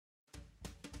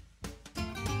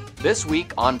This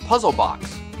week on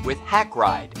Puzzlebox with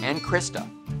Hackride and Crysta.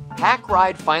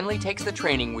 Hackride finally takes the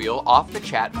training wheel off the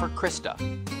chat for Crysta,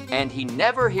 and he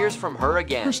never hears from her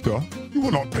again. Crysta, you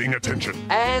are not paying attention.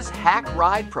 As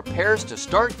Hackride prepares to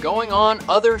start going on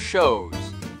other shows.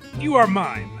 You are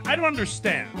mine. I don't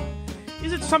understand.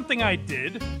 Is it something I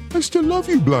did? I still love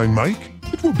you, Blind Mike.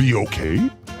 It will be okay.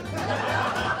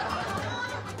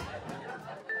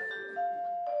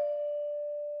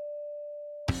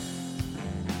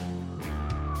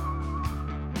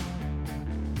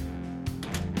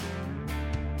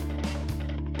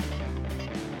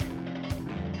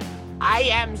 I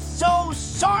am so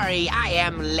sorry I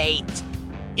am late.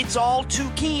 It's all Two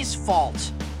Keys'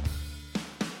 fault.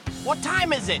 What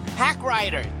time is it,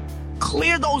 Hackrider?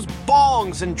 Clear those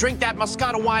bongs and drink that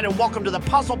Moscato wine and welcome to the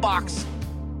Puzzlebox.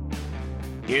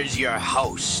 Here's your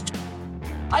host,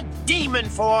 a demon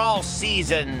for all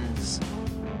seasons,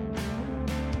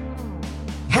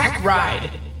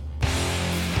 Hackride.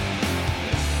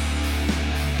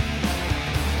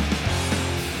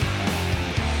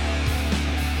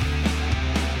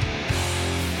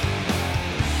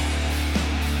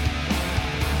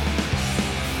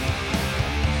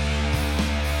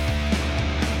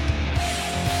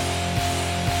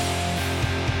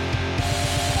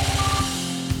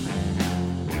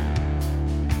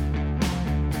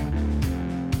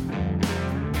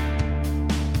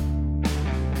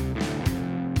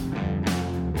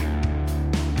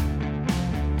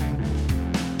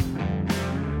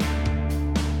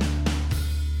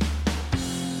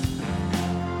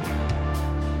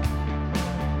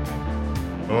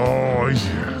 Oh,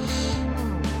 yes.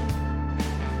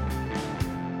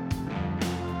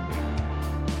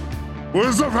 What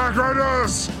is up, Hack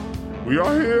Riders? We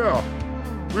are here.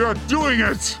 We are doing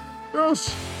it.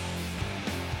 Yes.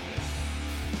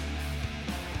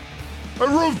 I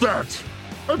wrote that.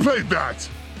 I played that.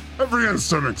 Every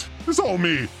instrument. It's all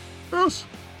me. Yes.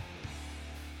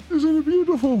 Isn't it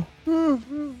beautiful?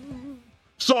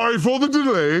 Sorry for the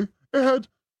delay. It had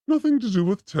nothing to do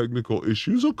with technical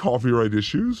issues or copyright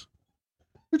issues.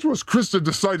 It was Crysta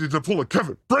decided to pull a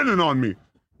Kevin Brennan on me.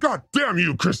 God damn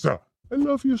you, Crysta. I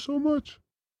love you so much.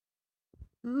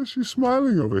 She's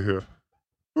smiling over here.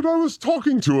 But I was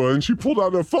talking to her and she pulled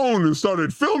out her phone and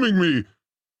started filming me.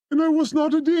 And I was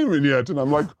not a demon yet. And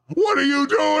I'm like, what are you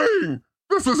doing?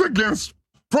 This is against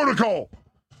protocol.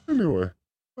 Anyway,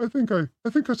 I think I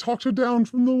talked her down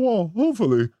from the wall,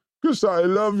 hopefully. Crysta, I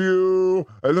love you.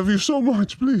 I love you so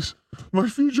much, please. My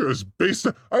future is based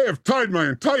on... I have tied my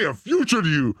entire future to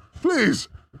you. Please,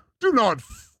 do not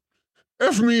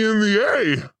F me in the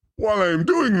A while I am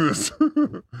doing this.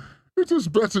 It is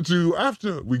better to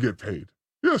after we get paid.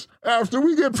 Yes, after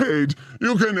we get paid,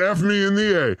 you can F me in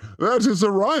the A. That is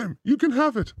a rhyme. You can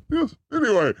have it. Yes.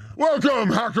 Anyway, welcome,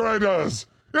 Hackriders.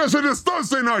 Yes, it is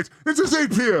Thursday night. It is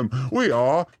 8 p.m. We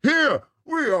are here.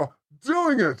 We are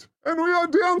doing it. And we are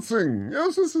dancing.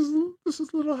 Yes, this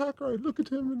is little Hackride. Look at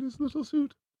him in his little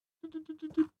suit.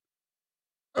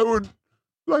 I would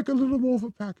like a little more of a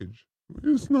package.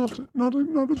 It's not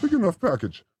a big enough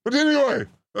package. But anyway,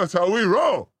 that's how we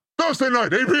roll. Thursday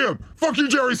night, 8 p.m. Fuck you,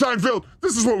 Jerry Seinfeld.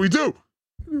 This is what we do.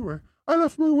 Anyway, I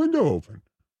left my window open.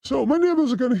 So my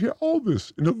neighbors are going to hear all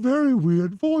this in a very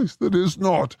weird voice that is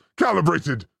not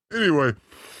calibrated. Anyway.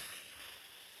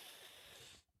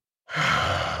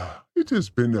 It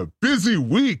has been a busy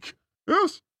week.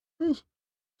 Yes.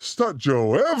 Stunt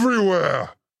Joe everywhere.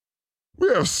 We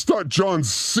have Stunt John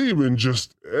Seaman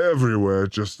just everywhere,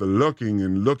 just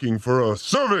looking for a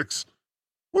cervix.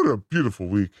 What a beautiful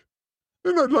week.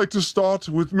 And I'd like to start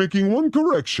with making one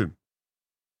correction.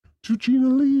 To Gina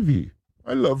Levy.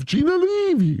 I love Gina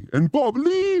Levy and Bob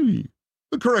Levy.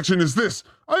 The correction is this.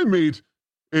 I made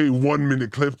a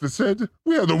 1-minute clip that said,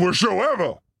 we had the worst show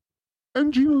ever.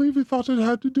 And Gina Levy thought it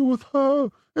had to do with her,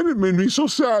 and it made me so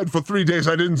sad for 3 days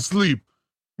I didn't sleep.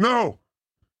 No.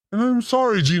 And I'm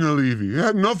sorry, Gina Levy. It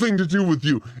had nothing to do with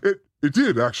you. It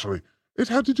did, actually. It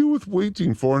had to do with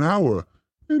waiting for an hour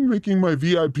and making my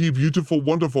VIP beautiful,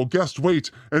 wonderful guest wait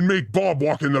and make Bob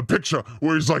walk in the picture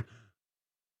where he's like,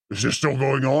 is this still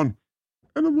going on?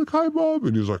 And I'm like, hi, Bob.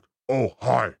 And he's like, oh,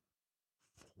 hi.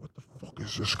 What the fuck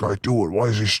is this guy doing? Why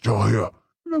is he still here?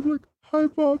 And I'm like, hi,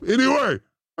 Bob. Anyway.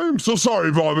 I am so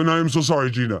sorry, Bob, and I am so sorry,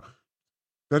 Gina.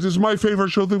 That is my favorite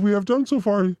show that we have done so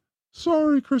far.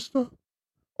 Sorry, Crysta.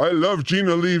 I love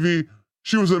Gina Levy.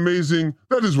 She was amazing.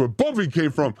 That is where Bumpy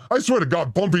came from. I swear to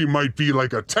God, Bumpy might be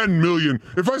like a 10 million.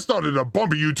 If I started a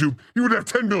Bumpy YouTube, he would have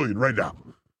 10 million right now.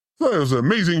 So it was an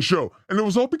amazing show. And it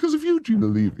was all because of you, Gina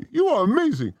Levy. You are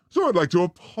amazing. So I'd like to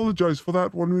apologize for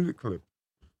that 1-minute clip.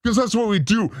 Because that's what we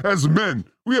do as men.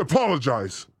 We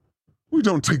apologize. We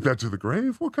don't take that to the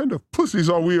grave. What kind of pussies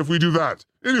are we if we do that?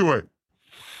 Anyway,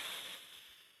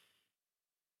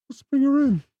 let's bring her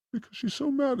in because she's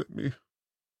so mad at me.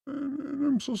 And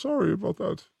I'm so sorry about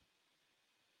that.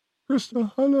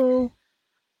 Crysta, hello.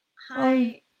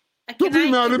 Hi. Don't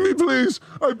be mad at me, please.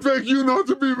 I beg you not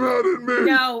to be mad at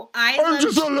me. No, I'm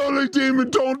just a lonely demon.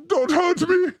 Don't hurt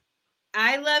me.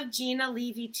 I love Gina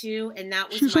Levy too, and that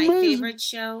was She's my amazing. favorite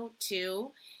show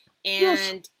too. And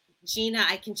Yes. Gina,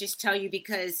 I can just tell you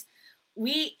because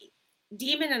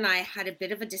Demon and I had a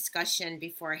bit of a discussion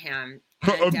beforehand.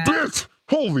 A bit?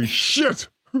 Holy shit.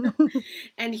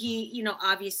 And he,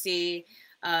 obviously,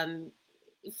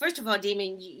 first of all,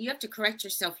 Demon, you have to correct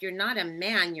yourself. You're not a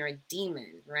man, you're a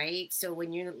demon, right? So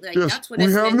when you're like, Yes, that's what we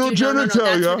his have men no do. No,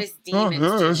 genitalia. that's what his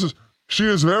demons do. She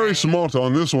is very Right. smart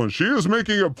on this one. She is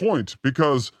making a point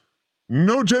because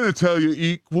no genitalia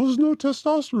equals no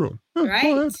testosterone. Yeah, Right.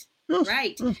 Go ahead. Yes,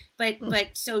 Right. yes. But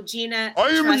so Gina, I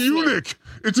am a trust me. eunuch.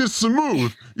 It is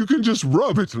smooth. You can just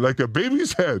rub it like a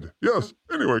baby's head. Yes.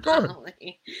 Anyway, go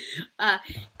ahead.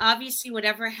 Obviously,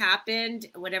 whatever happened,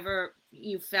 whatever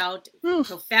you felt, Yes.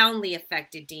 profoundly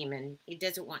affected Demon. He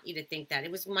doesn't want you to think that.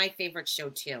 It was my favorite show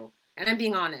too. And I'm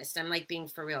being honest. I'm like being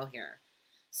for real here.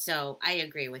 So I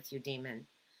agree with you, Demon.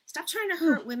 Stop trying to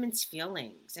hurt women's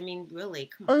feelings. I mean, really,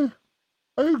 come on.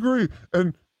 I agree.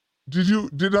 And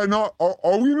did I not,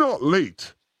 are we not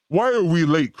late? Why are we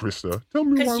late, Crysta? Tell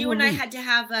me why Because you we're and I late. had to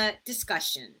have a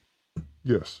discussion.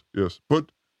 Yes.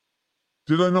 But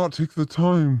did I not take the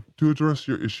time to address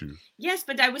your issues? Yes,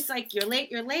 but I was like, you're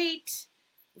late.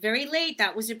 Very late.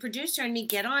 That was a producer and me.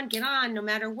 Get on. No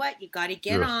matter what, you got to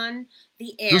get Yes. on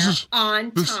the air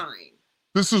on time.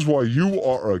 This is why you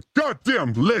are a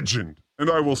goddamn legend. And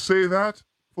I will say that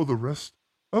for the rest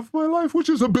of my life, which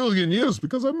is 1 billion years,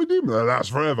 because I'm a demon that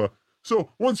lasts forever.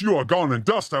 So once you are gone in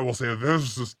dust, I will say,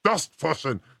 there's this dust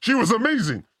person. She was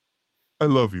amazing. I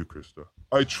love you, Crysta.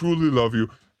 I truly love you.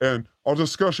 And our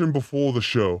discussion before the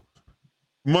show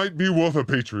might be worth a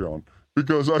Patreon,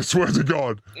 because I swear to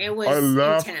God, It was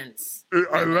intense.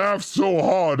 I laughed so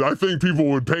hard, I think people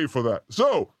would pay for that.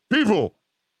 So, people,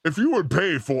 if you would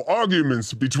pay for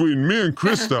arguments between me and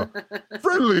Crysta,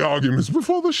 friendly arguments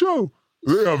before the show,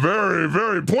 they are very,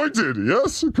 very pointed.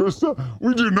 Yes, Crysta?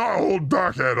 We do not hold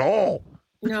back at all.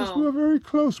 Because we are very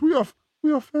close. We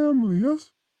are family, yes?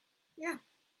 Yeah.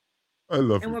 I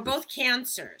love you. And we're both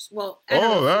cancers. Well, Oh, I don't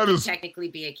know that if you is- can technically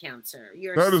be a cancer.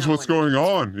 You're That is what's someone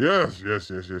going else. on.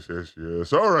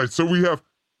 Yes. All right, so we have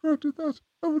corrected that.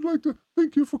 I would like to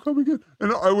thank you for coming in.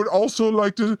 And I would also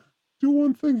like to do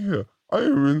one thing here. I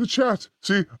am in the chat.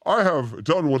 See, I have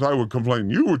done what I would complain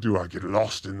you would do. I get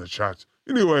lost in the chat.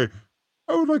 Anyway,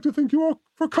 I would like to thank you all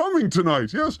for coming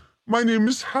tonight. Yes, my name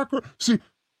is Hacker. See,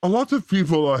 a lot of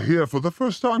people are here for the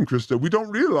first time, Crysta. We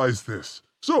don't realize this.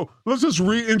 So let's just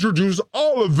reintroduce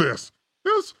all of this.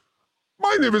 Yes,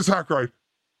 my name is Hackride.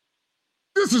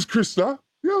 This is Crysta.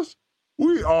 Yes,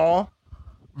 we are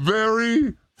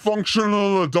very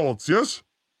functional adults. Yes,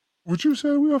 would you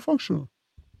say we are functional?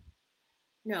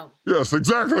 No. Yes,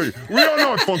 exactly. We are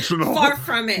not functional. Far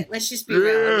from it. Let's just be real.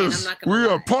 I mean, I'm not gonna we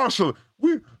lie. are partial.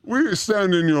 We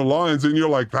stand in your lines and you're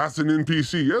like, that's an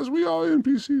NPC. Yes, we are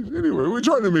NPCs. Anyway, we're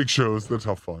trying to make shows that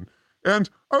are fun. And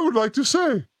I would like to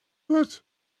say that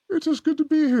it is good to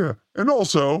be here. And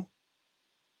also,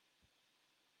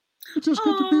 it is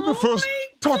good to be the first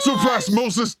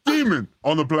toxoplasmosis demon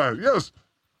on the planet. Yes,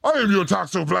 I am your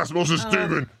toxoplasmosis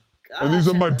demon. And these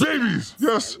are my babies.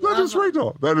 Yes, that is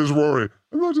Radar. That is Rory.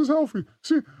 And that is Alfie.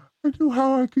 See, I knew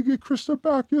how I could get Crysta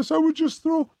back. Yes, I would just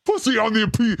throw pussy on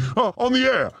the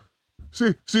air.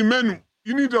 See, men,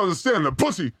 you need to understand that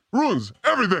pussy ruins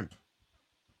everything.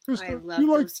 Crysta, I love you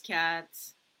like, those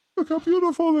cats. look how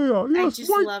beautiful they are. Yes, just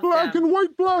white, love black, them. and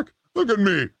white, black. Look at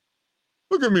me.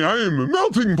 Look at me. I am a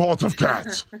melting pot of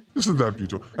cats. Isn't that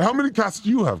beautiful? How many cats do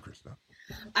you have, Crysta?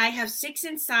 I have 6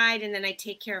 inside, and then I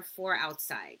take care of 4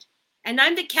 outside. And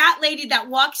I'm the cat lady that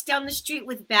walks down the street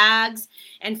with bags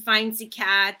and finds the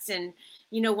cats and,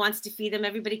 wants to feed them.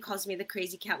 Everybody calls me the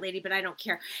crazy cat lady, but I don't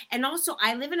care. And also,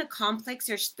 I live in a complex.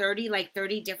 There's 30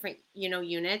 different,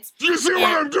 units. Do you see what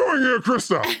I'm doing here,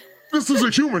 Crysta? This is a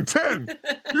human 10.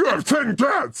 You have 10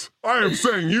 cats. I am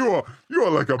saying you are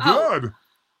like a blood.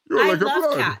 You are I like a love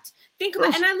blood. cats. Think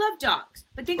about, and I love dogs.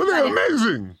 But think But about they're it.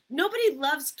 amazing. Nobody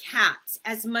loves cats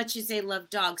as much as they love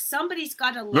dogs. Somebody's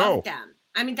got to love No. them.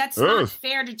 I mean, that's not Yes.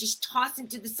 fair to just toss them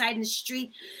to the side in the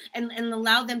street and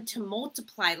allow them to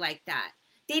multiply like that.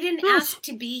 They didn't Yes. ask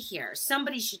to be here.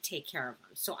 Somebody should take care of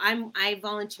them. So I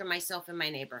volunteer myself in my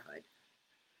neighborhood.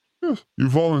 Yes, you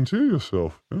volunteer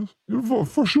yourself. Yes,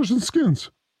 for shirts and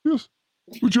skins. Yes,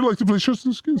 Would you like to play Shirts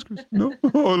and Skins, Krista? No?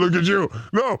 Oh, look at you.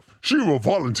 No, she will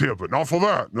volunteer, but not for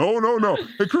that. No.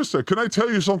 Hey, Krista, can I tell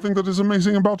you something that is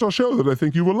amazing about our show that I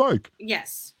think you will like?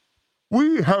 Yes.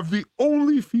 We have the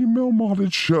only female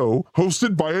modded show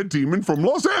hosted by a demon from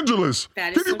Los Angeles.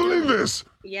 That is Can you so believe cool. this?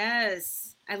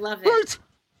 Yes. I love it. Right?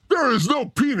 There is no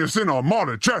penis in our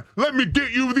modded chat. Let me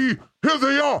get you here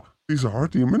they are. These are our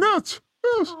demonettes.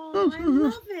 Yes, Oh, I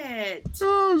love it.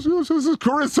 Yes, this is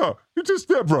Carissa. It is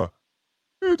Deborah.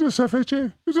 It is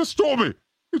FHA. It is Stormy.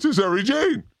 It is Harry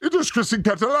Jane. It is Kristen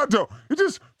Catalanto. It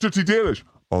is Dirty Dalish.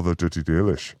 Although, Dirty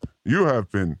Dalish, you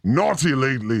have been naughty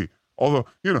lately. Although,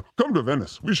 come to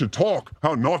Venice. We should talk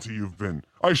how naughty you've been.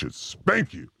 I should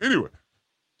spank you. Anyway,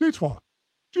 Detroit,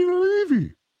 Gina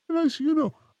Levy. Nice,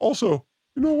 Also,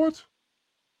 you know what?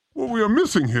 What we are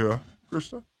missing here,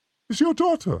 Krista, is your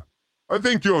daughter. I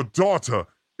think your daughter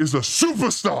is a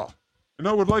superstar. And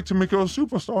I would like to make her a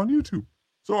superstar on YouTube.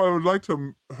 So I would like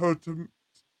her to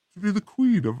be the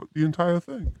queen of the entire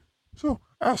thing. So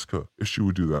ask her if she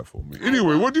would do that for me.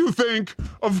 Anyway, what do you think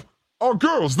of our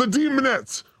girls, the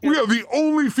demonettes? We are the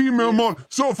only female mod.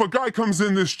 So if a guy comes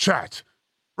in this chat,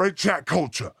 right, chat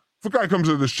culture, if a guy comes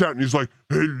in this chat and he's like,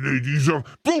 hey, ladies,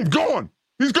 boom, gone.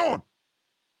 He's gone.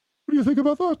 What do you think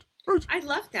about that? Right? I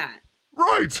love that.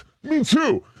 Right. Me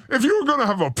too. If you were going to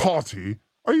have a party,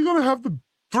 are you going to have the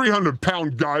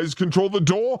 300-pound guys control the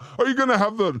door? Or are you going to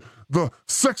have the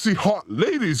sexy, hot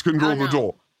ladies control the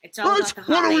door? It's all about the hot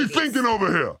What are ladies. we thinking over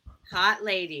here? Hot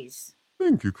ladies.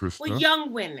 Thank you, Krista. Well,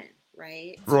 young women,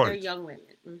 right? So Right. They're young women.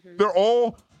 Mm-hmm. They're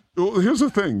all, here's the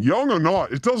thing, young or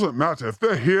not, it doesn't matter. If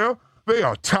they're here, they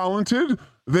are talented,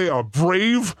 they are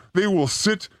brave, they will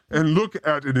sit and look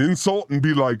at an insult and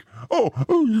be like, oh,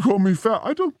 you call me fat.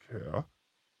 I don't care.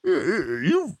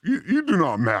 You do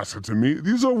not matter to me.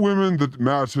 These are women that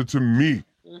matter to me.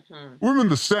 Mm-hmm. Women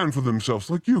that stand for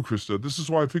themselves, like you, Krista. This is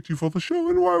why I picked you for the show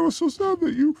and why I was so sad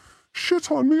that you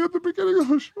shit on me at the beginning of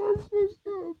the show. I'm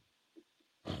so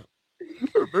sad.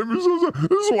 It made me so sad.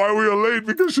 This is why we are late,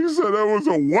 because she said I was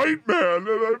a white man, and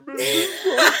I made me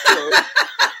so sad.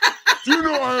 Do you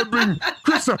know I have been,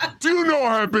 Krista, do you know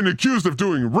I have been accused of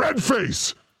doing red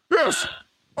face? Yes,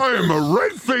 I am a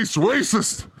red-faced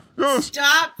racist. Yes.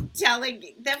 Stop telling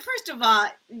that. First of all,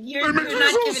 you're not It makes me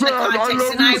giving so the sad.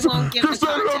 context, and I won't give the Krista, context.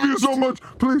 I love you so much.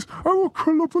 Please, I will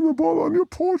curl up in the ball on your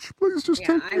porch. Please just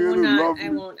Yeah, take I me will in and love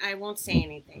not. me. I won't say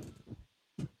anything.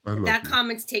 I love That you.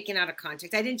 comment's taken out of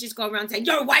context. I didn't just go around saying,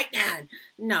 you're a white man.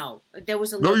 No, there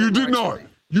was a No, little you bit did more not. to it.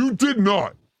 You did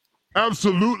not.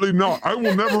 Absolutely not. I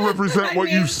will never represent what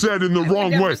you said in the I would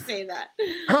wrong never way. say that.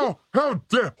 How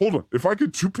dare, hold on. If I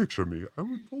could picture me, I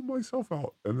would pull myself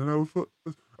out and then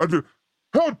I'd be,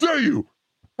 how dare you?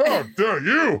 How dare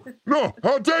you? No,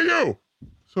 how dare you?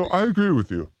 So I agree with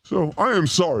you. So I am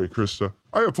sorry, Krista.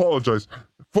 I apologize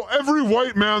for every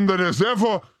white man that has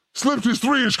ever slipped his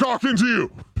 3-inch cock into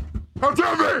you. How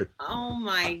dare they? Oh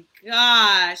my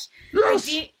gosh.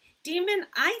 Yes. Demon,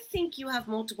 I think you have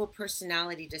multiple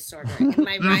personality disorder. Am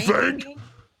I right? think? Maybe?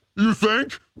 You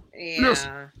think?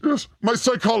 Yeah. Yes. My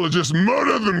psychologists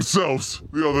murdered themselves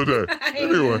the other day.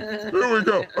 Anyway, here we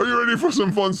go. Are you ready for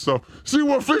some fun stuff? See,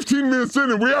 we're 15 minutes in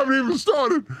and we haven't even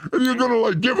started, and you're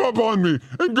gonna give up on me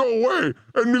and go away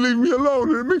and leave me alone,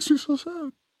 and it makes me so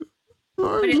sad.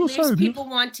 But it leaves people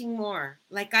wanting more.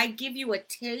 Like, I give you a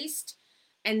taste,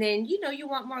 and then, you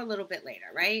want more a little bit later,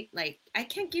 right? Like, I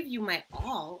can't give you my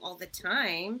all the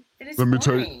time. It is boring.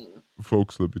 Tell you,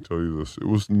 folks, let me tell you this.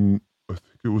 I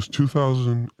think it was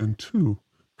 2002.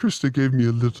 Krista gave me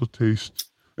a little taste.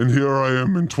 And here I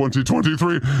am in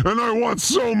 2023, and I want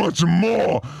so much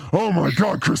more. Oh my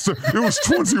God, Krista, it was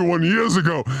 21 years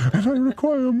ago, and I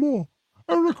require more.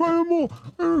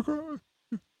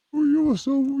 You were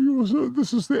so,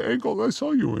 this is the angle I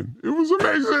saw you in. It was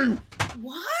amazing.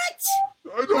 What?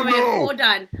 I don't know. Hold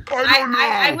on. I don't know.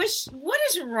 I wish, what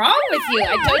is wrong with you?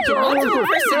 I told you multiple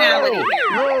personality here.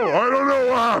 No, I don't know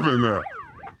what happened there.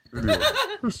 Anyway,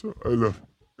 Krista, I love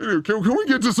you. Anyway, can we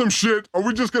get to some shit? Or are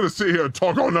we just going to sit here and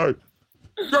talk all night?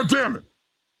 God damn it.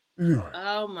 Anyway.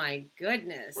 Oh my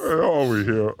goodness. Where are we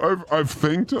here? I've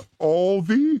thanked all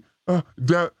the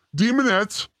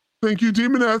demonettes. Thank you,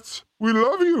 demonettes. We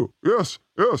love you. Yes.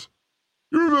 You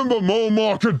remember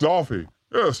Muammar Gaddafi?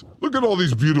 Yes. Look at all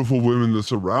these beautiful women that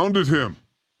surrounded him.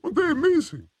 Weren't they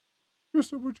amazing?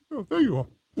 Krista, where'd you go? There you are.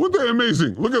 Weren't they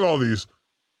amazing? Look at all these.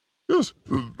 Yes,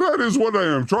 that is what I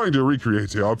am trying to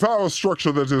recreate here. A power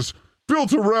structure that is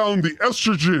built around the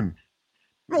estrogen,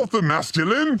 not the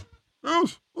masculine.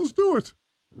 Yes, let's do it.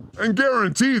 And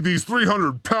guarantee these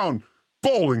 300-pound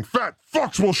bowling fat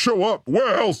fucks will show up.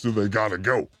 Where else do they gotta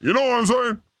go? You know what I'm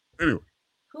saying? Anyway.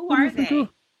 Who are they?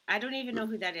 I don't even know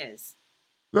who that is.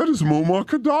 That is Muammar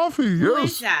Gaddafi, Who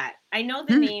yes. is that? I know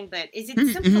the name, but is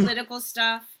it some he- political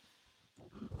stuff?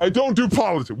 I don't do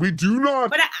politics. We do not.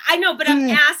 But I know, but I'm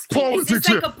do asking. Is politics this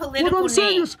like here. a political What I'm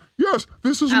saying name? is, yes,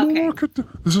 this is Okay.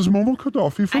 Muammar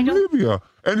Gaddafi from Libya,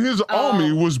 and his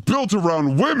army was built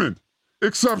around women.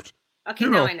 Except, Okay,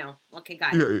 you now know, I know. Okay,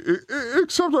 got it. yeah,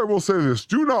 except I will say this: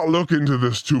 do not look into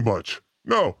this too much.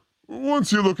 No,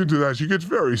 once you look into that, you get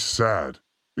very sad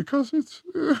because it's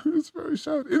very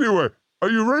sad. Anyway, are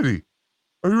you ready?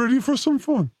 Are you ready for some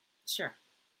fun? Sure.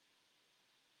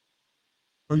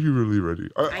 Are you really ready?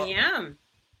 I am.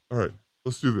 All right,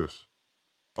 let's do this.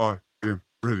 I am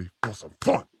ready for some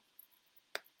fun.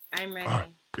 I'm ready. I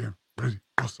am ready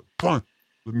for some fun.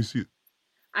 Let me see it.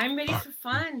 I'm ready for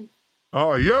fun.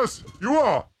 Ah, yes, you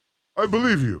are. I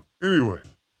believe you. Anyway.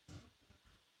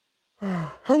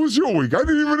 How was your week? I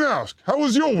didn't even ask. How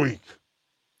was your week?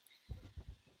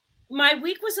 My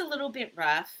week was a little bit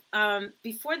rough.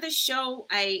 Before the show,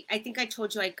 I think I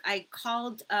told you I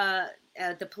called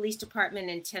the police department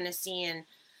in Tennessee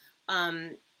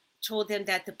and told them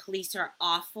that the police are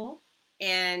awful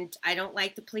and I don't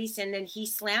like the police. And then he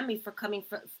slammed me for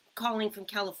calling from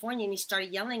California, and he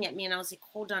started yelling at me. And I was like,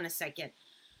 hold on a second.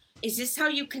 Is this how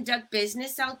you conduct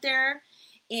business out there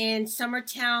in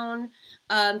Summertown,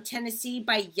 Tennessee,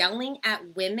 by yelling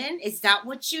at women? Is that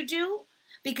what you do?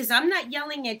 Because I'm not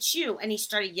yelling at you. And he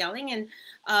started yelling.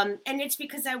 And it's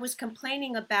because I was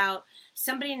complaining about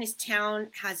somebody in his town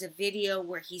has a video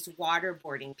where he's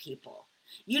waterboarding people.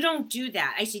 You don't do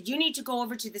that. I said, you need to go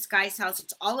over to this guy's house.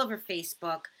 It's all over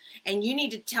Facebook. And you need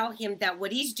to tell him that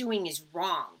what he's doing is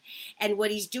wrong. And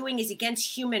what he's doing is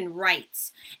against human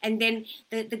rights. And then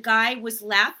the guy was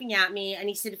laughing at me. And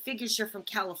he said, figures you're from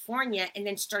California. And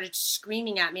then started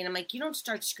screaming at me. And I'm like, you don't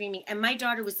start screaming. And my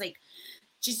daughter was like,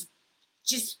 just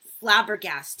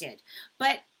flabbergasted.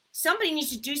 But somebody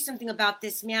needs to do something about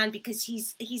this man because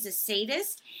he's a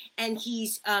sadist and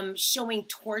he's showing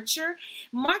torture.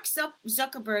 Mark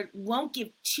Zuckerberg won't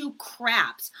give two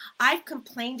craps. I've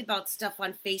complained about stuff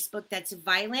on Facebook that's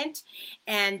violent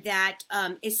and that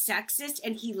is sexist,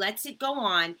 and he lets it go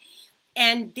on.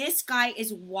 And this guy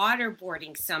is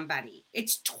waterboarding somebody.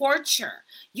 It's torture.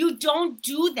 You don't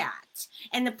do that.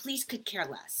 And the police could care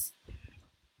less.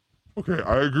 Okay,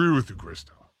 I agree with you,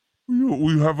 Crysta.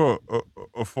 We have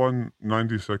a fun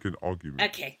 90-second argument.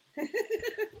 Okay.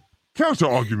 Counter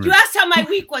argument. You asked how my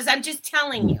week was. I'm just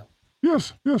telling you.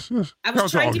 Yes. I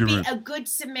was trying to be a good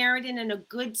Samaritan and a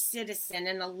good citizen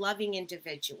and a loving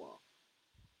individual.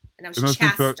 And I was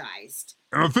chastised.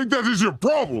 And I think that is your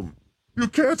problem. You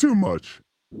care too much.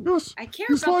 Yes. I care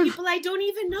about people I don't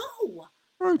even know.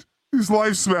 Right. These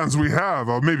lifespans we have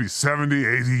are maybe 70,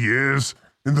 80 years.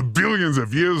 In the billions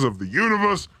of years of the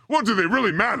universe, what do they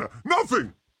really matter?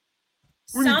 Nothing.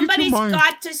 Somebody's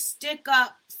got to stick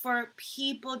up for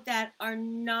people that are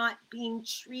not being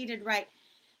treated right.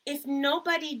 If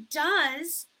nobody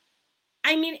does,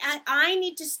 I mean, I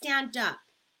need to stand up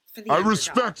for the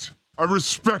underdog. I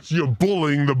respect you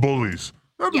bullying the bullies.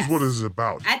 That is what it's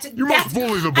about. You must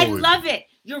bully the bullies. I love it.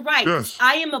 You're right. Yes.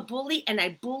 I am a bully, and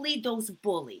I bully those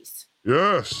bullies.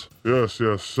 Yes.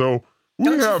 So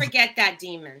Don't you forget that,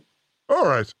 demon. All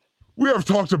right. We have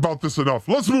talked about this enough.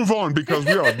 Let's move on because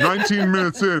we are 19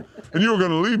 minutes in, and you're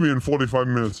going to leave me in 45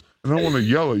 minutes, and I want to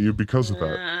yell at you because of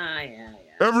that. Yeah.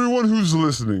 Everyone who's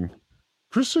listening,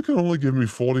 Crysta can only give me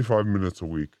 45 minutes a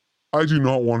week. I do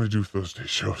not want to do Thursday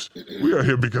shows. We are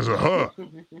here because of her.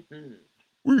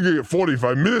 We get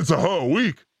 45 minutes of her a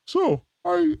week. So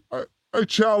I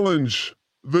challenge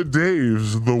the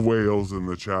Daves, the whales in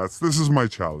the chats. This is my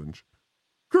challenge.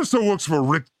 Crysta works for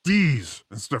Rick Dees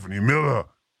and Stephanie Miller,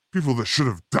 people that should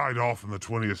have died off in the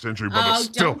 20th century, but are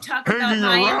still hanging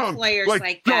around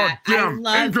like goddamn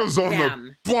anchors on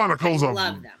the barnacles of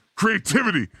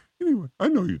creativity. Anyway, I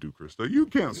know you do, Crysta. You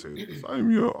can't say this. I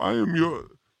am your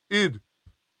id.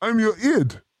 I'm your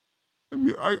id.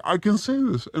 I can say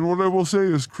this, and what I will say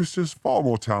is Crysta's far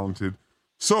more talented.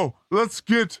 So let's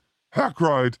get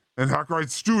Hackride and Hackride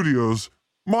Studios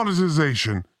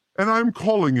monetization, and I'm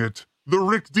calling it the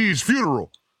Rick Dees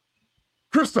funeral.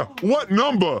 Crysta, what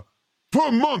number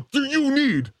per month do you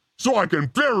need so I can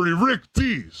bury Rick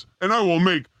Dees? And I will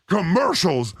make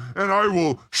commercials, and I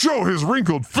will show his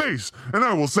wrinkled face, and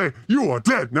I will say, you are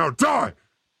dead, now die.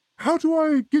 How do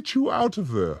I get you out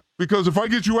of there? Because if I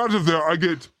get you out of there, I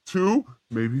get 2,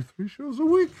 maybe 3 shows a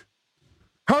week.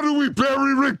 How do we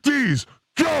bury Rick Dees?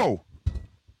 Go!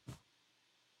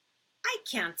 I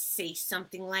can't say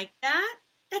something like that.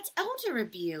 That's elder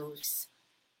abuse.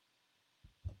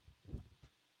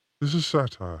 This is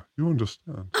satire. You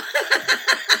understand.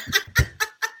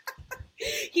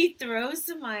 He throws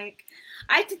the mic.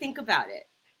 I have to think about it.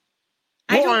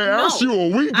 Well, I asked you a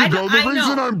week ago. The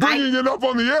reason I'm bringing it up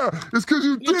on the air is because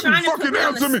you didn't fucking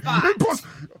answer me. And plus,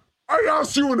 I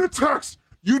asked you in a text.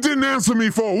 You didn't answer me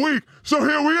for a week. So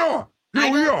here we are.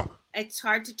 Here we are. It's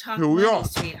hard to talk money,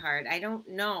 sweetheart. I don't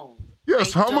know.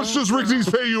 Yes, how much does Rick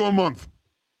pay you a month?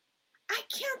 I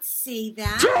can't say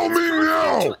that. Tell me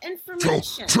now.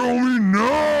 Tell me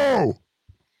now.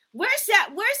 Where's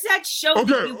that show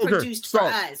that you produced for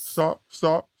us? Stop.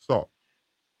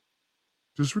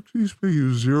 Does Rick pay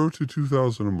you $0 to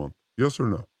 $2,000 a month? Yes or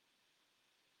no?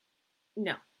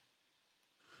 No.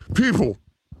 People,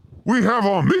 we have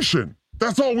our mission.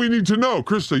 That's all we need to know.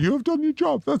 Crysta, you have done your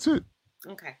job. That's it.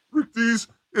 Okay. Rick Dees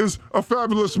is a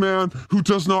fabulous man who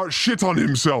does not shit on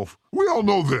himself. We all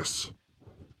know this.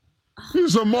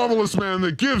 He's a marvelous man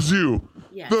that gives you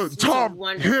the top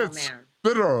hits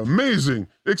that are amazing,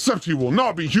 except he will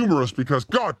not be humorous because,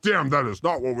 goddamn, that is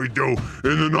not what we do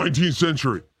in the 19th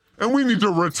century. And we need to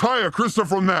retire Crysta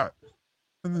from that.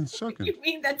 And then second. You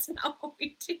mean that's not what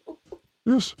we do?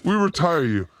 Yes, we retire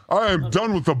you. I am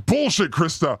done with the bullshit,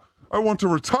 Crysta. I want to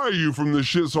retire you from this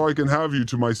shit so I can have you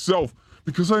to myself.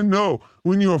 Because I know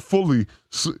when you are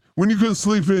when you can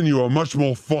sleep in, you are much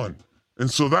more fun.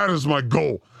 And so that is my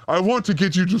goal. I want to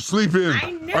get you to sleep in.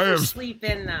 I never sleep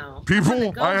in, though.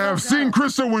 People, I have seen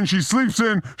Crysta when she sleeps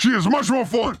in. She is much more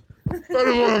fun. That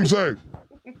is what I'm saying.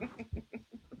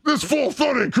 This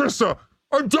full-throated Crysta,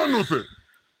 I'm done with it.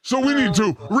 So we need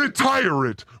to retire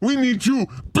it. We need to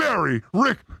bury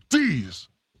Rick Dees.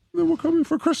 Then we're coming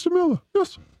for Crysta Miller.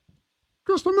 Yes.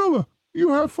 Crysta Miller, you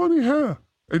have funny hair,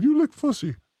 and you look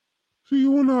fussy. So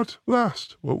you will not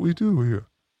last what we do here.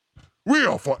 We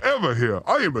are forever here.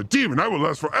 I am a demon. I will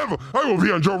last forever. I will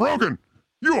be on Joe Rogan.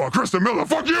 You are Crysta Miller.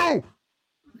 Fuck you!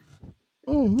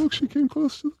 Oh, look, she came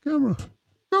close to the camera.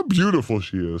 How beautiful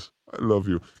she is. I love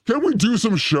you. Can we do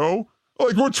some show?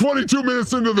 Like, we're 22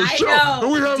 minutes into the show,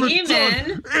 and we haven't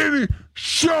done any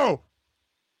show.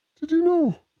 Did you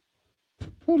know?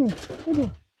 Hold on.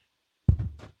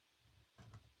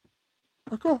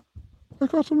 I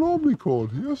got an Omni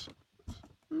cord, yes?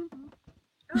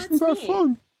 Isn't that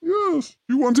fun? Yes.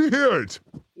 You want to hear it?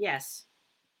 Yes.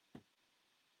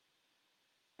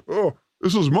 Oh,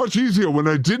 this was much easier when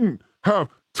I didn't have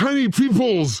tiny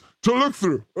peoples to look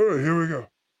through. All right, here we go.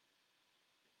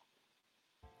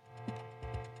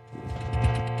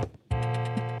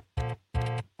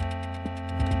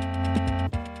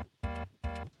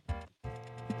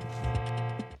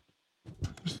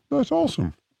 That's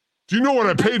awesome. Do you know what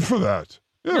I paid for that?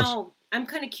 Yes. No, I'm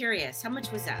kind of curious. How much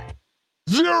was that?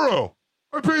 $0.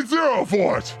 I paid $0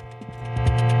 for it.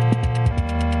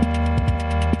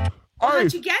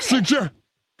 How'd you get it?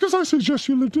 Because I suggest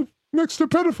you live next to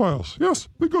pedophiles. Yes,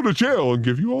 they go to jail and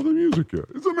give you all the music here.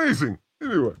 It's amazing.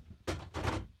 Anyway.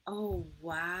 Oh,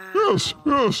 wow. Yes.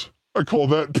 I call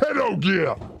that pedo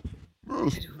gear.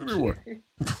 Yes. Anyway.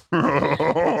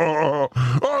 I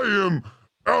am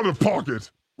out of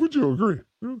pocket. Would you agree?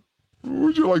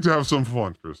 Would you like to have some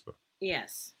fun, Crysta?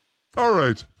 Yes. All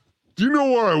right. Do you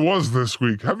know where I was this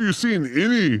week? Have you seen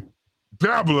any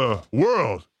dabbler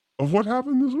world of what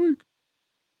happened this week?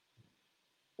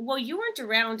 Well, you weren't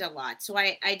around a lot, so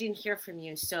I didn't hear from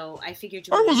you, so I figured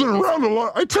you I wasn't around a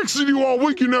lot. I texted you all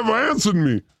week. You never answered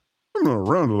me. I'm not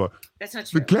around a lot. That's not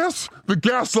true. The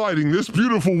gaslighting this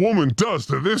beautiful woman does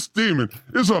to this demon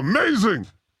is amazing.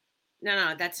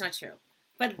 No, that's not true.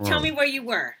 But tell me where you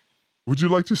were. Would you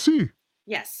like to see?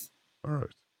 Yes. All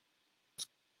right.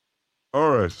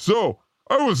 So,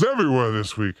 I was everywhere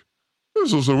this week.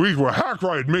 This was a week where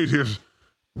Hackride made his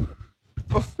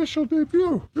official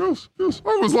debut. Yes.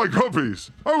 I was like herpes.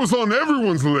 I was on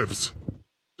everyone's lips.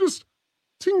 Just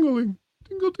tingling.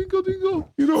 Tingle, tingle,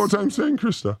 tingle. You know what I'm saying,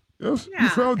 Crysta? Yes? Yeah, you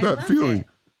found that feeling. It.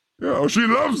 Yeah, she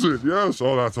loves it. Yes.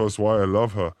 Oh, that's why I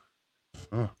love her.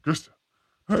 Crysta,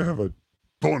 I have a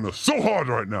bonus so hard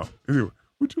right now. Anyway,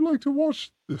 would you like to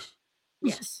watch this?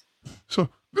 Yes. So,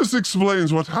 this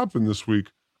explains what happened this week.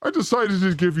 I decided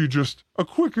to give you just a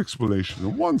quick explanation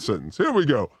in one sentence. Here we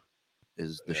go.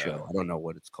 Is the show. I don't know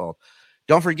what it's called.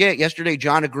 Don't forget, yesterday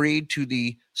John agreed to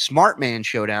the Smart Man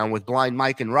Showdown with Blind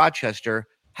Mike in Rochester.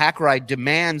 Hackride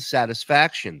demands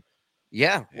satisfaction.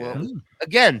 Yeah, well,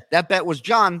 again, that bet was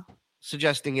John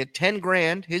suggesting it. 10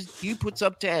 grand. He puts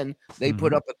up 10. They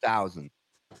put up 1,000.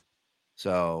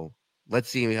 So let's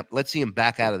see him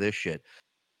back out of this shit.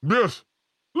 Yes,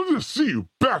 let's just see you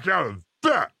back out of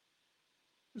that.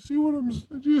 Do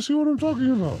you see what I'm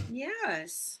talking about?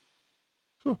 Yes.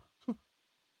 So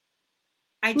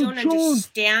I don't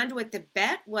understand what the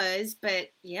bet was, but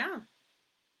yeah.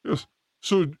 Yes.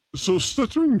 So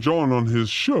Stuttering John on his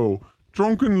show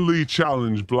drunkenly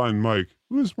challenge Blind Mike,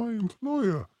 who is my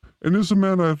employer, and is a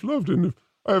man I've loved, and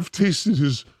I've tasted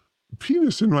his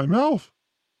penis in my mouth.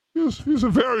 He's a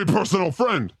very personal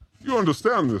friend. You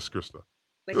understand this, Crysta?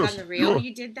 Like Yes, on the real, you're-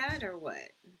 you did that or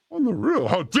what? On the real?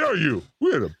 How dare you?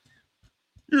 You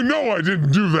know I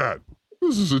didn't do that.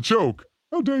 This is a joke.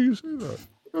 How dare you say that?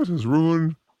 That has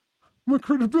ruined my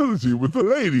credibility with the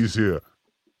ladies here.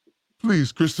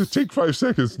 Please, Crysta, take 5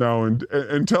 seconds now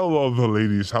and tell all the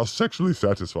ladies how sexually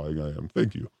satisfying I am.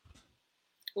 Thank you.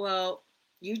 Well,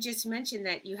 you just mentioned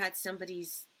that you had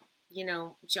somebody's,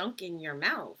 junk in your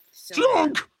mouth. So.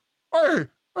 Junk! I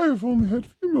have only had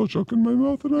female junk in my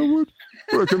mouth, and I would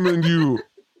recommend you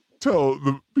tell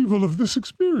the people of this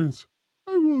experience.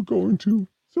 I will go into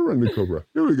Surrender Cobra.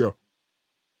 Here we go.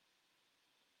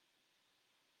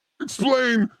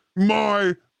 Explain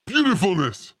my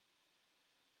beautifulness.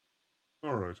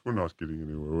 All right, we're not getting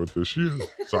anywhere with this. She is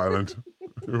silent.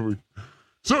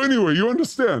 So anyway, you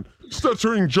understand.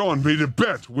 Stuttering John made a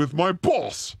bet with my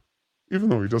boss. Even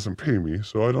though he doesn't pay me,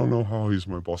 so I don't know how he's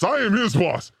my boss. I am his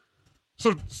boss.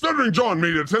 So Stuttering John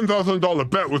made a $10,000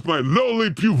 bet with my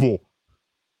lowly pupil.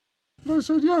 And I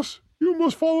said, yes, you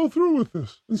must follow through with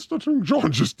this. And Stuttering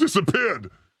John just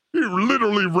disappeared. He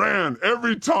literally ran.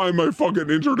 Every time I fucking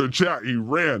entered a chat, he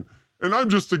ran. And I'm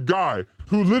just a guy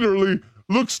who literally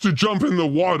looks to jump in the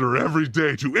water every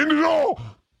day to end it all.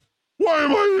 Why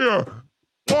am I here?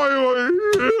 Why am I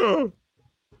here?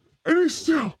 And he's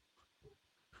still.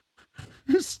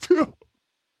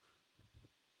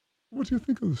 What do you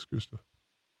think of this, Crysta?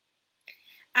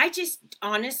 I just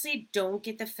honestly don't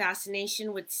get the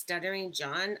fascination with Stuttering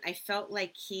John. I felt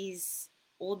like he's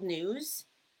old news.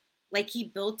 Like he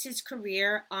built his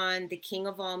career on the king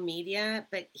of all media,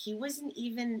 but he wasn't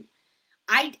even.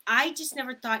 I just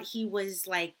never thought he was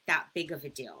like that big of a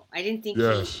deal. I didn't think he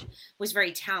was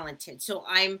very talented. So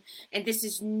and this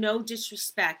is no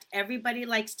disrespect. Everybody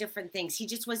likes different things. He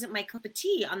just wasn't my cup of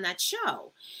tea on that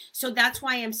show. So that's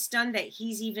why I'm stunned that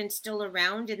he's even still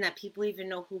around and that people even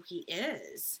know who he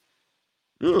is.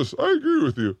 Yes, I agree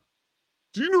with you.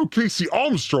 Do you know Casey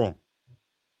Armstrong?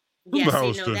 Yes,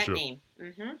 I know that name.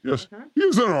 Mm-hmm, yes,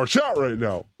 he's in our chat right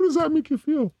now. What does that make you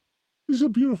feel? He's a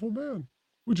beautiful man.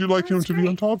 Would you like him to be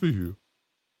on top of you?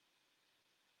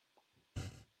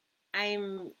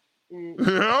 I'm.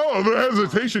 Oh, the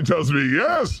hesitation tells me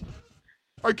yes.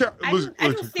 I can't. I don't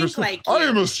think Crysta, like you. I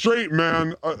am a straight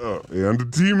man and a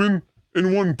demon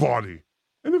in one body.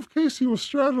 And if Casey was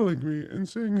straddling me and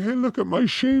saying, "Hey, look at my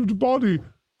shaved body,"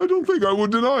 I don't think I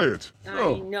would deny it.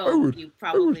 I know you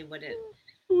probably wouldn't.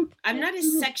 I'm not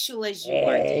as sexual as you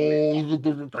are, David.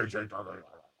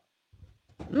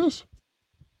 Yes.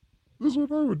 This is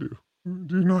what I would do.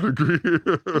 Do you not agree?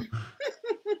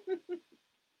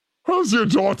 How's your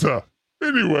daughter?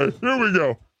 Anyway, here we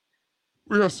go.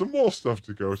 We have some more stuff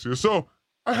to go to. So,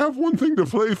 I have one thing to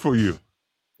play for you.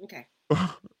 Okay.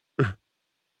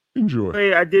 Enjoy.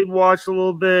 Hey, I did watch a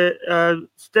little bit.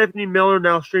 Stephanie Miller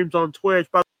now streams on Twitch.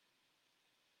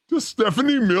 Does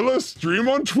Stephanie Miller stream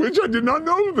on Twitch? I did not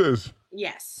know this.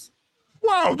 Yes.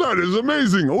 Wow, that is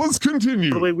amazing. Let's continue.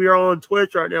 By the way, we are on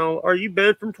Twitch right now. Are you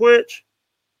banned from Twitch?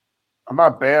 I'm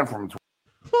not banned from Twitch.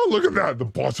 Oh, look at that. The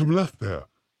bottom left there.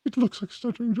 It looks like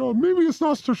Stuttering John. Maybe it's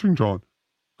not Stuttering John.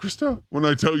 Crysta, when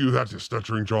I tell you that is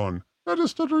Stuttering John, that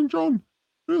is Stuttering John.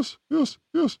 Yes.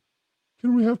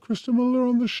 Can we have Crysta Miller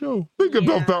on the show? Think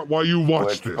about that while you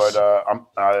watch this. But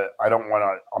I don't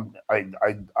want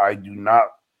to. I do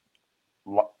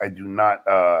not.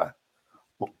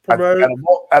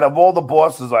 Out of all the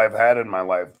bosses I've had in my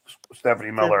life,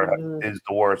 Stephanie Miller is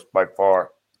the worst by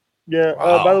far. Yeah.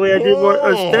 By the way, I did want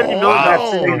Stephanie Miller. I've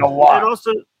a lot. And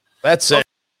also, that's it.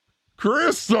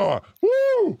 Crysta!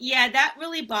 Woo! Yeah, that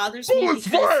really bothers me. Bullets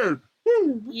fired!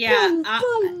 Yeah.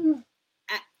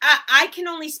 I can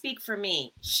only speak for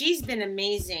me. She's been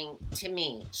amazing to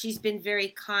me. She's been very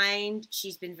kind.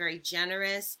 She's been very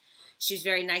generous. She's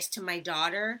very nice to my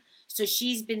daughter. So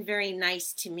she's been very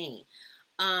nice to me.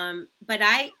 But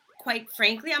I, quite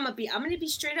frankly, I'm gonna be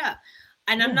straight up,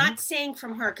 and I'm not saying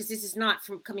from her because this is not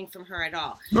coming from her at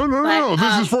all. No.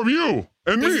 This is from you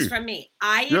and me. This is from me.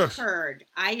 I had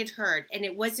heard, and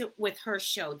it wasn't with her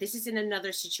show. This is in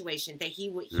another situation that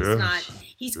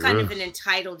he's kind of an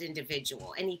entitled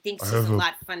individual, and he thinks he's a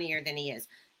lot funnier than he is.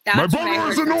 That's my boner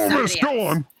is enormous. Go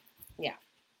on. Yeah.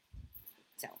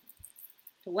 So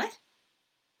what?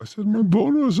 I said my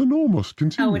boner is enormous.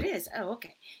 Continue. Oh, it is. Oh,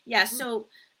 okay. Yeah. So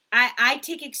I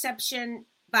take exception,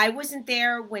 but I wasn't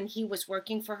there when he was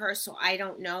working for her, so I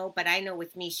don't know. But I know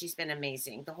with me, she's been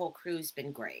amazing. The whole crew's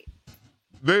been great.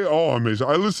 They are amazing.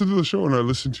 I listened to the show and I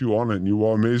listened to you on it, and you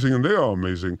are amazing, and they are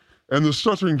amazing. And the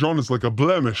stuttering John is like a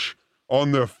blemish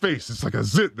on their face. It's like a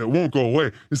zit that won't go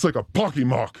away. It's like a pocky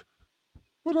mark.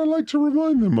 But I like to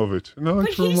remind them of it. And I like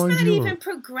But to he's remind not you even of it.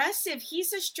 progressive.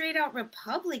 He's a straight out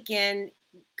Republican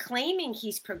claiming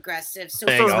he's progressive. So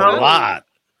Saying he's a wrong, lot.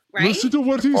 right? Listen to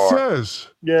what he says.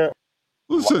 Yeah.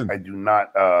 Listen. I do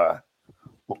not. Out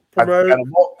Promote.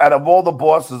 of all the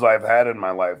bosses I've had in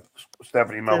my life,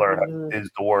 Stephanie Miller is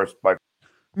the worst.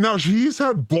 Now, he's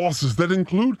had bosses that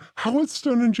include Howard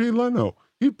Stern and Jay Leno.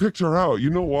 He picked her out. You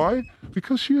know why?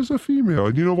 Because she is a female.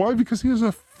 And you know why? Because he is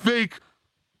a fake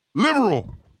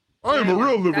liberal. I am a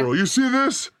real liberal. You see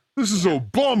this? This is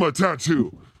Obama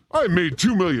tattoo. I made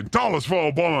 $2 million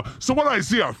for Obama. So when I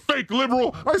see a fake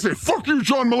liberal, I say, fuck you,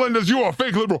 John Melendez, you are a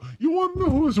fake liberal. You want to know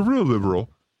who is a real liberal?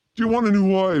 Do you want to know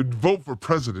who I would vote for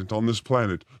president on this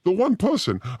planet? The one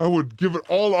person I would give it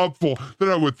all up for, that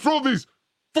I would throw these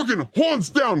fucking horns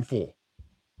down for.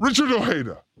 Richard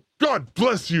Ojeda. God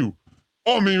bless you,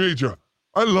 Army Major.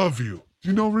 I love you. Do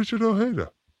you know Richard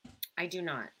Ojeda? I do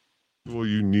not. Well,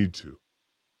 you need to.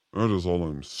 That is all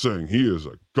I'm saying. He is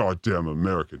a goddamn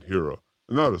American hero.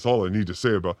 And that is all I need to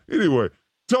say about it. Anyway,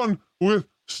 done with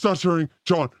Stuttering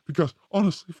John. Because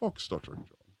honestly, fuck Stuttering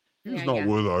John. He's not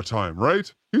worth our time,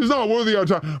 right? He's not worthy our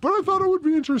time. But I thought it would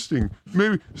be interesting.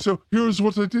 Maybe. So here's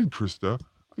what I did, Crysta.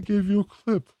 I gave you a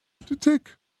clip to take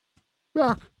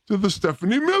back to the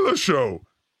Stephanie Miller show.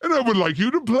 And I would like you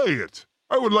to play it.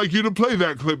 I would like you to play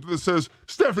that clip that says,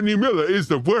 Stephanie Miller is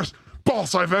the worst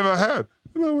boss I've ever had.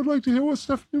 And I would like to hear what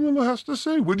Stephanie Miller has to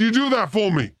say. Would you do that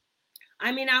for me?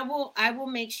 I mean, I will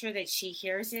make sure that she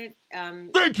hears it.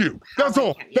 Thank you. That's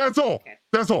all. That's all. Okay.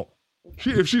 That's all.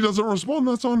 If she doesn't respond,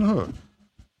 that's on her.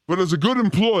 But as a good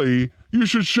employee, you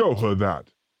should show her that.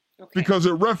 Okay. Because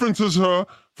it references her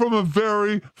from a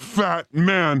very fat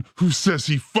man who says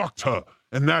he fucked her.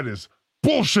 And that is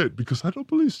bullshit, because I don't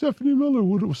believe Stephanie Miller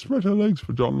would have spread her legs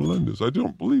for John Melendez. I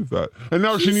don't believe that. And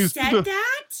now she needs to... He said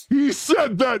that? He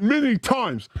said that many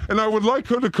times. And I would like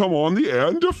her to come on the air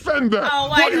and defend that. Oh,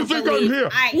 Why do you think I'm here?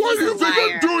 Why do you think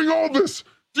liar. I'm doing all this?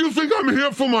 Do you think I'm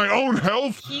here for my own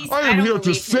health? I am here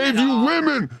to save you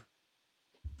women.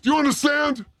 Do you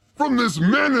understand? From this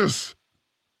menace.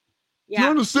 Yeah. Do you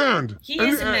understand? He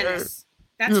is a menace.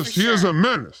 That's yes, for sure. he is a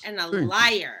menace. And a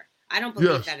liar. I don't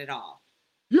believe that at all.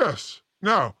 Yes.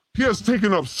 Now, he has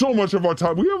taken up so much of our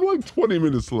time. We have like 20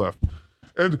 minutes left.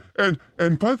 And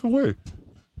by the way,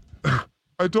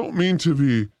 I don't mean to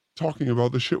be talking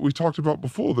about the shit we talked about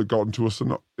before that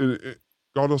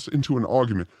got us into an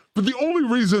argument. But the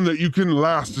only reason that you can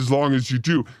last as long as you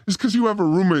do is because you have a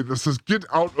roommate that says, get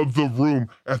out of the room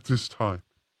at this time.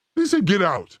 They say, get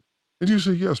out. And you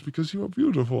say, yes, because you are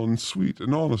beautiful and sweet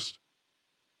and honest.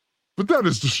 But that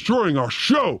is destroying our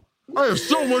show. I have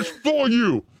so much for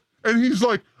you. And he's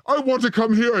like, I want to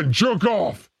come here and jerk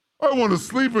off. I want to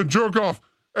sleep and jerk off.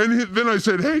 And then I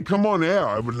said, hey, come on air.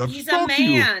 I would love to talk to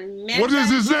you. He's a man. What is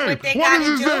his name? What is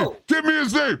his name? Give me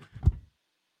his name.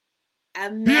 A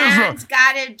man's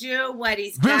got to do what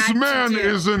he's got to do. This man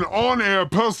is an on-air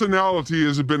personality,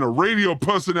 has been a radio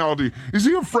personality. Is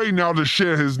he afraid now to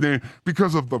share his name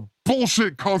because of the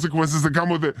bullshit consequences that come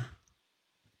with it?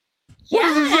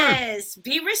 Yes,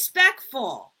 be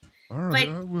respectful. Right,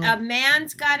 but a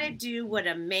man's got to do what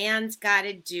a man's got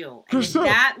to do. And if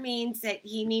that means that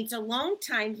he needs alone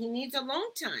time, he needs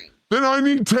alone time. Then I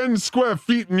need 10 square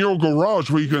feet in your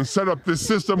garage where you can set up this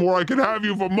system where I can have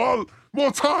you for more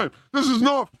time. This is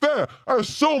not fair. I have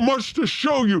so much to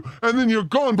show you, and then you're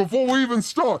gone before we even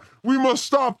start. We must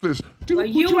stop this. Well,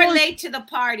 you were late to the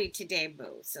party today,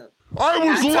 Boo. So I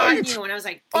was late. And I was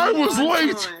like, I was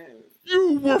late. Time.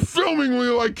 You were filming me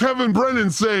like Kevin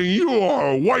Brennan saying you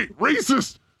are a white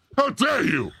racist. How dare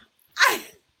you?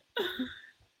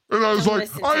 And I was like,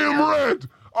 I am red.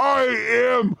 I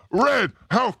am red.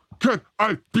 How can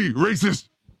I be racist?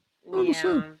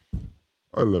 Yeah.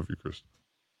 I love you, Crysta.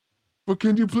 But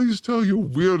can you please tell your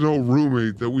weirdo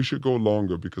roommate that we should go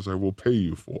longer because I will pay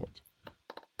you for it?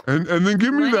 And then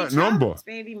give me that number.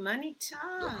 Baby, money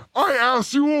talks. I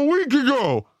asked you a week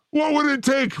ago. What would it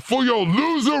take for your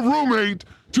loser roommate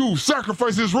to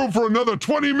sacrifice his room for another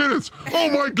 20 minutes?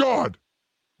 Oh, my God.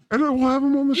 And I will have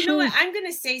him on the show. You know what? I'm going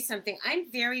to say something.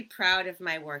 I'm very proud of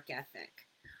my work ethic.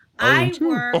 I am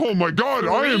too. Oh, my God.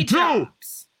 I am too.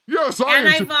 Yes, I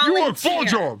am too. You work 4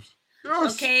 jobs.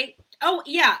 Yes. Okay. Oh,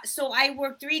 yeah. So I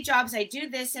work 3 jobs. I do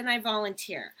this and I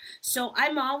volunteer. So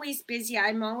I'm always busy.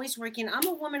 I'm always working. I'm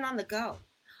a woman on the go.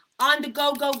 On the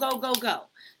go, go, go, go, go.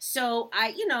 So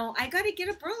I got to get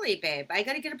up early, babe. I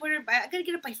got to get up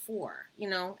by 4,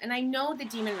 and I know the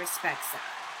demon respects that.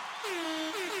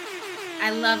 I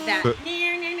love that.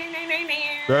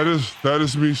 That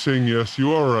is me saying yes.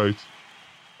 You are right.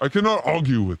 I cannot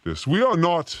argue with this. We are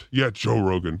not yet Joe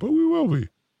Rogan, but we will be.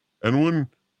 And when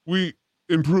we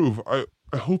improve, I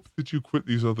hope that you quit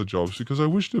these other jobs because I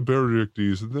wish to bury Rick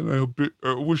Dees, and then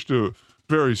I wish to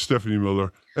bury Stephanie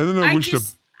Miller, and then I wish to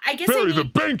bury the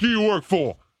bank you work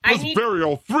for. Let's bury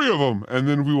all three of them, and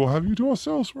then we will have you to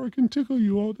ourselves where I can tickle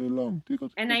you all day long.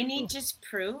 Tickle. I need just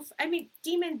proof. I mean,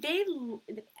 Demon,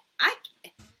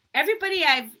 everybody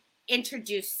I've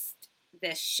introduced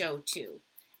this show to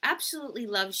absolutely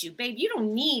loves you, babe. You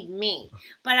don't need me,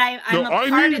 but I'm a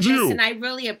part of this, and I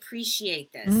really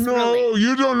appreciate this. No, really.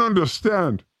 You don't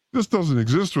understand. This doesn't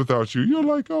exist without you. You're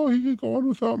like, oh, he can go on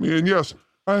without me. And yes,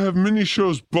 I have many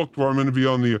shows booked where I'm going to be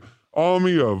on the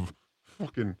army of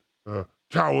fucking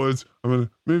cowards. I'm going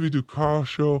to maybe do Carl's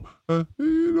show. I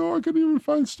could even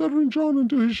find Stuttering John and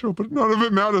do his show, but none of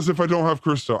it matters if I don't have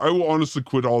Crysta. I will honestly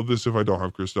quit all this if I don't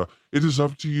have Crysta. It is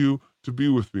up to you to be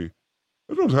with me.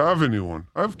 I don't have anyone.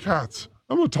 I have cats.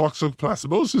 I'm a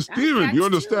toxoplasmosis demon. You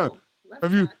understand?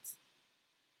 Have you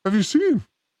seen?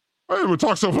 I am a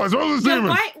toxoplasmosis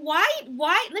demon.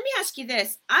 Why? Let me ask you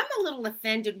this. I'm a little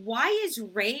offended. Why is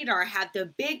Radar have the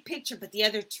big picture, but the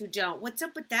other two don't? What's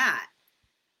up with that?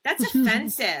 That's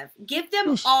offensive. Give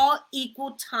them all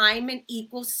equal time and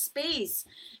equal space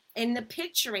in the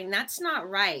picturing. That's not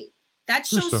right. That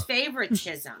shows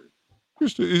favoritism.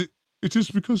 Crysta, it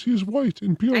is because he is white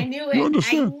and pure. I knew it. You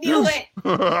understand? I knew it.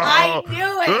 I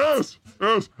knew it.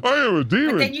 Yes. I am a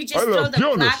demon. But then you just throw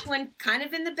the black one kind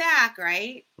of in the back,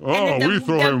 right? Oh, and then we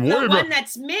throw him way back. The one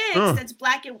that's mixed, that's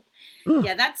black and...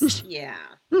 Yeah, that's... Yeah.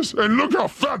 Yes, and look how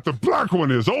fat the black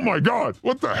one is. Oh, my God.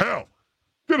 What the hell?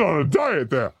 Get on a diet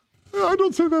there. I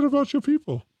don't say that about your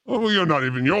people. Oh, well, you're not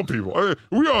even your people.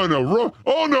 We are in a row.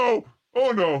 Oh, no.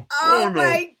 Oh, no. Oh,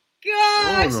 my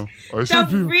gosh. Oh,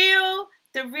 no.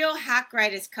 The real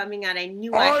Hackride is coming out. I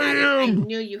knew I had it. I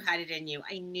knew you had it in you.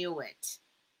 I knew it.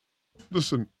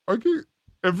 Listen,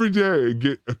 every day I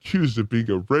get accused of being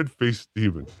a red-faced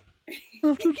demon. I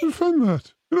have to defend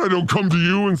that. And I don't come to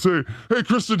you and say, hey,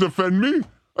 Crysta, defend me.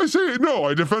 I say, no,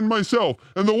 I defend myself.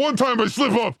 And the one time I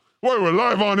slip up, we're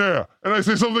live on air, and I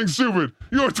say something stupid,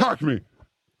 you attack me.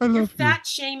 You're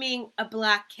fat-shaming a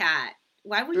black cat.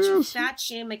 Why would you fat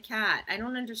shame a cat? I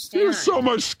don't understand. He's so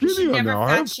much skinnier now. You should never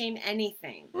fat shame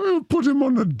anything. I put him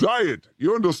on a diet.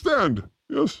 You understand?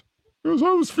 Yes. Because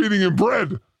I was feeding him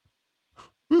bread.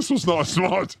 This was not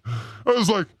smart. I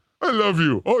was like, I love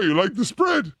you. Oh, you like this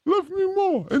bread? Love me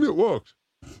more. And it worked.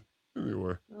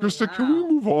 Anyway, Crysta, can we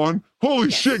move on? Holy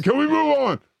shit, can we move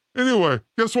on? Anyway,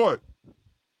 guess what?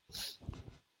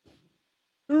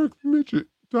 Eric the Midget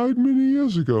died many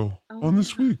years ago on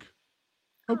this week.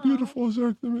 How beautiful is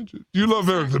Eric the Midget? Do you love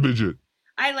Eric the Midget?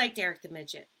 I liked Eric the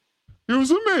Midget. He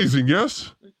was amazing,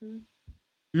 yes? Mm-hmm.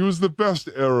 He was the best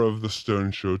era of the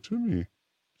Stern Show to me.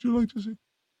 Would you like to see?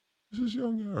 This is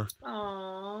young Eric.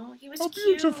 Aww, he was How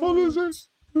cute. Beautiful is it?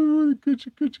 Oh,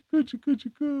 coochie.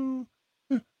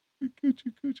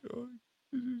 Oh,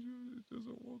 it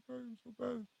doesn't work. I am so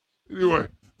bad. Anyway,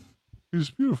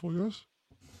 he's beautiful, yes?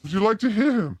 Would you like to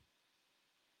hear him?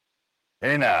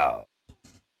 Hey now.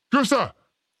 Crysta!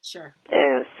 Sure.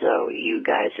 So you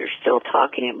guys are still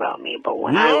talking about me, but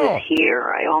when I was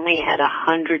here, I only had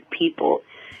 100 people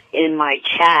in my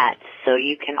chat, so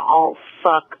you can all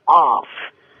fuck off.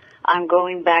 I'm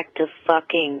going back to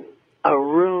fucking a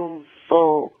room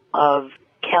full of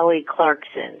Kelly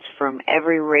Clarksons from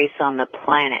every race on the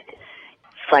planet.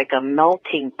 It's like a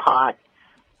melting pot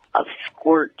of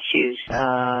squirt juice.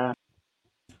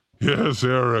 Yes,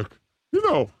 Eric. You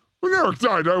know, when Eric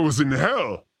died, I was in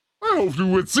hell. I hoped we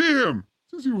would see him,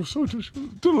 since he was so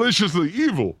deliciously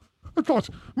evil. I thought,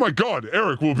 my God,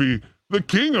 Eric will be the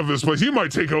king of this place. He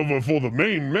might take over for the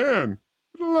main man.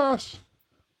 But alas,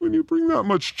 when you bring that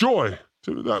much joy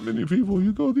to that many people,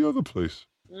 you go the other place.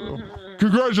 So,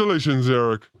 congratulations,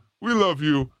 Eric. We love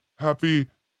you. Happy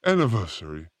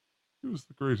anniversary. He was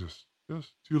the greatest.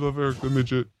 Yes? Do you love Eric the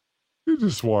Midget? It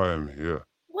is why I'm here.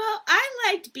 Well, I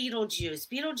liked Beetlejuice.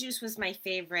 Beetlejuice was my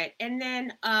favorite. And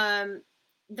then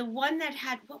the one that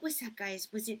had, what was that, guys?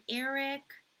 Was it Eric?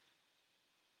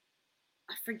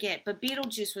 I forget, but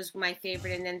Beetlejuice was my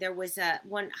favorite. And then there was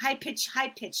one, High Pitch,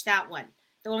 that one.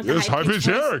 The one with yes, the High Pitch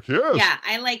Eric, yes. Yeah,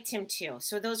 I liked him too.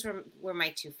 So those were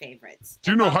my two favorites.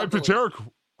 Do you know High Pitch Eric?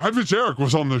 High Pitch Eric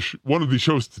was on one of the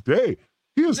shows today.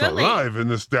 He is alive in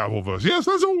this Dabbleverse. Yes,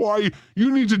 that's why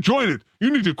you need to join it.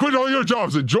 You need to quit all your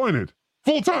jobs and join it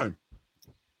full time.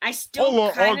 I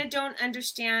still kind of don't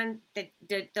understand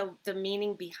the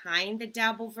meaning behind the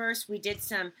Dabbleverse. We did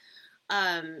some,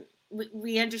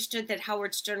 we understood that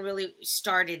Howard Stern really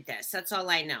started this. That's all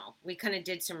I know. We kind of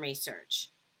did some research.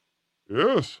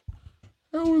 Yes.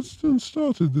 Howardston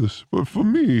started this, but for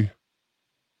me,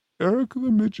 Eric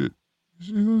the midget. You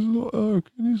see, there's a little Eric,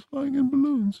 and he's flying in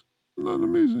balloons. Isn't that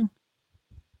amazing?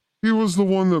 He was the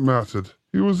one that mattered.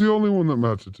 He was the only one that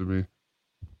mattered to me.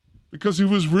 Because he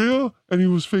was real and he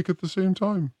was fake at the same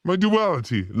time. My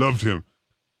duality loved him.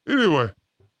 Anyway,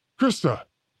 Crysta,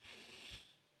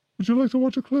 would you like to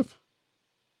watch a clip?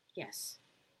 Yes.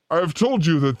 I have told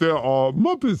you that there are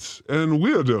Muppets and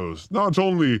weirdos, not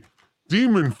only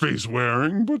demon face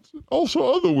wearing, but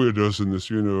also other weirdos in this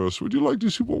universe. Would you like to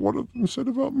see what one of them said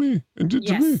about me and did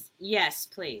to me? Yes,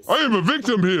 please. I am a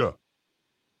victim here.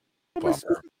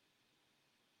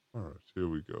 All right, here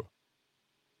we go.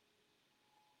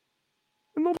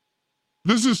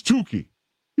 This is Tukey.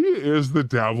 He is the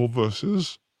Devil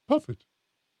versus Puppet.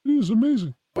 He is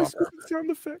amazing. Sound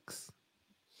effects.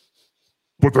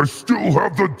 But I still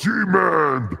have the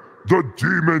demon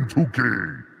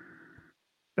Tukey.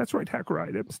 That's right,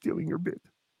 Hackride. I'm stealing your bit.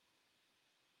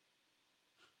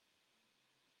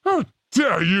 How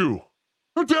dare you?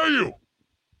 How dare you?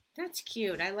 That's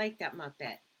cute. I like that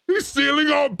Muppet. He's stealing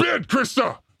our bid,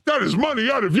 Crysta. That is money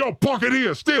out of your pocket he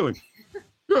is stealing.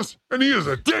 Yes, and he is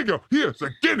a Dago. He is a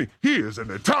Guinea. He is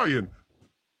an Italian.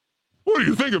 What do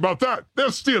you think about that? They're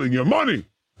stealing your money.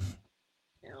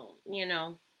 You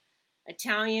know,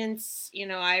 Italians,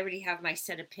 I already have my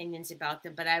set opinions about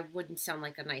them, but I wouldn't sound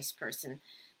like a nice person.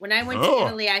 When I went to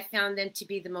Italy, I found them to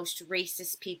be the most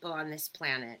racist people on this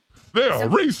planet. They are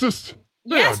racist.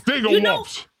 Yes, they are Dago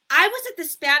wumps. I was at the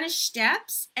Spanish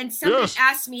Steps, and somebody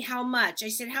asked me how much. I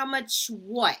said, how much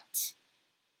what?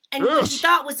 And what he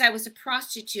thought was I was a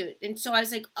prostitute. And so I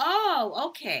was like, oh,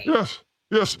 okay.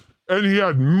 Yes. And he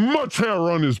had much hair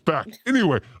on his back.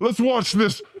 Anyway, let's watch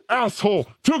this asshole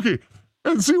Tukey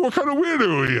and see what kind of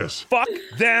weirdo he is. Fuck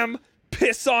them.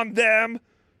 Piss on them.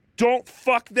 Don't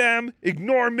fuck them.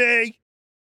 Ignore me.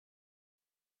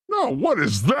 No, what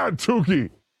is that,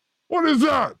 Tukey? What is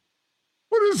that?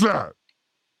 What is that?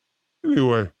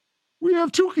 Anyway, we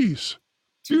have Tukeys.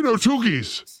 Do you know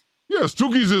Tukeys? Yes,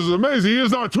 Tukey's is amazing. He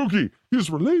is not Tukey. He's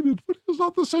related, but he's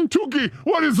not the same Tukey.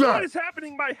 What is that? What is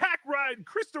happening, my Hackride,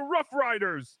 Crysta Rough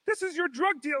Riders? This is your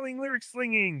drug dealing, lyric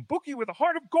slinging, bookie with a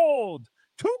heart of gold.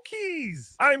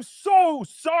 Tukeys! I'm so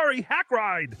sorry,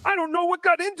 Hackride. I don't know what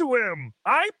got into him.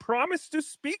 I promised to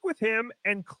speak with him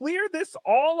and clear this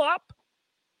all up.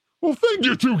 Well, thank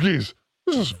you, Tukeys.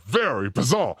 This is very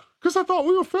bizarre, because I thought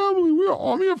we were family. We were an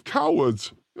army of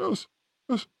cowards. Yes.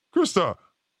 Crysta,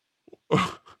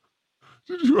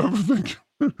 did you ever think...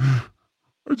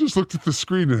 I just looked at the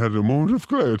screen and had a moment of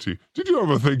clarity. Did you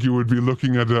ever think you would be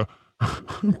looking at a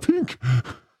pink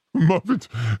Muppet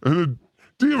and a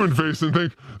demon face and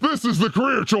think, this is the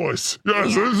career choice?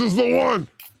 Yes, this is the one.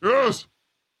 Yes.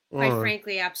 Quite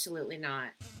frankly, absolutely not.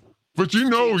 But you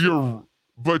know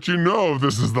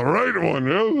this is the right one.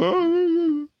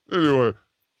 Yes? Anyway,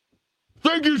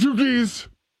 thank you, Tukeys.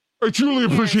 I truly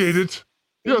appreciate it.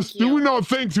 Yes, do we not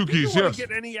thank Tukeys? Do you want to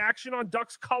get any action on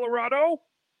Ducks, Colorado?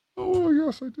 Oh,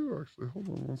 yes, I do, actually. Hold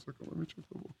on one second. Let me check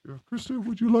the book here. Crysta,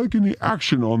 would you like any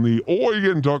action on the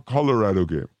Oregon Duck Colorado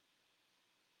game?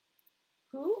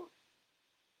 Who?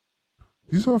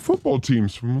 These are football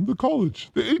teams from the college.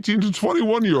 The 18 to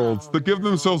 21-year-olds that give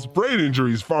themselves brain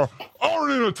injuries for our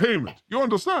entertainment. You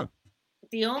understand?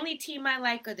 The only team I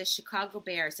like are the Chicago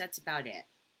Bears. That's about it.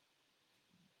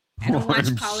 I don't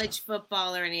watch college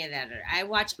football or any of that. I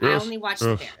only watch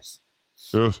the Bears.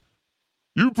 Yes.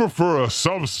 You prefer a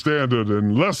substandard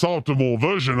and less optimal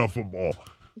version of football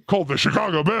called the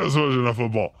Chicago Bears version of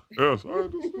football. Yes, I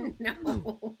understand.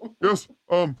 No. Yes,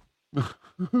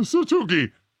 so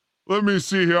Tukey, let me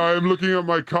see here. I am looking at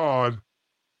my card.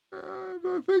 And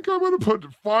I think I'm going to put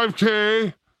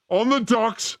 5K on the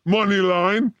Ducks money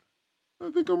line.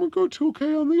 I think I'm going to go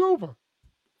 2K on the over.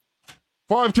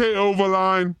 5K over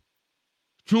line.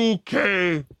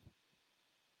 2K.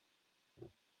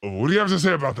 What do you have to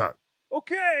say about that?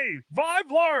 Okay, 5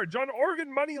 large on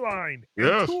Oregon money line.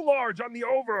 Yes. 2 large on the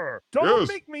over. Don't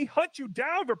make me hunt you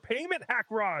down for payment,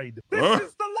 Hackride. This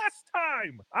is the last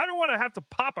time. I don't want to have to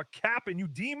pop a cap in you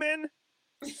demon.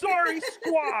 Sorry,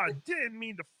 squad. Didn't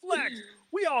mean to flex.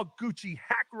 We all Gucci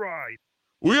Hackride.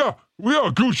 We are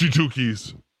Gucci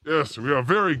Tukeys. Yes, we are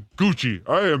very Gucci.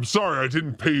 I am sorry I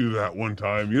didn't pay you that one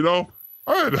time, you know?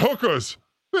 I had hookers.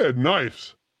 They had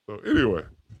knives. So anyway,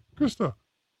 Crysta,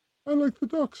 I like the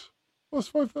Ducks. Plus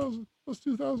 5,000, plus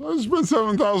 2,000. I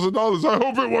spent $7,000. I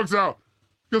hope it works out.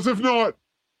 Because if not,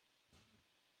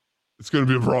 it's going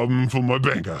to be a problem for my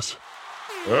bankers.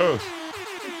 Yes.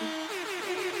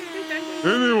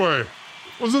 Anyway,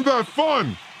 wasn't that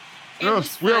fun?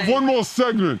 Yes, we have one more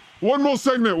segment. one more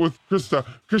segment with Crysta,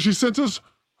 because she sent us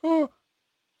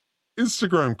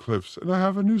Instagram clips, and I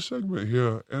have a new segment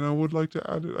here, and I would like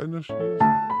to add it. I know she is.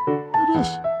 It is.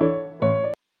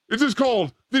 It is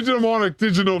called the Demonic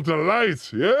Digital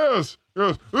Delight. Yes,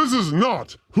 yes. This is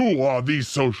not Who Are These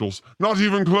Socials? Not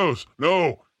even close.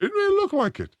 No, it may look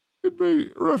like it. It may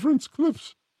reference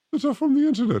clips that are from the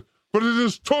internet, but it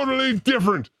is totally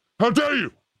different. How dare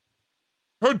you?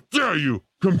 How dare you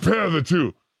compare the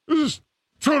two? This is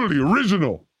totally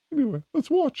original. Anyway, let's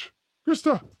watch.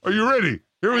 Crysta, are you ready?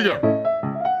 Here we go.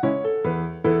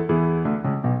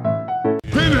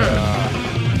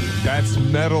 Pinhead. That's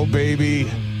metal,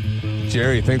 baby.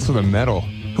 Jerry, thanks for the medal.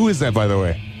 Who is that, by the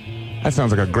way? That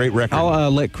sounds like a great record.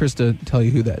 I'll let Crysta tell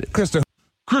you who that is.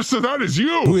 Crysta, that is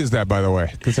you. Who is that, by the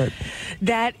way?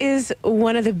 That is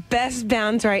one of the best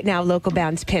bands right now, local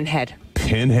bands, Pinhead.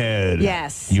 Pinhead.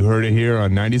 Yes. You heard it here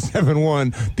on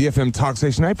 97.1, the FM talk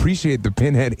station. I appreciate the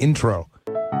Pinhead intro.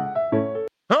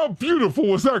 How beautiful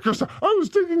was that, Crysta? I was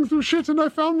digging through shit and I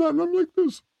found that, and I'm like,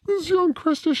 this young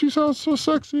Crysta, she sounds so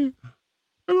sexy.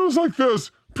 And it was like this.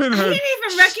 Pinhead. I didn't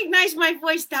even recognize my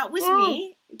voice. That was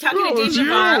me. Talking to Dave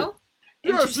Navarro.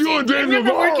 Yes, you and Dave I remember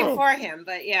Navarro. working for him,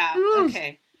 but yeah. Yes.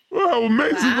 Okay. Well, how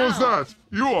amazing was that?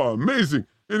 You are amazing.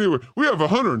 Anyway, we have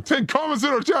 110 comments in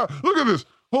our chat. Look at this.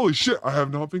 Holy shit, I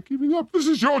have not been keeping up. This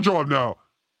is your job now.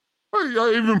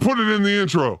 I even put it in the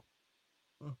intro.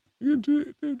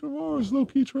 Dave Navarro's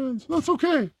low-key trans. That's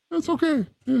okay. That's okay.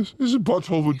 Yes, his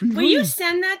butthole would be Will you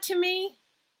send that to me?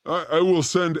 I will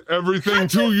send everything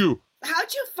to you.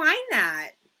 How'd you find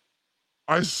that?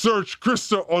 I searched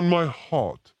Crysta on my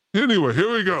heart. Anyway,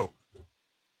 here we go.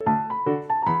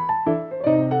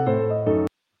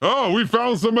 Oh, we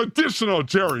found some additional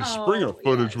Jerry Springer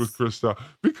footage with Crysta,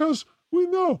 because we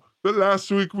know that last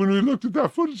week when we looked at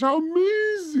that footage, how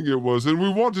amazing it was, and we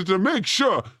wanted to make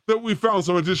sure that we found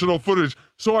some additional footage,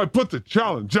 so I put the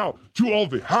challenge out to all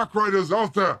the hack writers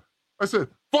out there. I said,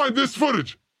 find this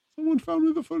footage. Someone found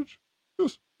me the footage.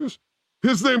 Yes, yes.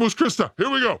 His name was Crysta.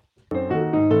 Here we go.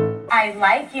 I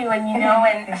like you,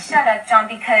 and shut up, John,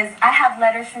 because I have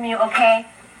letters from you, okay?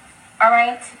 All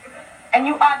right? And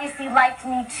you obviously liked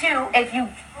me too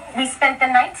we spent the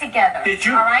night together. Did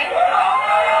you? All right?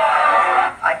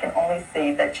 I can only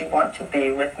see that you want to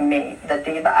be with me, the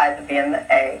D, the I, the B, and the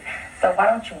A. So why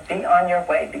don't you be on your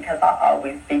way, because I'll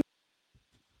always be.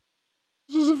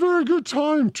 This is a very good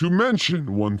time to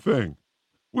mention one thing.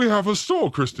 We have a store,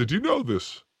 Crysta. Do you know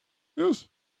this? Yes?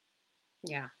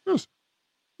 Yeah. Yes.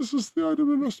 This is the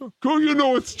item in our store. Go, you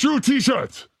know it's true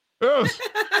t-shirt. Yes.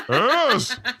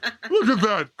 Yes. Look at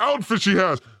that outfit she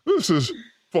has. This is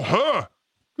for her.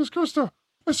 Because, Crysta,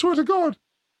 I swear to God,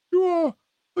 you are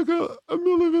like a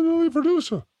million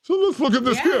producer. So let's look at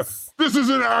this gear. This is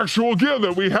an actual gear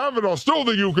that we have in our store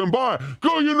that you can buy.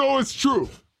 Go, you know it's true.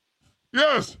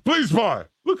 Yes, please buy.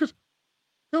 Look at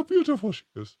how beautiful she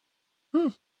is.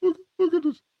 Yes, look at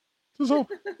it. So,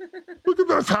 look at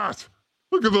this hat.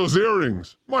 Look at those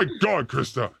earrings. My God,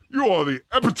 Crysta, you are the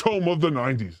epitome of the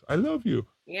 90s. I love you.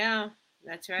 Yeah,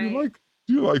 that's right.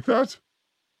 Do you like that?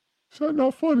 Is that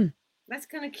not funny? That's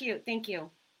kind of cute. Thank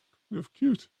you. Kind of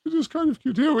cute. It is kind of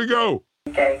cute. Here we go.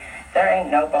 Okay, there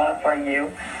ain't no bone for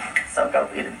you, so go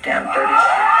eat a damn dirty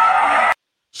shit.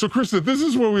 So, Crysta, this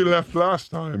is where we left last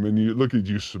time, and you look at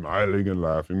you smiling and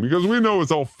laughing, because we know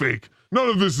it's all fake. None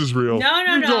of this is real.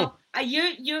 No.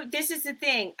 This is the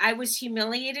thing. I was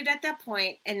humiliated at that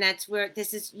point, and that's where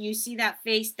you see that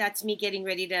face, that's me getting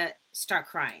ready to start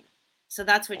crying. So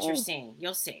that's what you're seeing.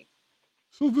 You'll see.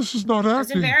 So this is not acting. I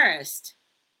was embarrassed.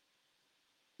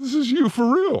 This is you for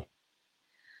real.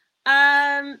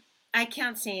 I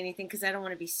can't say anything because I don't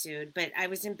want to be sued, but I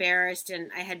was embarrassed, and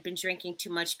I had been drinking too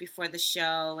much before the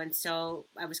show, and so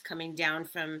I was coming down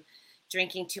from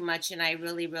drinking too much, and I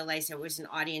really realized there was an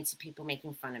audience of people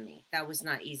making fun of me. That was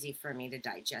not easy for me to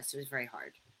digest. It was very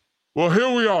hard. Well, here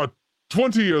we are,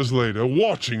 20 years later,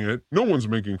 watching it. No one's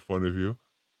making fun of you.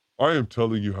 I am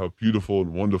telling you how beautiful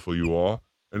and wonderful you are,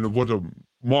 and what a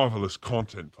marvelous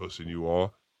content person you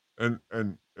are, and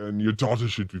your daughter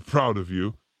should be proud of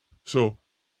you. So,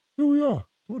 here we are,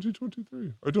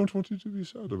 2023. I don't want you to be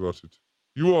sad about it.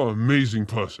 You are an amazing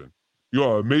person. You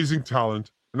are amazing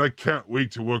talent, and I can't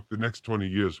wait to work the next 20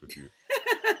 years with you.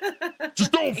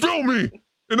 Just don't film me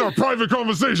in our private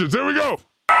conversations. Here we go.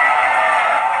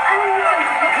 I don't want them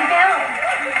to put me down.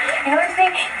 You know what I'm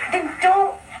saying? Then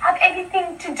don't have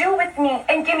anything to do with me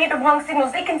and give me the wrong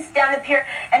signals. They can stand up here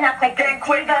and act like they're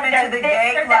quit coming to the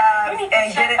gay club and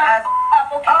get it as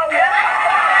up, okay? Oh, yeah.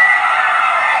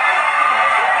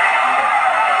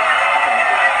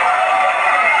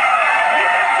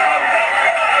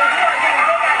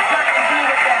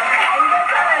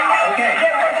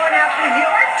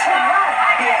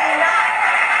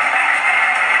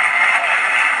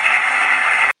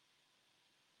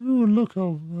 look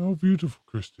how beautiful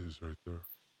Crysta is right there.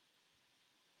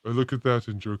 I look at that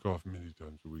and jerk off many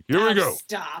times a week. Here we go.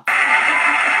 Stop.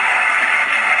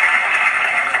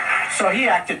 So he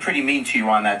acted pretty mean to you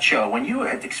on that show when you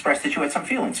had expressed that you had some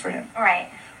feelings for him.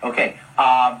 Right. Okay.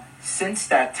 Since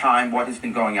that time, what has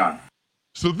been going on?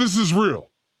 So this is real.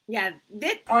 Yeah.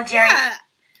 Well, Jerry. Yeah.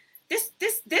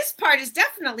 This part is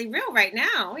definitely real right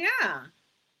now. Yeah.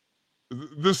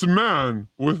 This man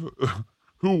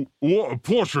who wore a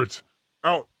portrait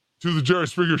out to the Jerry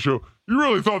Springer show, you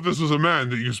really thought this was a man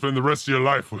that you spend the rest of your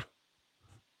life with?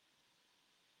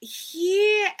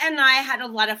 He and I had a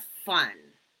lot of fun.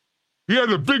 He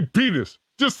had a big penis.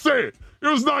 Just say it. It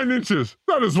was 9 inches.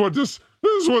 That is what this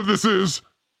is what this is.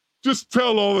 Just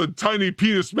tell all the tiny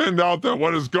penis men out there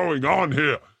what is going on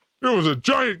here. It was a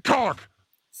giant cock.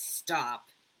 Stop.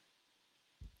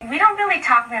 We don't really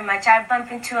talk very much. I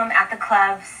bump into him at the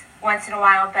clubs once in a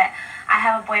while, but I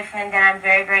have a boyfriend that I'm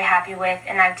very, very happy with,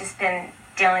 and I've just been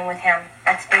dealing with him.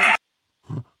 That's been...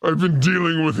 I've been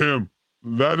dealing with him.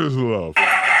 That is love.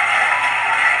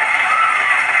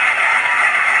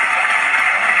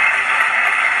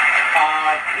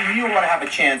 You want to have a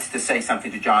chance to say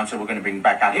something to John, so we're going to bring him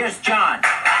back out. Here's John.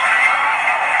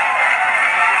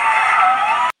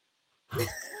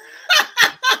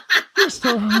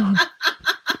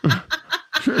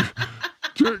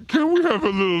 Can we have a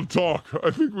little talk?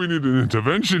 I think we need an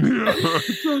intervention here.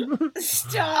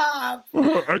 Stop.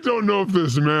 I don't know if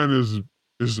this man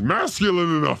is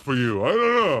masculine enough for you. I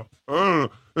don't know.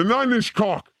 A 9-inch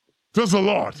cock does a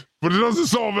lot, but it doesn't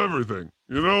solve everything.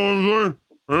 You know what I'm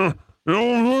saying? You know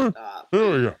what I'm saying?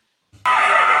 Here we go.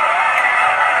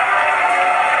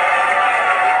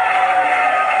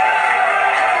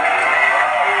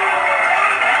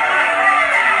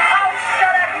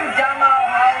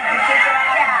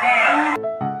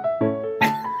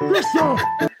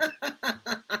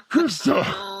 Crysta,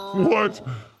 what?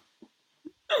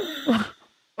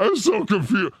 I'm so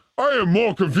confused. I am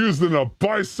more confused than a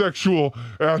bisexual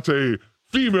at a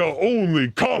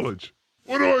female-only college.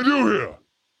 What do I do here?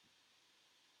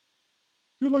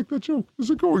 You like that joke? Is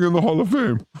it going in the Hall of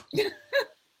Fame?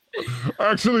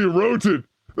 I actually wrote it.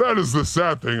 That is the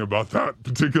sad thing about that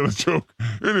particular joke.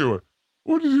 Anyway,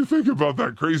 what did you think about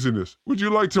that craziness? Would you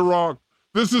like to rock?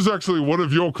 This is actually one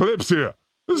of your clips here.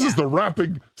 This is the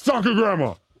rapping soccer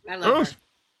grandma. I love her.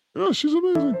 Yeah, she's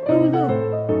amazing. Here we go.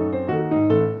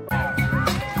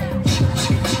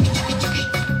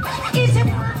 Is it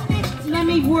worth it? Let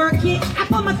me work it. I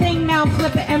put my thing now,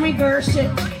 flip it and reverse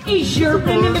it. Is your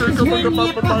premium if it's one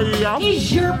yip?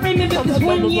 Is your premium if it's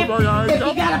one yip? If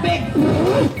you got a big,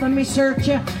 let me search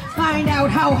you. Find out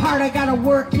how hard I gotta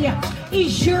work you.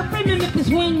 Is your premium if it's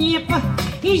one yip?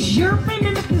 Is your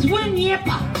premium if it's one yip?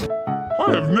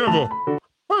 I have never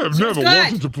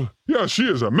wanted to play. Yeah, she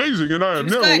is amazing, and I have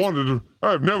never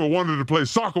wanted to play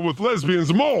soccer with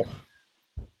lesbians more.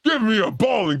 Give me a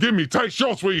ball and give me tight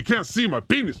shorts where you can't see my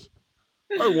penis.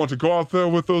 I want to go out there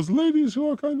with those ladies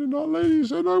who are kind of not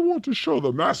ladies, and I want to show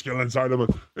the masculine side of it.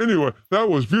 Anyway, that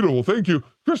was beautiful. Thank you,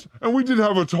 Chris. And we did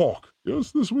have a talk,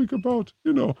 yes, this week about,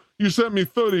 you sent me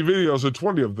 30 videos, and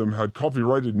 20 of them had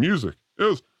copyrighted music.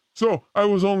 Yes, so I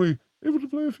was only able to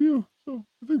play a few. So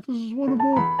I think this is one of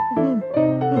them.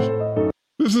 Yes.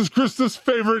 This is Crysta's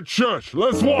favorite church.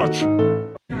 Let's watch.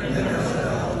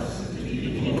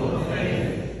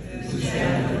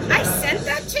 I sent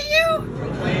that to you?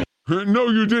 No,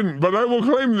 you didn't, but I will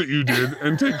claim that you did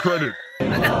and take credit.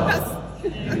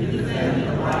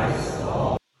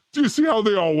 Do you see how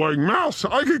they are wearing masks?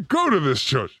 I could go to this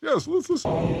church. Yes, let's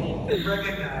listen.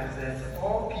 Recognize that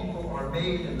all people are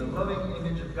made in the loving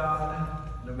image of God,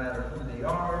 no matter who they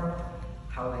are,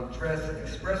 how they dress and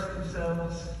express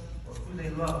themselves, or who they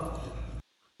love.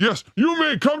 Yes, you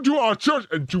may come to our church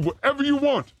and do whatever you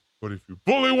want, but if you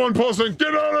bully one person,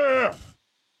 get out of here!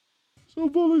 So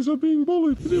bullies are being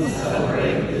bullied.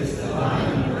 Celebrate this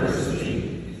divine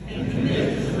university and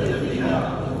commit to lifting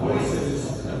up the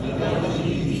voices of the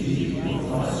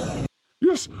LGBT+.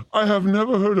 Yes, I have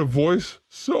never heard a voice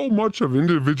so much of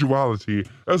individuality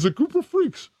as a group of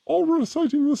freaks all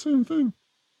reciting the same thing.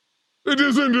 It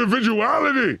is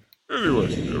individuality! Anyway,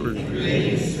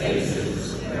 Creating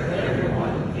spaces where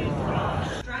everyone can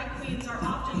thrive. Drag queens are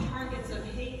often targets of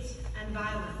hate and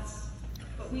violence,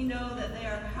 but we know that they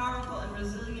are powerful and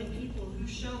resilient people who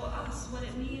show us what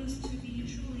it means to be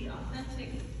truly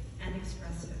authentic and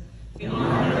expressive. We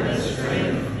honor their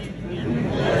strength and we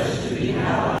pledge to be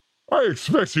allies. I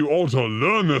expect you all to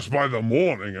learn this by the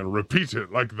morning and repeat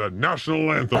it like the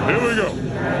national anthem. Here we go.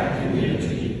 Drag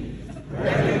community,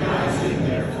 recognizing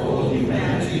their full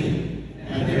humanity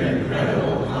and their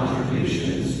incredible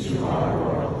contributions to our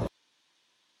world.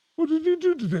 did you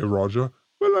do today, Roger?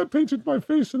 Well, I painted my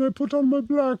face and I put on my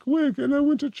black wig and I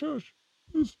went to church.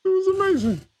 It was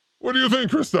amazing. What do you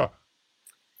think, Crysta?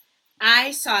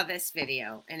 I saw this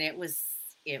video and it was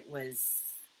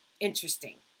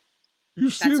interesting.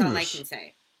 You've seen That's all this. I can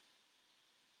say.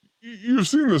 You've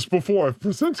seen this before. I've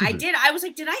presented I it. did. I was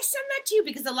like, did I send that to you?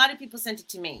 Because a lot of people sent it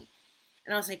to me.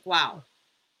 And I was like, wow.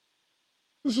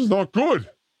 This is not good.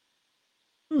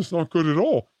 This is not good at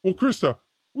all. Well, Crysta,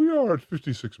 we are at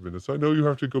 56 minutes. I know you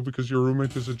have to go because your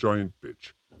roommate is a giant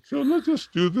bitch. So let's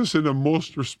just do this in the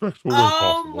most respectful way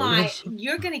possible. Oh my, Yes?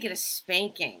 you're going to get a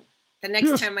spanking the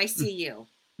next time I see you.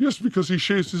 Yes, because he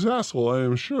shaves his asshole, I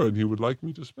am sure, and he would like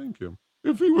me to spank him.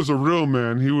 If he was a real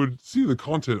man, he would see the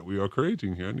content we are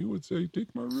creating here, and he would say,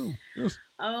 take my room. Yes.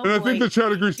 Oh, and I boy. think the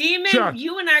chat agrees. Demon, Chat,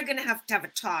 you and I are going to have a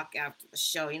talk after the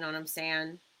show. You know what I'm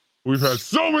saying? we've had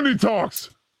so many talks.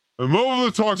 And most of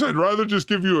the talks, I'd rather just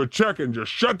give you a check and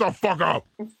just shut the fuck up.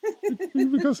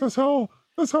 Because that's how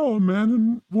a man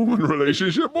and woman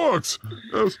relationship works.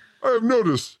 Yes, I have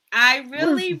noticed. I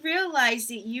really realized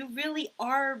that you really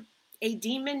are a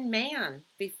demon man.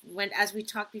 As we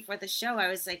talked before the show, I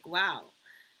was like, wow,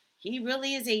 he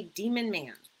really is a demon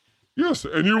man. Yes,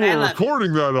 and you were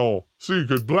recording that all, so you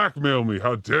could blackmail me.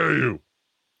 How dare you?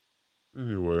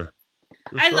 Anyway.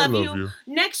 I love you.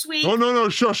 Next week. No,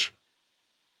 shush.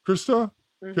 Crysta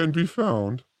can be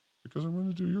found, because I'm going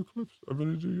to do your clips. I'm going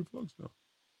to do your plugs now.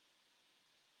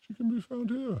 She can be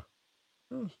found here.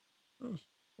 Yes.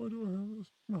 Why do I have this?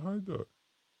 I'm going to hide that.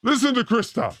 Listen to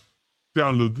Crysta.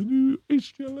 Download the new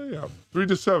HTLA app. 3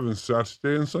 to 7,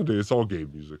 Saturday and Sunday. It's all gay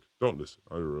music. Don't listen.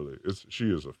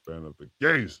 She is a fan of the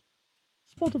gays.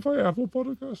 Spotify, Apple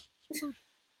Podcasts.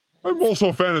 I'm also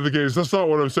a fan of the gays. That's not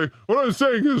what I'm saying. What I'm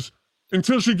saying is,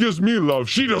 until she gives me love,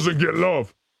 she doesn't get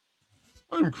love.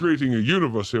 I'm creating a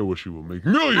universe here where she will make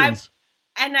millions.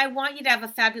 And I want you to have a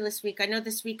fabulous week. I know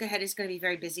this week ahead is going to be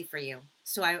very busy for you.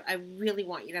 So I really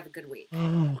want you to have a good week.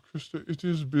 Oh, Crysta, it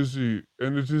is busy,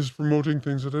 and it is promoting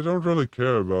things that I don't really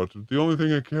care about. The only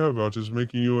thing I care about is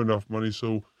making you enough money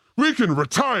so we can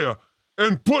retire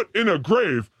and put in a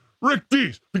grave Rick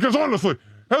Dees. Because honestly,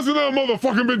 hasn't that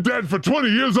motherfucker been dead for 20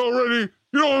 years already?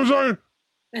 You know what I'm saying?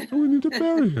 So we need to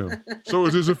bury him. So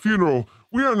it is a funeral.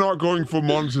 We are not going for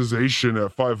monetization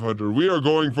at 500. We are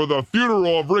going for the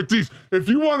funeral of Rick Dees. If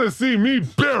you want to see me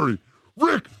bury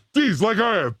Rick Dees like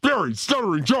I have buried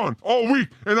Stuttering John all week,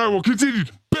 and I will continue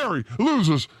to bury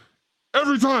losers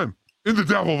every time in the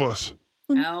Dabbleverse.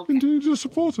 And continue to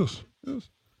support us. Yes.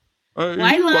 Well,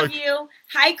 I love you.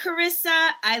 Hi, Crysta.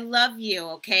 I love you,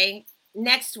 okay?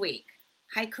 Next week.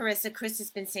 Hi, Crysta.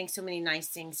 Crysta's been saying so many nice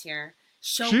things here.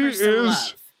 Show her some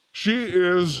love. She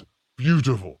is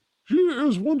beautiful. She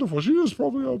is wonderful. She is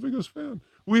probably our biggest fan.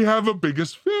 We have a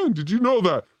biggest fan. Did you know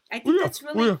that? I think that's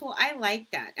really cool. I like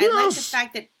that. Yes. I like the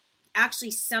fact that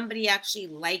somebody actually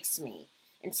likes me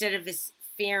instead of just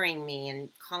fearing me and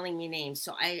calling me names.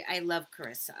 So I love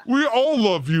Crysta. We all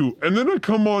love you. And then I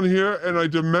come on here and I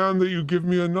demand that you give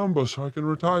me a number so I can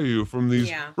retire you from these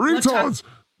retards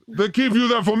that give you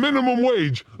that for minimum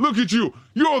wage. Look at you.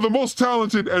 You're the most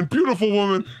talented and beautiful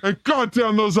woman, and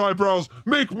goddamn those eyebrows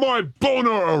make my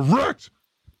boner erect.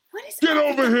 What is Get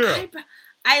over here.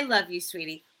 I love you,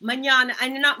 sweetie. Mañana,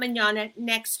 not mañana,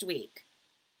 next week.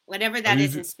 Whatever that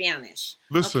is in Spanish.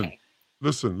 Listen.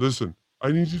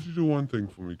 I need you to do one thing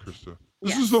for me, Crysta.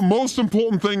 This is the most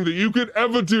important thing that you could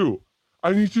ever do.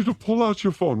 I need you to pull out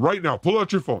your phone right now. Pull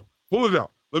out your phone. Pull it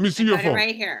out. Let me see your phone.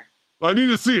 Right here. I need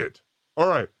to see it. All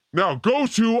right. Now go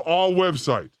to our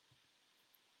website.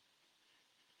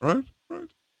 Right?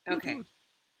 Okay.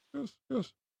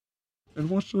 Yes. And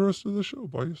watch the rest of the show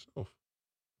by yourself.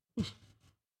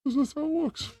 This is how it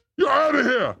works. You're out of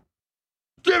here.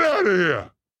 Get out of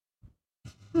here.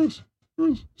 Yes.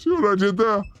 See what I did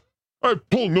there? I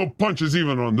pull no punches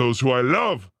even on those who I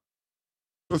love.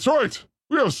 That's right.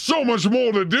 We have so much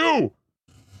more to do.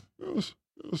 Yes.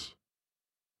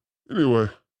 Anyway,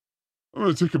 I'm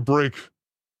going to take a break.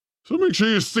 So make sure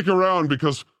you stick around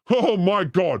because, oh my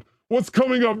God, what's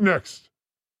coming up next?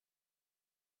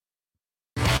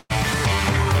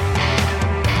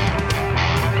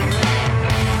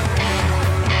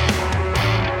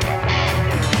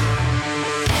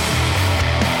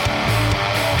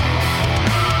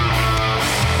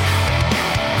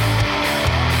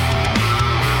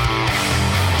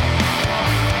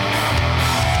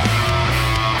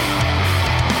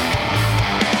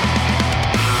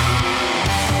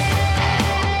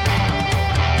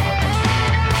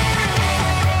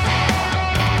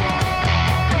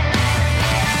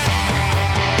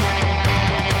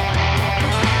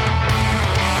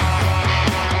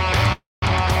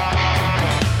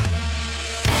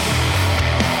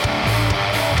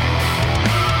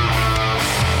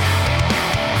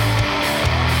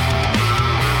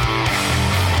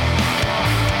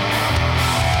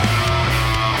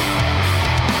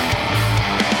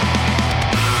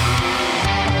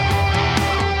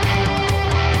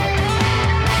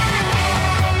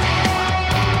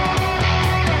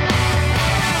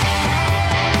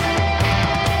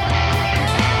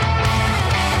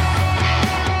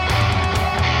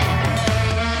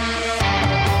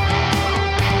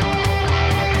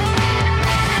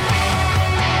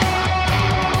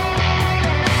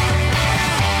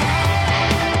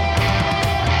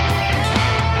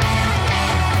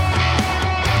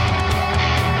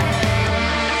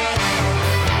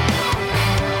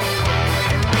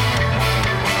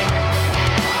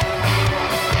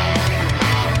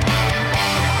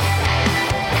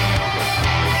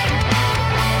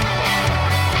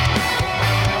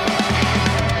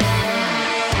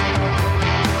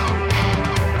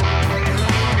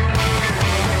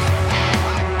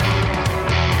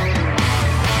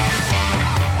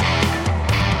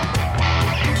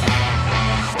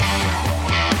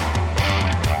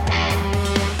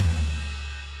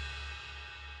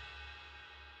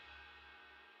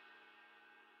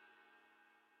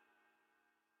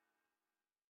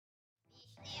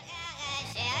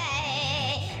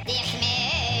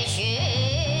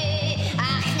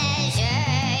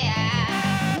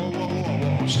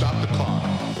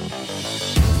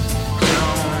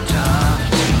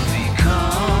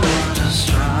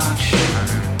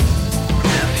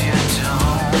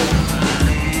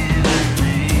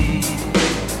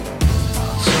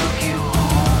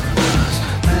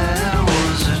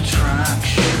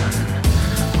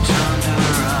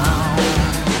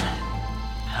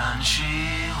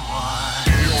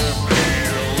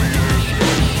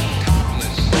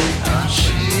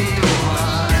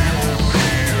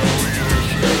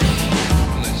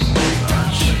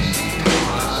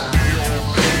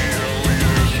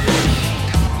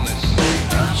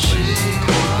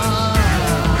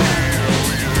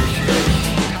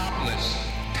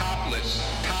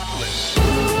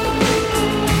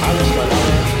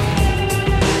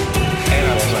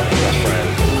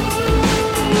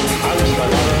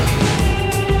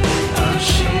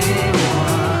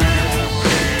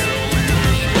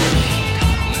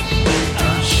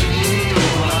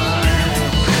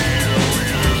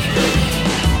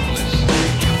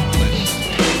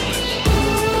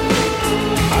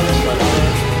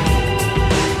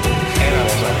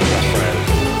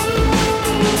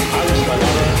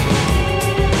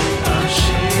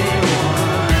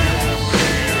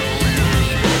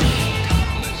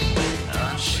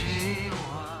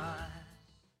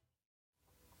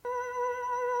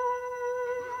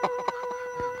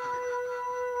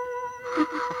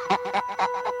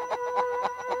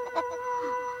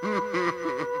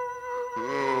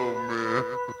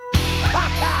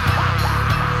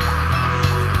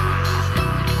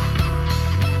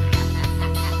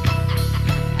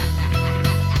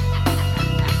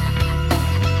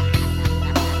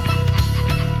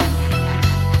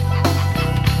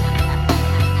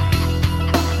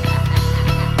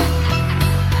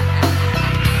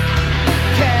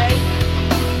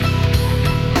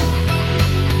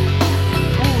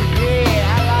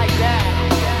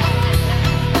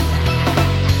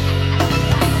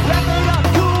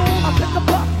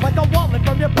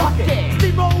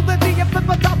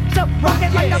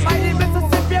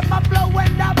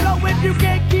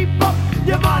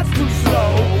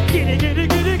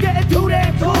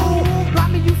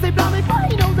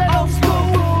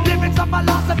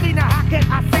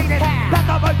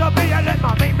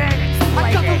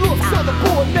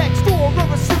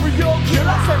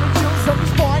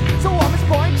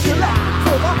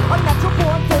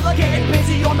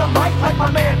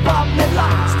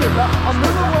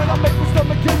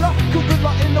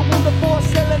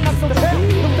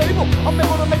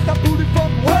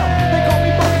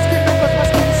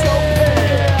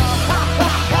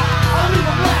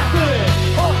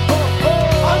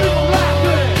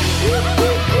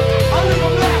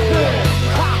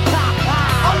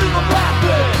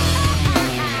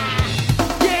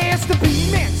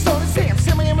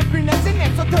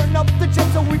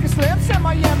 so we can slam Sam.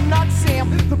 I am not Sam.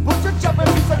 The butcher jumping,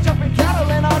 pizza jumping cattle,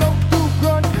 and I don't do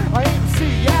grunge. I ain't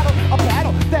Seattle. I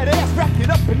battle that ass, rack it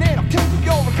up, and then I'll kick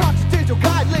you over. Conscious digital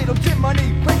guide, little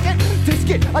Jiminy Cricket.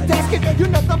 Disket, a dasket, you're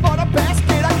nothing but a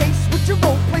basket. I ace with your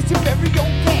own place, your very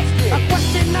own casket. A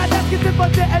question I'd ask is if I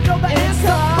didn't know the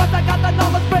answer, but I got the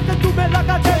knowledge better to me like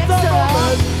a dancer.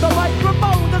 The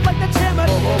microphone is like the chairman.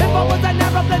 If I was an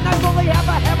Arab, then I'd only have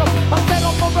a harem. I'm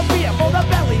settled for a beer, for the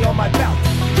belly on my belt.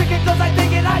 Drink it 'cause I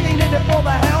think it, I ain't in it for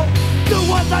the hell. Do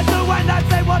what I do and I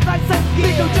say what I say. Me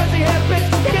New Jersey head bitch,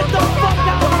 get the fuck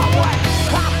out of my way.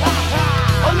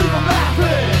 I'll leave 'em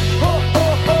laughing.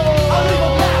 I'll leave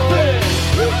 'em laughing.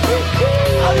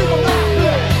 I'll leave 'em laughing. I'll leave 'em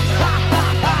laughing.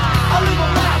 I'll leave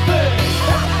 'em laughing.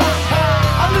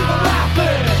 I'll leave 'em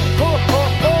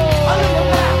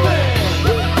laughing.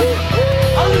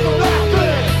 I'll leave 'em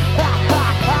laughing.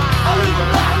 I'll leave 'em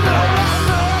laughing.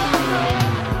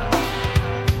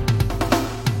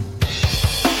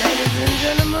 Ladies and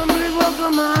gentlemen, please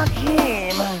welcome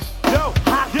Hakeem. Yo,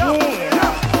 Hakeem.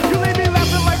 you leave me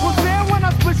laughing like Roseanne when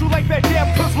I split you like that damn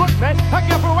puss. Look, man, I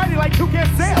got variety like you can't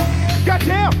stand.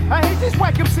 Goddamn, I hate these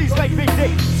whack MCs like Big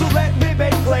D. So let me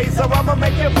make plays, or I'ma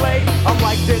make you play. I'm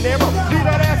like De Niro, leave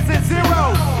that ass at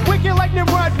zero. Wicked like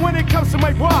Nimrod when it comes to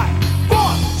my bride.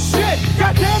 Fuck, shit,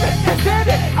 goddamn it, can't stand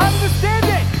it, I understand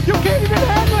it. You can't even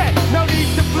handle it. No need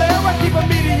to flare, I keep a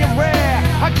medium rare.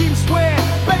 I keep swear,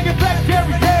 banging back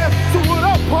Gary gas. So what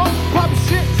up, punk? Pop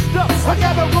shit stuff. I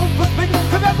got a room for things,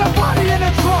 'cause there's a body in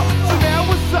the trunk. So now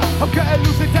what's up? I'm cutting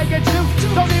loose and taking juice.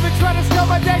 Don't even try to scale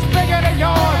my dash bigger than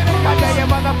yours. I tell you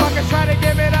motherfuckers try to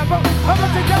give me that vote. I'm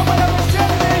gonna take down whatever shit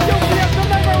it is. You have to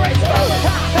liberate smooth.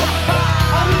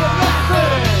 I'll leave 'em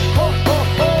laughing.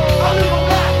 I'll leave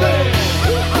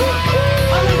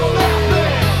 'em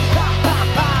laughing.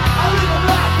 I'll leave 'em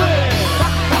laughing.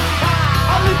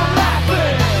 I'll leave 'em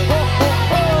laughing.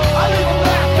 I'll leave 'em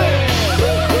laughing.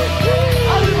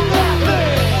 I'll leave 'em laughing. I'll leave 'em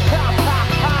laughing. I'll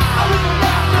leave 'em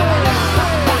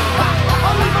laughing.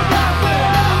 I'll leave 'em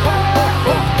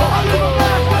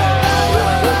laughing.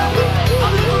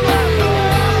 I'll leave 'em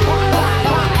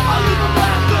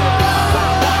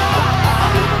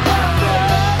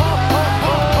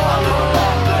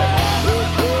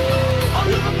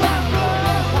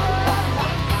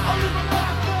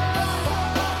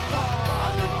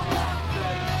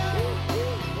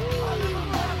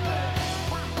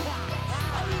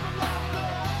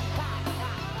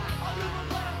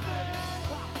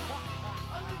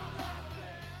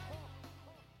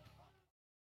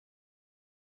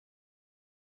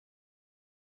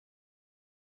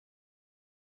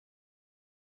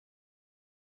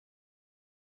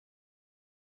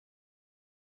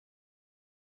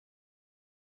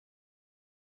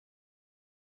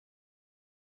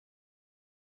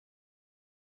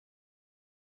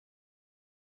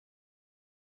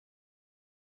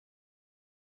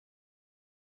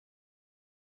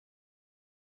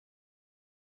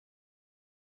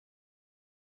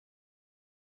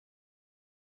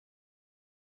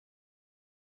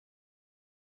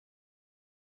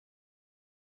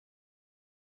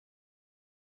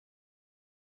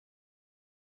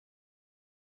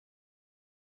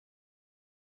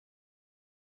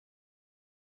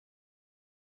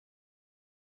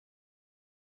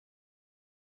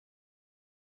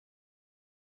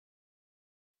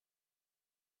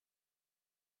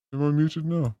Am I muted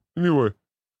now? Anyway.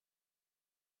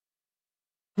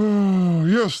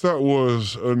 Yes, that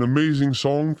was an amazing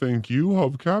song. Thank you,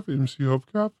 Hubcap, MC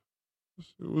Hubcap.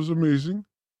 It was amazing.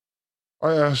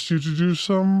 I asked you to do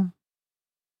some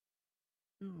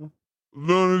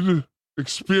learned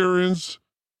experience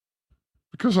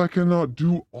because I cannot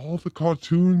do all the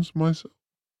cartoons myself.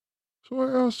 So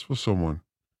I asked for someone.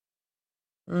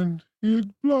 And he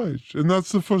obliged. And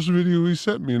that's the first video he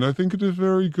sent me, and I think it is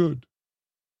very good.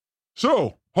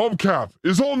 So, Hubcap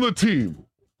is on the team.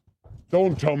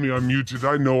 Don't tell me I'm muted.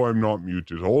 I know I'm not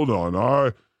muted. Hold on.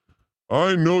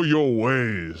 I know your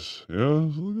ways.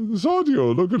 Yes, look at this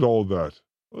audio. Look at all that.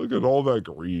 Look at all that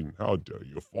green. How dare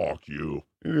you? Fuck you.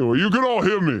 Anyway, you can all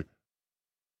hear me.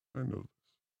 I know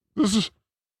this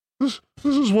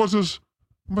is what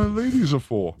my ladies are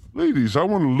for. Ladies, I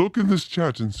want to look in this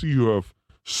chat and see you have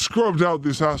scrubbed out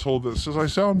this asshole that says I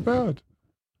sound bad.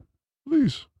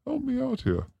 Please, help me out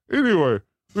here. Anyway,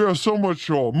 we are so much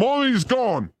sure. Mommy's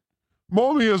gone.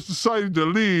 Mommy has decided to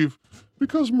leave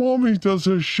because Mommy does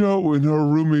her show in her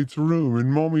roommate's room,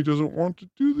 and Mommy doesn't want to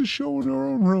do the show in her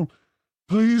own room.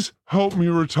 Please help me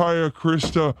retire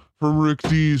Crysta from Rick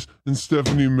Dees and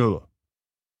Stephanie Miller.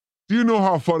 Do you know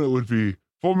how fun it would be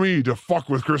for me to fuck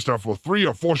with Crysta for 3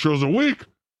 or 4 shows a week?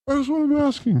 That's what I'm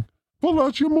asking. pull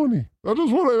out your money. That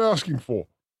is what I'm asking for.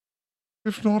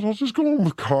 If not, I'll just go on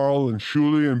with Carl and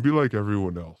Shuli and be like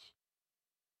everyone else.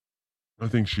 I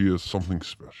think she is something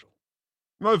special.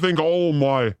 And I think all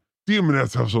my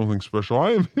demonettes have something special.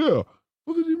 I am here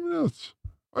for the demonettes.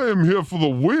 I am here for the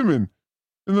women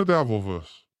in the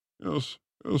Dabbleverse. Yes,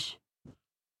 yes.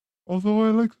 Although I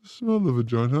like the smell of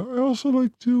vagina, I also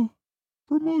like to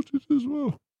promote it as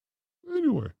well.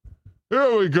 Anyway,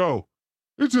 here we go.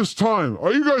 It is time.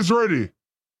 Are you guys ready?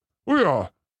 We are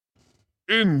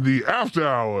in the after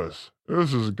hours.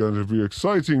 This is going to be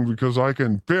exciting because I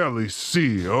can barely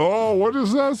see. Oh, what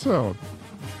does that sound?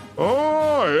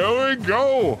 Oh, here we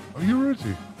go. Are you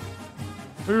ready?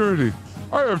 Are you ready?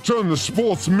 I have turned the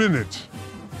sports minute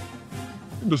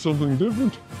into something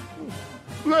different.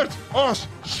 Let us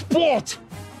sport.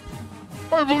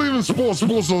 I believe in sports.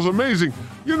 Sports is amazing.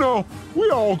 You know, we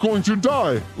are all going to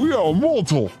die. We are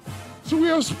mortal. So we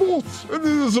have sports, and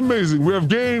it is amazing. We have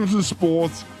games and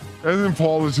sports, and then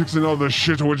politics and other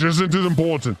shit, which isn't as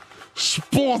important.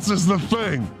 Sports is the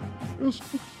thing. Yes,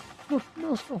 look,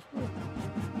 mask off.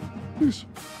 Please.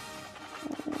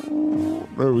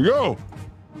 There we go.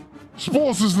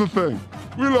 Sports is the thing.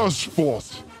 We love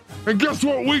sports. And guess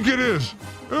what week it is?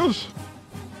 Yes.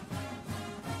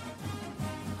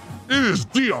 It is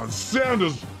Deion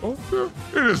Sanders. Oh,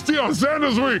 yeah. It is Deion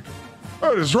Sanders week.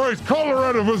 That is right.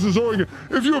 Colorado versus Oregon.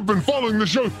 If you have been following the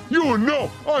show, you will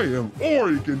know I am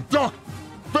Oregon Duck,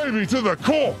 baby, to the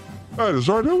core. That is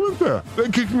right. I went there. They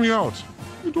kicked me out.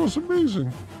 It was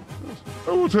amazing. Yes.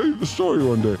 I will tell you the story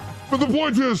one day. But the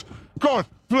point is, God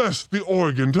bless the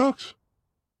Oregon Ducks.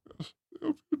 Yes,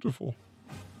 they're beautiful.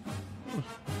 Yes.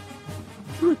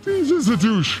 Rick Dees is a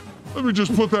douche. Let me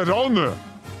just put that on there.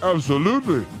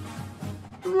 Absolutely.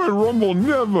 And my Rumble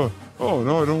never. Oh,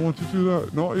 no, I don't want to do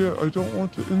that. Not yet. I don't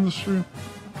want to in the stream.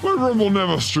 My Rumble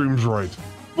never streams right.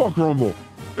 Fuck Rumble.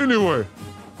 Anyway,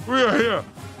 we are here.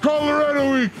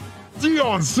 Colorado week.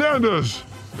 Deion Sanders.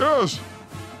 Yes.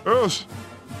 Yes.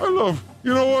 I love.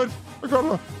 You know what? I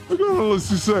gotta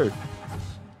honestly say.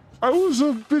 I was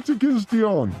a bit against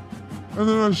Deion. And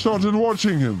then I started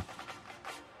watching him.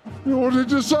 You know what I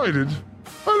decided?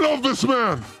 I love this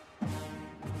man.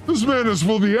 This man is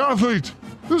for the athlete.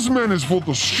 This man is for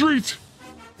the street.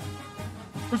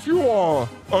 If you are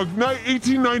a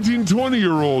 18, 19,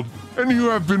 20-year-old and you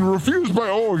have been refused by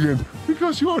Oregon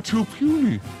because you are too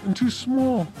puny and too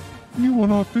small and you will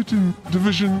not fit in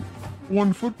Division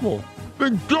I football,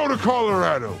 then go to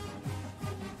Colorado.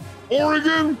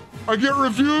 Oregon, I get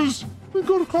refused, then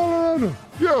go to Colorado.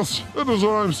 Yes, that is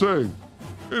what I'm saying.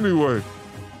 Anyway,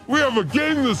 we have a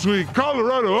game this week,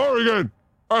 Colorado, Oregon.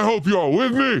 I hope you are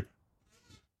with me.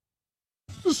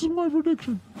 This is my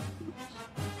prediction.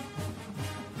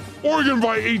 Oregon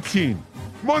by 18.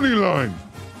 Money line.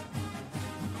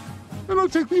 And I'll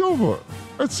take the over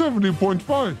at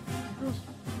 70.5. Yes.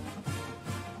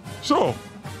 So,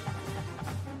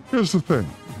 here's the thing.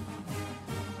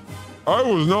 I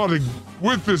was not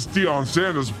with this Deion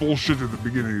Sanders bullshit at the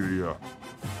beginning of the year.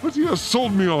 But he has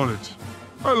sold me on it.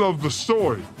 I love the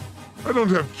story. I don't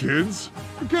have kids.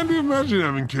 I can't even imagine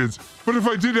having kids. But if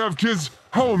I did have kids,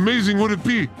 how amazing would it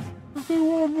be if they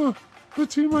were on the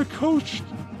team I coached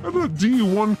at a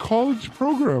D1 college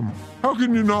program? How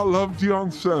can you not love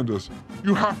Deion Sanders?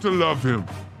 You have to love him.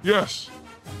 Yes.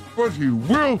 But he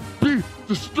will be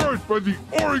destroyed by the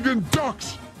Oregon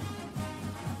Ducks.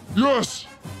 Yes.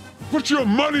 Put your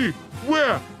money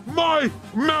where my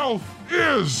mouth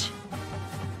is.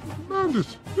 I demand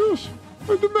it. Yes.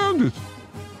 I demand it.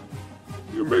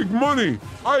 You make money.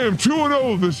 I am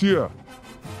 2-0 this year.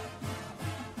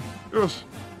 Yes.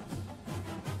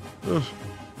 Yes.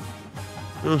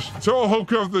 Yes. Tell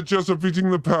Hopcraft that Jets are beating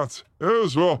the Pats.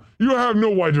 Yes, well, you have no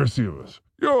wide receivers.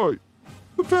 The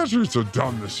Patriots are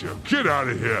dumb this year. Get out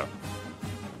of here.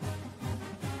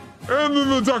 And then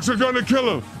the Ducks are going to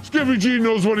kill him. Skippy G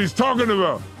knows what he's talking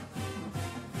about.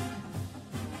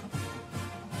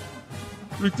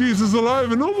 Rick Dees is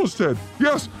alive and almost dead.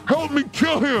 Yes, help me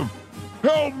kill him.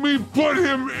 Help me put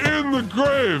him in the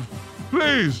grave.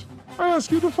 Please. I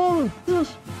ask you to follow.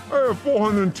 Yes, I have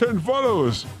 410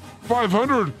 followers.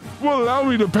 500 will allow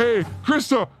me to pay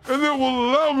Crysta, and that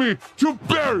will allow me to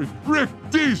bury Rick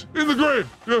Dees in the grave.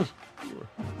 Yes.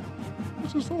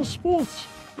 This is all sports.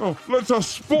 No, let's us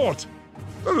sport.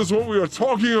 That is what we are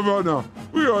talking about now.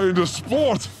 We are into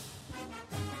sport.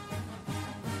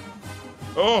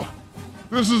 Oh,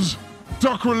 this is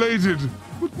duck related,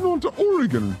 but not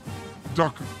Oregon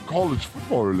Duck college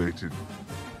football related.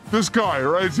 This guy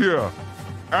right here,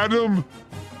 Adam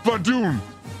Badoon,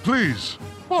 please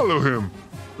follow him.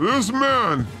 This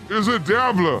man is a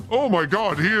dabbler. Oh my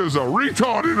God, he is a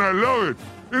retard and I love it.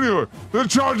 Anyway, the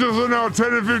Chargers are now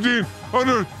 10 and 15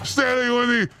 under Stanley when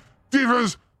the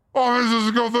defense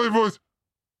offenses go 30 points.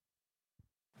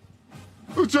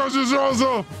 The Chargers are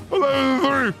also 11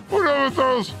 and 3 with never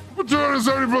throws for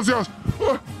 270 plus yards.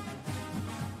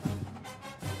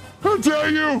 How dare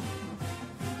you?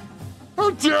 How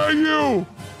dare you?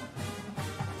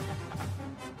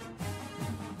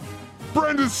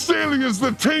 Brandon Staley is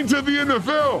the taint of the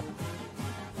NFL.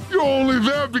 You're only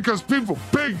there because people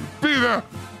beg you be there.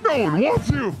 No one wants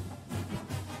you.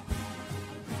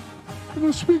 Can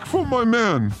I speak for my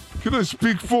man? Can I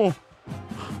speak for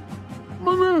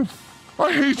my man?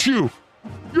 I hate you.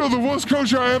 You're the worst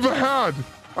coach I ever had.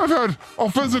 I've had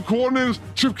offensive coordinators.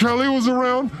 Chip Kelly was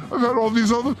around. I've had all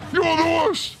these others. You're the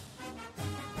worst.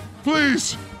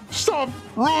 Please stop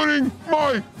ruining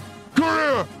my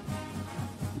career.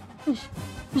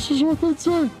 This is what they'd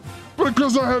say.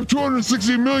 Because I have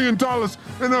 $260 million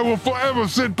and I will forever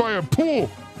sit by a pool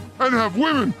and have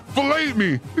women fillet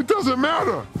me. It doesn't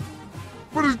matter.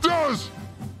 But it does.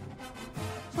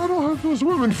 I don't have those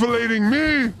women filleting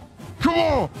me. Come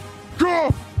on. Come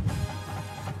on.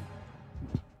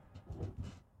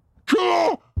 Come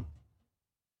on.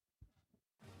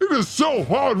 It is so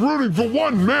hard rooting for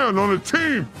one man on a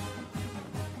team.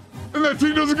 And that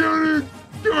team doesn't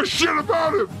give a shit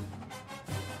about him.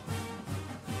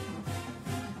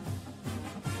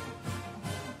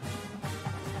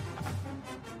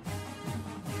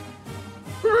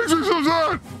 It makes me so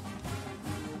sad.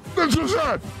 That's so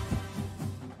sad.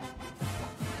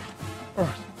 All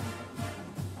right.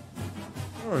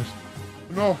 All right.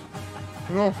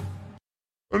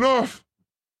 Enough.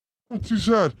 I'm too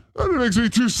sad. That makes me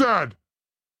too sad.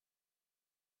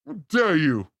 How dare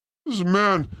you? This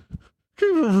man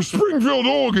came from Springfield,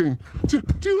 Oregon. Do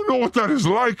you know what that is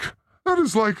like? That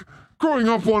is like growing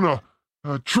up on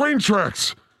a train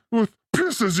tracks with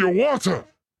piss as your water.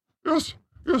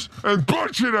 Yes, and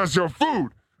bullshit as your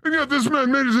food. And yet this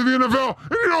man made it to the NFL,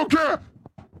 and you don't care.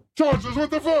 Chargers,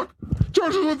 what the fuck?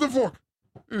 Chargers, what the fuck?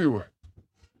 Anyway,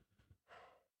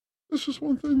 this is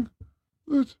one thing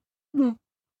that,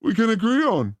 we can agree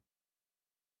on.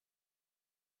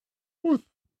 With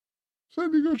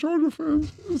San Diego Charger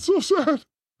fans. It's so sad.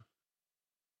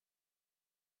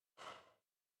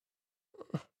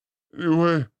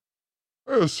 Anyway,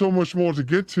 there's so much more to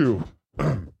get to.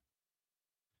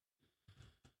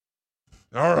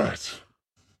 All right.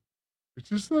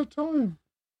 It is that time.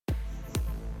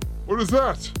 What is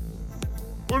that?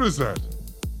 What is that?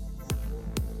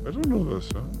 I don't know that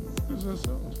sound. What is that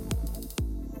sound?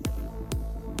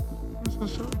 What is that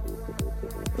sound?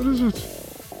 What is it?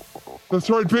 That's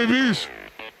right, babies.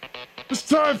 It's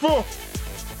time for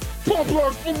Pop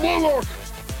Lock for Moloch.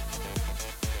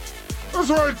 That's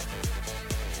right.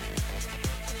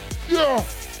 Yeah.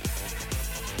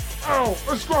 Ow,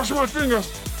 I squashed my fingers.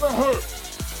 That hurt.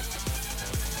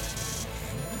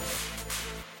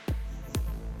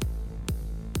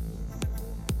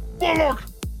 Moloch!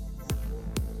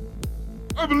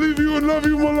 I believe you and love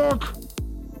you, Moloch!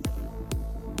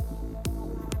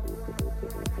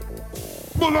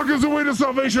 Moloch is the way to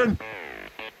salvation!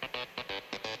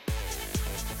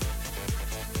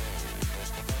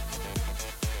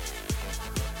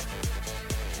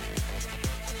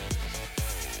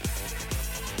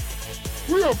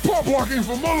 We are pop locking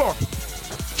for Moloch!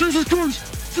 Jesus Christ!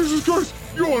 Jesus Christ!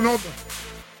 You are not the...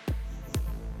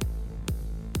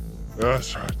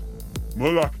 That's right.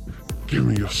 Moloch, give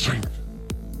me your strength.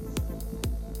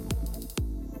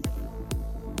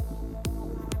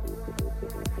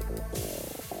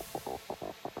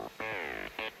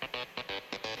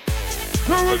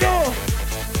 Here we go!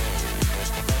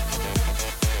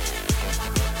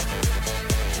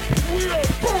 We are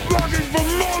pop blocking for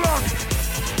Moloch!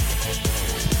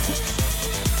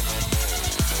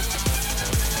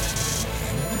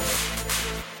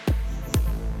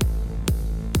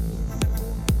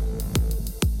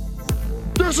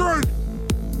 That's right!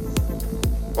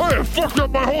 I have fucked up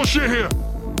my whole shit here!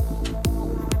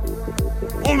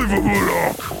 Only for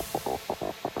Moloch!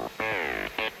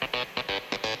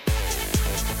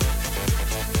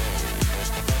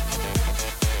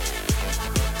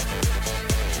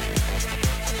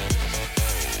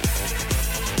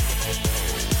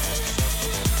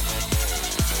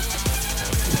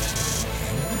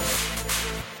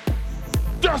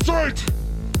 That's right!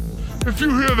 If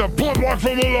you hear the pop lock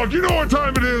from Moloch, you know what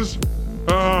time it is!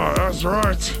 Ah, that's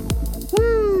right.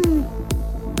 Woo!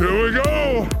 Here we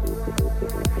go!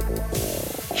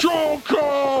 Troll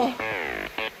call!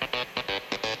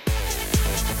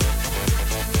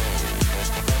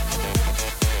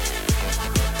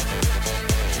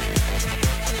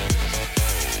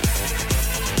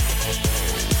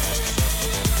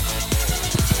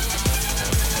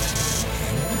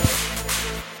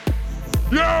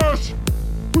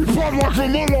 pop lock for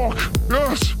Moloch.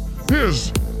 Yes,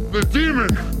 here's the demon.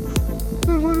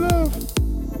 That we love.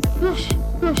 Yes,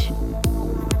 yes,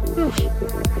 yes.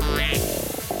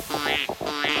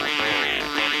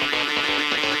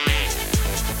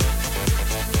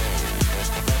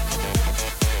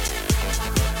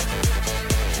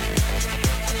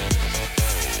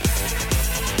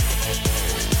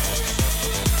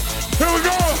 Here we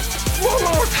go!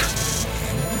 Moloch!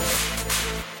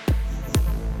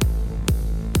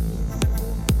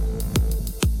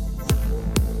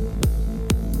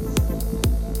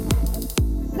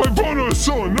 My boner is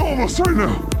so enormous right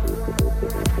now.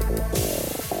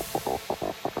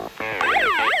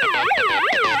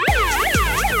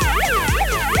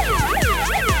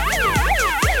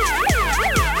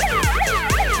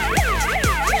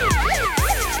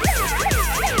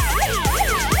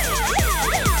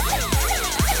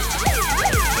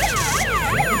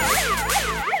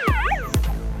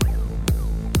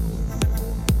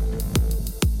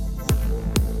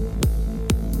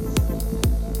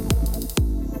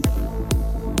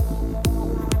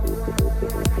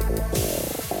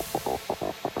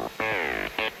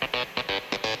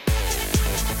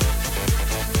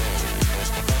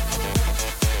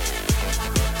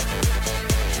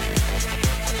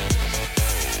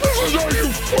 This is how you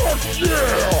fuck,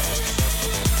 yeah!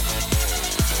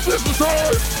 This is how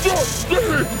I fuck,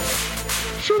 baby!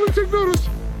 Surely take notice.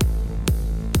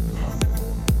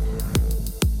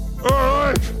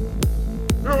 Alright!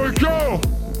 Here we go!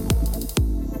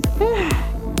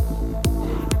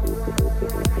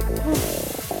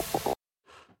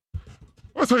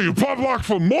 I tell you, pop lock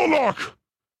for Moloch!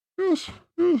 Yes,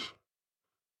 yes,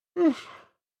 yes.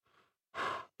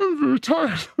 I'm very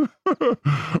tired.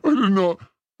 I did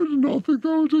not think that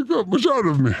would take that much out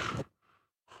of me.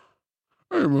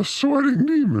 I am a sweating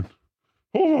demon.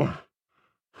 Hold on.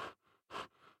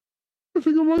 I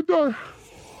think I might die.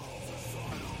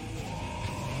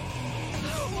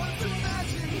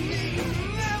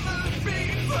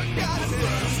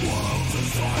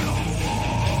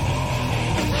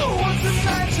 What's the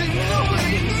magic?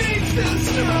 Nobody needs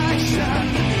distraction.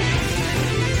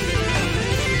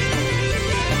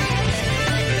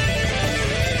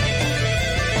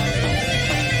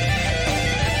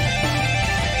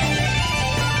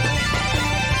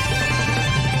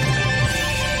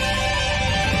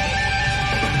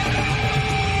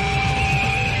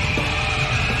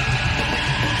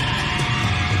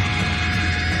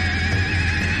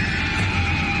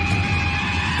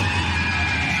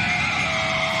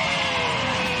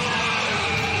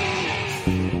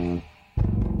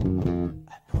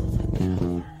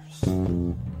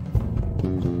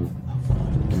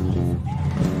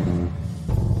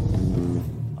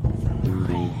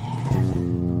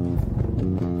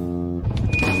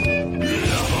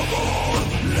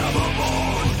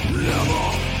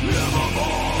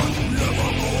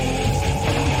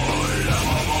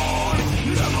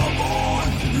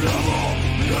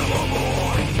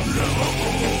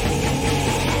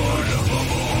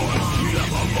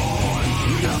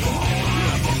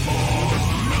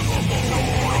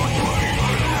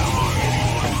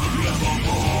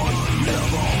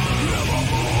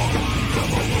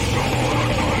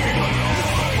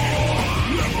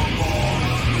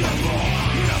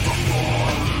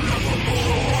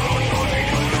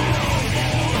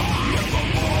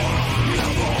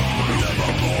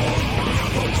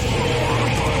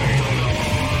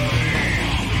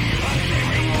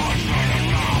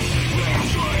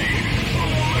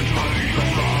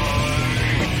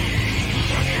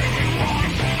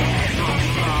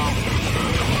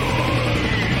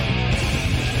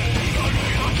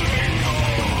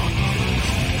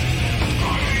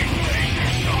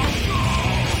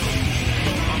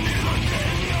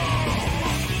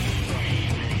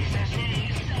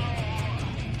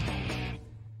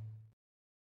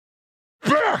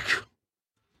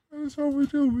 That's how we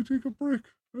do. We take a break.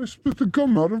 I spit the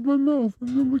gum out of my mouth, and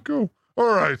then we go.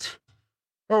 All right.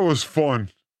 That was fun.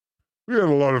 We had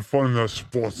a lot of fun in that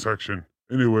sports section.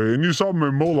 Anyway, and you saw my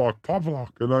Moloch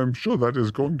Pavlok, and I'm sure that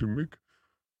is going to make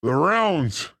the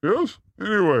rounds. Yes?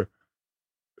 Anyway,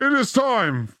 it is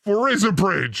time for Razor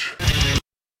Bridge.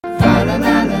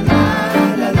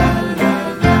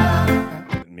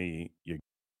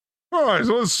 All right,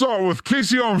 so let's start with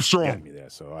Casey Armstrong. Get me there,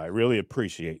 so I really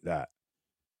appreciate that.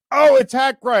 Oh, it's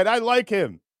Hackride. I like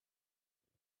him.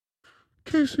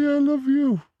 Casey, I love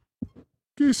you.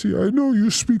 Casey, I know you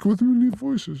speak with many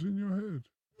voices in your head.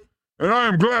 And I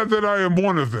am glad that I am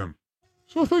one of them.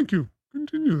 So thank you.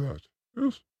 Continue that.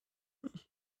 Yes? Yes.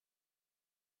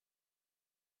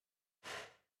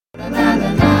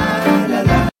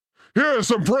 Here is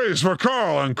some praise for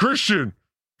Carl and Christian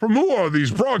From who are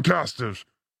these broadcasters?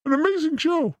 An amazing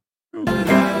show.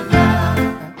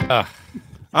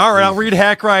 All right, I'll read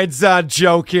Hackride's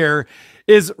joke here.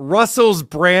 Is Russell's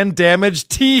brand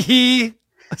damaged? Tee-hee.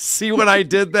 See what I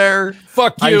did there?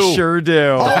 Fuck you. I sure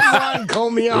do. Home run,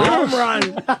 Comey, a home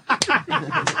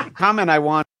run. Comment I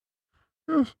want.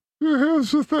 Yes,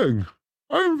 here's the thing.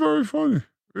 I'm very funny.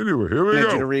 Anyway, here we I need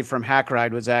go. you to read from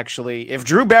Hackride was actually, if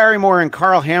Drew Barrymore and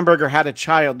Carl Hamburger had a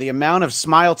child, the amount of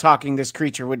smile talking this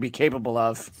creature would be capable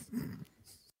of.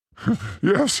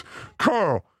 Yes,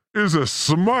 Carl is a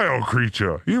smile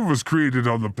creature. He was created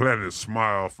on the planet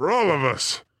Smile for all of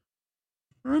us.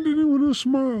 And anyone who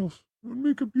smiles would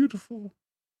make a beautiful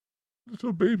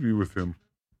little baby with him.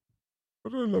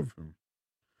 But I love him.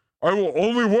 I will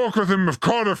only walk with him if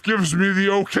Cardiff gives me the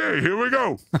okay. Here we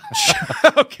go.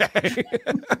 Okay.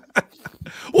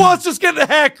 Well, let's just get to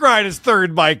Hackride as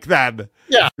third mic then.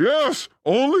 Yeah. Yes,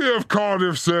 only if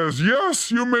Cardiff says, yes,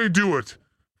 you may do it.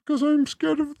 Because I'm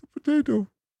scared of the potato.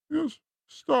 Yes,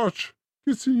 starch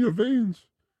gets in your veins.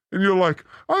 And you're like,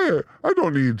 I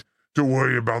don't need to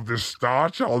worry about this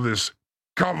starch, all this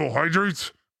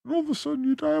carbohydrates. And all of a sudden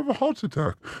you die of a heart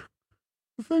attack.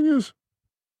 The thing is,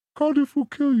 Cardiff will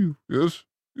kill you. Yes,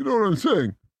 you know what I'm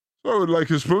saying. So I would like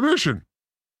his permission.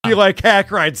 You like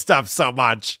Hackride stuff so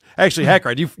much. Actually,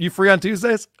 Hackride, you free on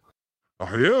Tuesdays?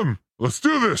 I am. Let's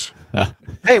do this.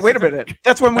 Hey, wait a minute.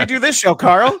 That's when we do this show,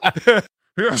 Carl.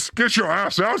 Yes, get your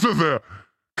ass out of there.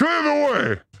 Clear the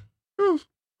way. Yes,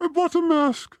 I bought a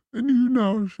mask, and you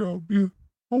now shall be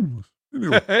homeless.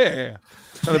 Anyway. Hey,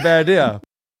 not a bad idea.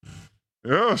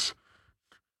 Yes.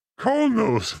 Carl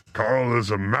knows. Carl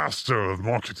is a master of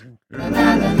marketing. And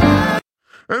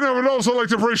I would also like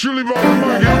to praise Shuli Bottom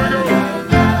Mike. Here we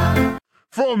go.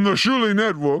 From the Shuli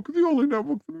Network, the only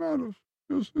network that matters.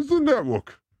 Yes, it's the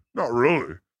network. Not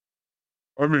really.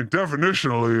 I mean,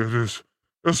 definitionally, it is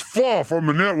as far from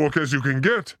a network as you can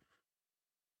get.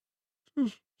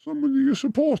 It's somebody you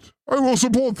support. I will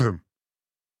support them.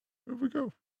 There we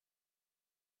go.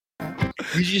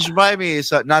 You just remind me,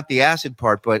 it's not the acid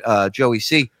part, but Joey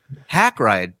C.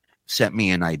 Hackride sent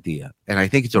me an idea, and I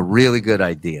think it's a really good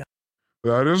idea.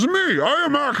 That is me. I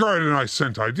am Hackride, and I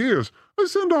sent ideas. I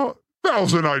send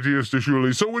 1,000 ideas to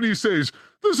Shuli, so when he says,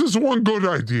 this is one good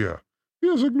idea, he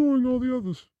is ignoring all the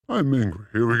others. I'm angry.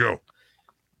 Here we go.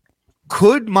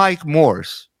 Could Mike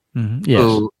Morse, Yes.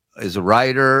 who is a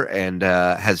writer and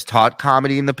has taught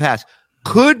comedy in the past,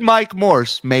 could Mike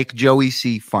Morse make Joey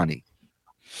C funny?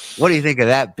 What do you think of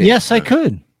that bit? Yes, I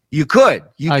could. You could.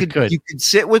 I could. You could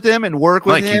sit with him and work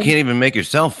with Mike, him. you can't even make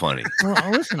yourself funny.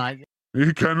 Well, listen,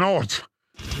 He cannot.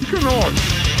 He cannot.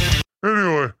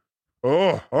 Anyway.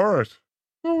 Oh, all right.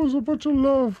 That was a bunch of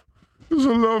love. It was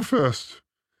a love fest.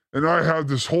 And I had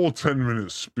this whole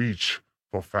 10-minute speech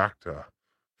for Factor.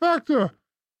 Factor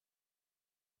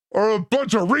are a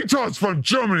bunch of retards from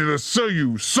Germany that sell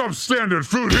you substandard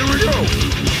food. Here we go.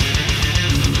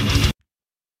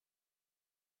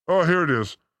 Oh, here it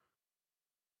is.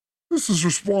 This is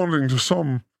responding to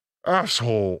some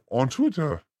asshole on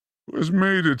Twitter who has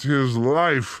made it his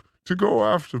life to go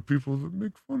after people that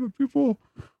make fun of people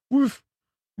with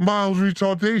mild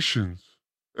retardations.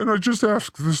 And I just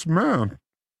asked this man,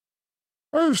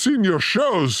 I have seen your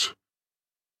shows.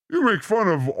 You make fun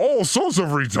of all sorts of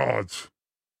retards.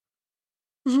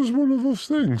 This is one of those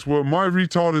things where my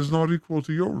retard is not equal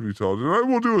to your retard. And I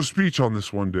will do a speech on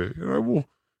this one day, and I will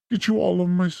get you all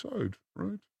on my side,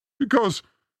 right? Because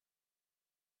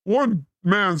one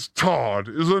man's tard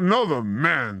is another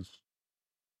man's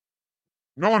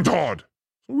non-tard.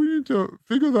 So we need to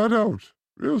figure that out.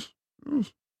 Yes,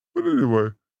 yes. But anyway,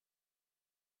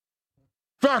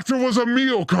 Factor was a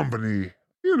meal company.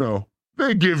 You know,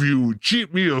 they give you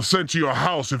cheap meals sent to your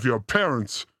house if your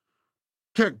parents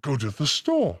can't go to the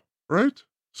store, right?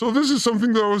 So this is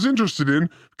something that I was interested in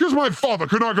because my father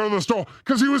could not go to the store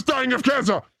because he was dying of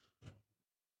cancer.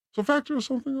 So Factor is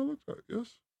something I looked at,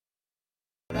 yes?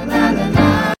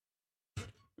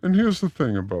 And here's the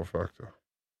thing about Factor.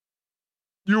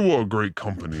 You were a great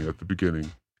company at the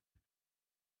beginning.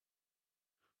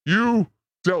 You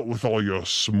dealt with all your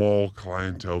small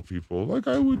clientele people like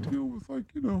I would deal with, like,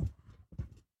 you know,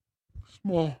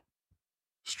 small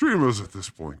streamers at this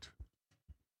point.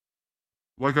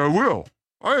 Like I will.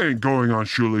 I ain't going on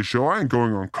Shuli's show. I ain't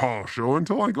going on Carl's show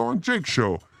until I go on Jake's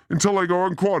show. Until I go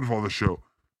on Quadfather's show.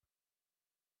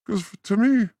 Because to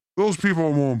me, those people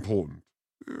are more important.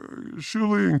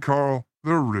 Shuli and Carl,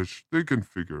 they're rich. They can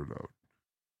figure it out.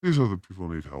 These other people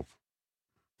need help.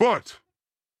 But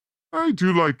I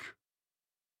do like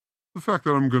the fact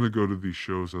that I'm going to go to these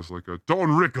shows as like a Don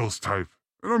Rickles type,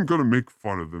 and I'm going to make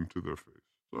fun of them to their face.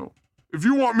 So if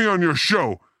you want me on your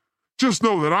show, Just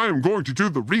know that I am going to do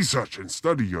the research and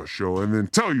study your show and then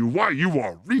tell you why you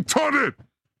are retarded.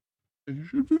 And you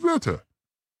should be better.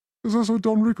 Because that's what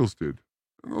Don Rickles did.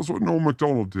 And that's what Noel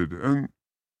McDonald did. And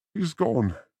he's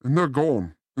gone. And they're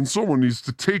gone. And someone needs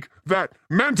to take that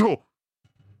mantle.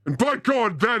 And by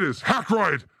God, that is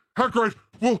Hackride. Hackride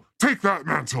will take that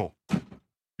mantle.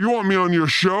 You want me on your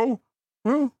show?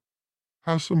 Well,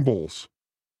 have some balls.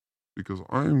 Because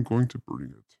I am going to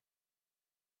bring it.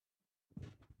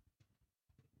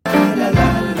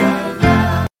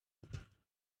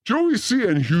 Joey C.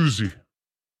 and Husey.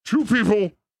 Two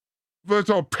people that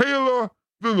are paler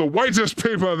than the whitest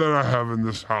paper that I have in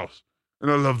this house.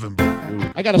 And I love them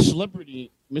both. I got a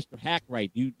celebrity, Mr.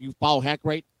 Hackride. You follow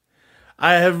Hackride?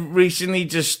 I have recently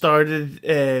just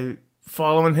started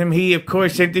following him. He, of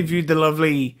course, interviewed the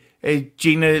lovely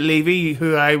Gina Levy,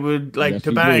 who I would like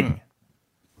to bang. Did.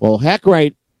 Well,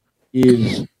 Hackride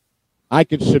is, I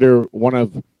consider one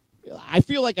of, I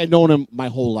feel like I've known him my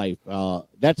whole life.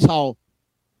 That's how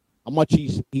much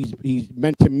he's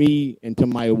meant to me and to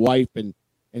my wife, and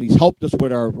he's helped us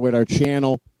with our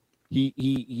channel.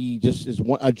 He just is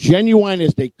a genuine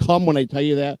as they come when I tell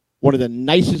you that. One of the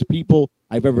nicest people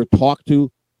I've ever talked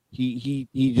to. He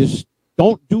just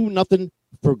don't do nothing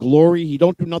for glory. He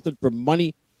don't do nothing for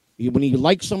money. When he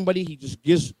likes somebody, he just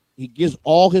gives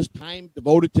all his time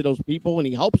devoted to those people, and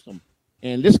he helps them.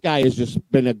 And this guy has just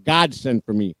been a godsend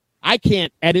for me. I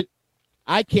can't edit.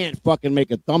 I can't fucking make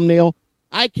a thumbnail.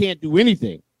 I can't do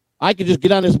anything. I can just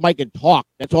get on this mic and talk.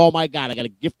 That's all I got. I got a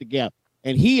gift to give.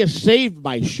 And he has saved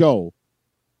my show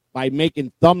by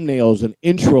making thumbnails and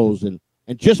intros and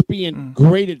just being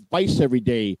great advice every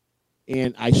day.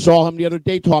 And I saw him the other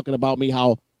day talking about me,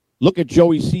 how look at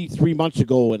Joey C 3 months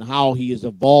ago and how he has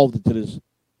evolved into this,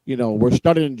 we're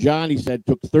studying John, he said,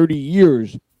 took 30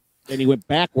 years and he went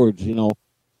backwards,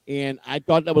 And I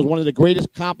thought that was one of the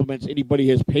greatest compliments anybody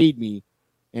has paid me.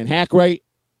 And Hackride,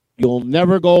 you'll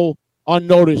never go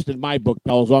unnoticed in my book,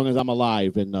 pal, as long as I'm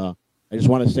alive. And I just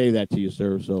want to say that to you,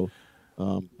 sir. So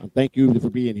thank you for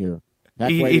being here.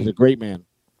 Hackride is a great man.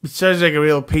 It sounds like a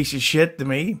real piece of shit to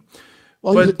me.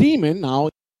 Well, he's a demon now.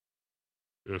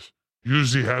 Yes,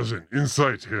 Husey has an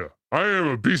insight here. I am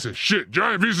a piece of shit,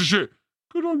 giant piece of shit.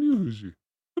 Good on you, Husey.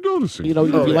 I'm noticing. You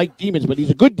like demons, but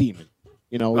he's a good demon.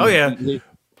 Oh, yeah.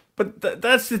 But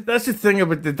that's the thing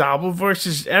about the Dabbleverse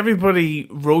is everybody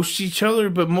roasts each other,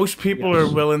 but most people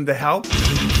are willing to help.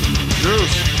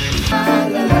 Yes.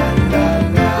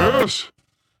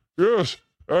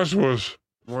 That was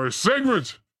my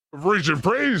segment of Reach and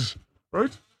Praise,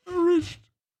 right? I reached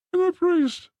and I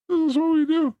praised. This is what we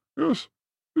do. Yes.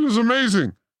 It is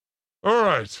amazing. All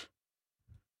right.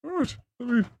 Let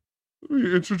me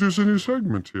introduce a new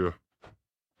segment here.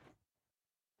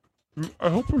 I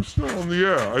hope I'm still on the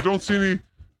air. I don't see any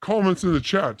comments in the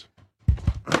chat.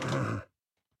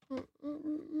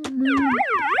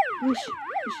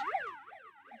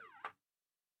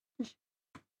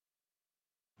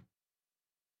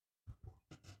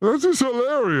 That is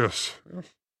hilarious.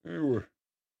 Anyway.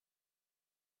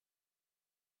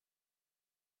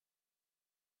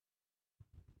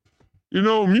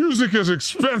 Music is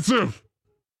expensive.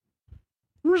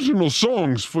 Original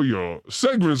songs for your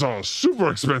segments are super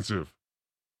expensive.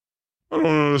 I don't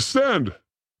understand.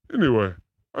 Anyway,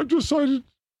 I've decided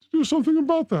to do something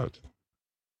about that.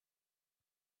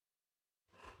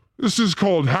 This is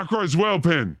called Hackride's Whale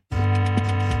Pen.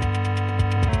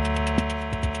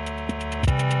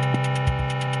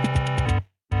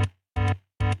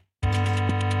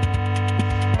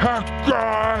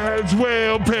 Hackride's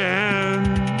Whale Pen.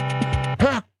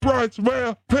 Hackride's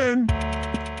Whale Pen.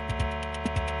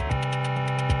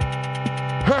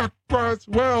 Hackride's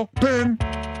Whale Pen.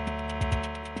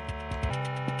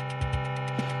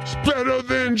 It's better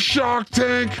than Shark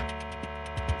Tank.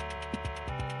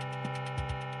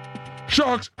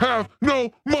 Sharks have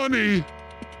no money.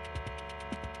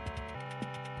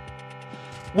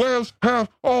 Whales have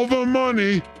all the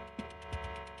money.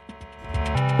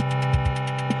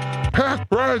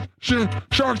 Hackride,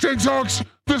 Shark Tank sucks.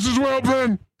 This is Whale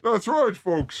Pen. That's right,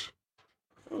 folks.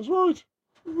 That's right.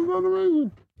 Isn't that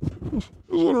amazing? This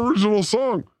is an original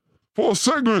song for a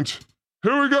segment.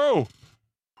 Here we go.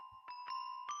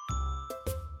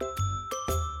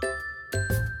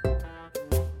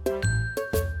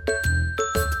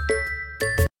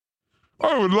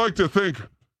 I would like to thank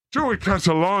Joey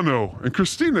Catalano and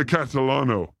Christina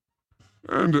Catalano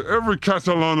and every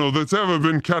Catalano that's ever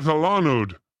been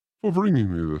Catalanoed for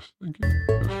bringing me this. Thank you.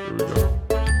 Yes, there we go.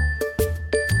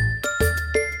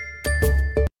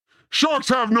 Sharks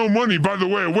have no money, by the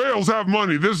way. Whales have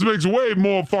money. This makes way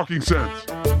more fucking sense.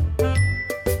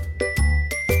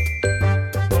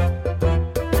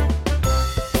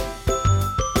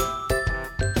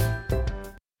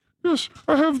 Yes,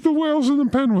 I have the whales in the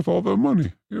pen with all the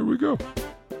money. Here we go.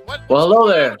 Well, hello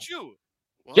there.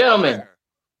 Gentlemen,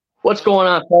 what's going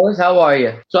on, fellas? How are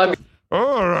you?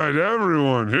 All right,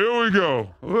 everyone, here we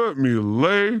go. Let me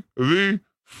lay the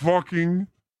fucking...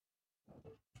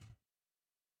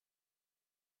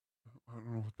 I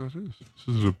don't know what that is.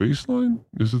 Is it a bass line?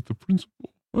 Is it the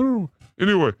principal? I don't know.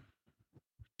 Anyway,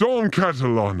 Don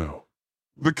Catalano.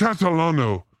 The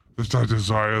Catalano that I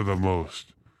desire the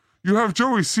most. You have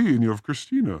Joey C and you have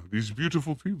Christina, these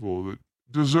beautiful people that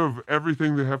deserve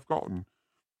everything they have gotten.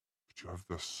 But you have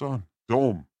the son,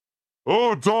 Dom.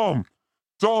 Oh, Dom!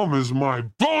 Dom is my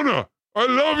boner! I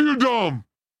love you, Dom!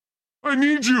 I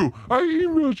need you! I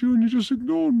emailed you and you just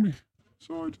ignored me.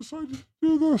 So I decided to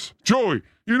do this. Joey,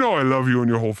 you know I love you and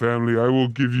your whole family. I will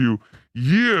give you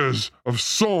years of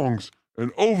songs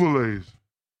and overlays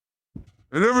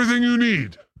and everything you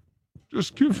need.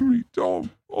 Just give me Dom.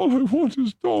 All I want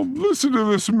is Dom. Listen to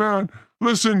this man.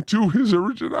 Listen to his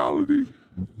originality.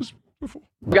 It's beautiful.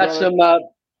 Got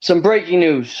some breaking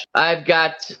news. I've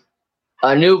got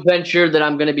a new venture that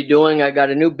I'm going to be doing. I got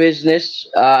a new business.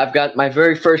 I've got my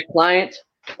very first client,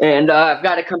 and I've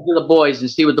got to come to the boys and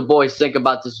see what the boys think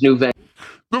about this new venture.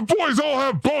 The boys all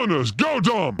have bonus. Go,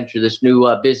 Dom. This new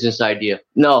business idea.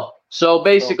 No. So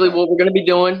basically, what we're going to be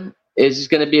doing is it's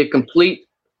going to be a complete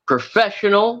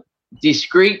professional,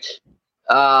 discreet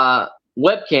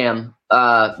webcam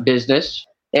business,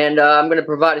 and I'm going to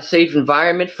provide a safe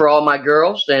environment for all my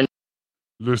girls. And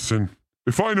listen,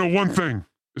 if I know one thing,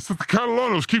 it's that the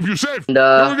Catalanos keep you safe. And,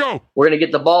 here we go. We're going to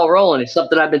get the ball rolling. It's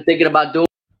something I've been thinking about doing.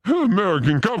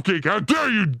 American Cupcake, how dare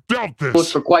you doubt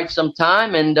this? For quite some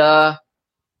time, and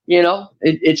you know,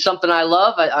 it's something I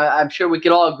love. I'm sure we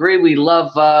could all agree we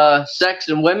love sex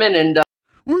and women, and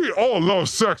we all love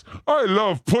sex. I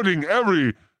love putting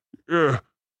every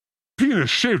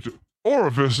penis-shaped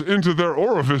orifice into their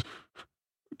orifice.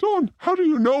 Don, how do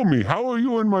you know me? How are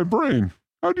you in my brain?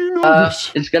 How do you know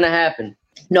this? It's going to happen.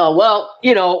 No, well,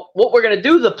 you know, what we're going to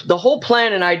do, the whole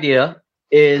plan and idea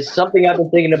is something I've been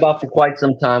thinking about for quite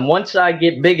some time. Once I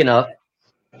get big enough,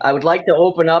 I would like to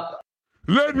open up.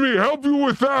 Let me help you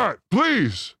with that,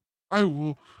 please. I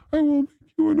will make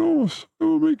you enormous. I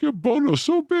will make your bonus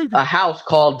so big. A house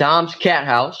called Dom's Cat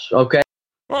House, okay?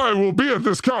 I will be at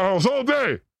this cat house all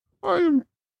day. I am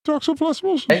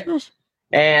toxoplasmosis, yes.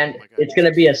 And it's going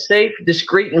to be a safe,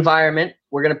 discreet environment.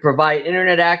 We're going to provide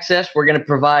internet access. We're going to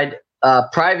provide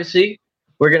privacy.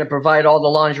 We're going to provide all the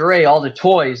lingerie, all the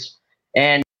toys.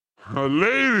 And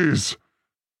ladies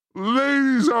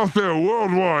out there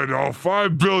worldwide, all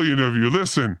 5 billion of you,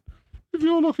 listen. If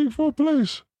you're looking for a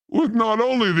place with not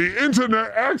only the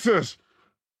internet access,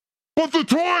 but the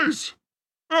toys,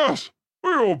 yes,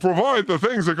 we will provide the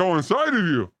things that go inside of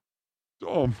you.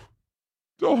 Dom,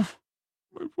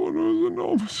 my boner is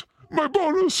enormous. My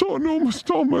boner is so enormous.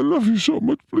 Dom, I love you so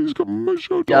much. Please come on my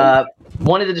show, Dom.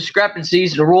 One of the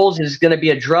discrepancies in the rules is going to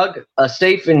be a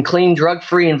safe and clean,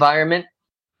 drug-free environment.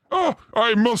 Oh,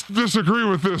 I must disagree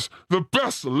with this. The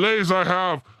best lays I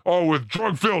have are with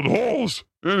drug-filled holes.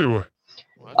 Anyway.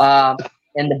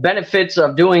 And the benefits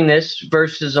of doing this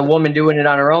versus a woman doing it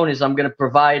on her own is I'm going to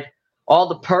provide all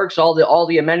the perks, all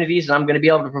the amenities, and I'm going to be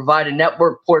able to provide a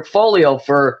network portfolio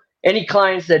for any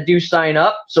clients that do sign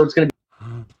up. So it's going to be.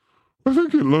 I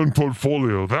think I learned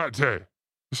portfolio that day.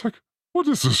 It's like, what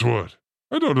is this word?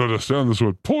 I don't understand this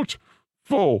word.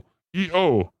 Portfolio.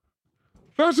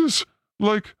 That is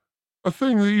like a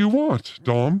thing that you want,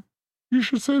 Dom. You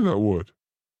should say that word.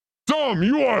 Dom,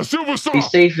 you are a superstar. Be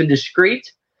safe and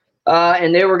discreet.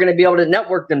 And they were going to be able to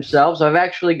network themselves. I've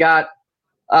actually got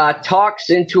talks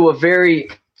into a very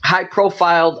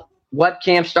high-profile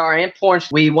webcam star and porn.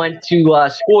 We went to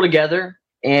school together,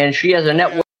 and she has a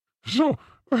network. So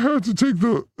I had to take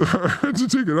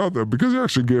it out there because I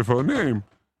actually gave her a name,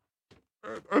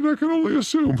 and I can only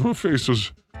assume her face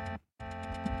was.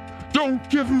 Don't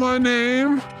give my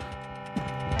name.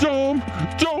 Don't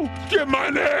give my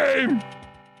name.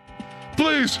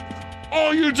 Please,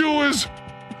 all you do is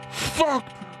fuck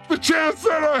the chance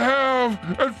that I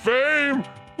have at fame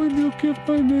when you give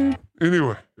my name.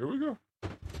 Anyway, here we go.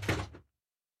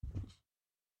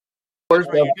 That's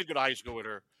right. You did go to high school with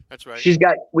her. That's right. She's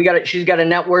got a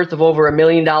net worth of over $1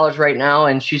 million right now,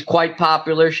 and she's quite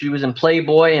popular. She was in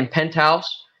Playboy and Penthouse.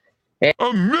 And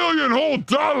 $1 million whole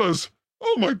dollars.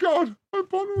 Oh my God, my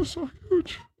bonus is so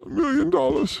huge. $1 million.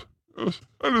 Yes.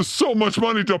 That is so much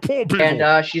money to poor people.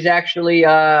 And she's actually,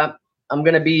 I'm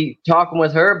going to be talking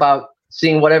with her about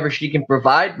seeing whatever she can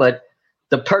provide. But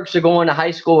the perks of going to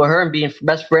high school with her and being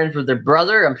best friends with her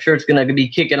brother, I'm sure it's going to be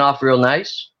kicking off real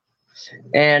nice.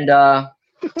 And,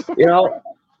 you know,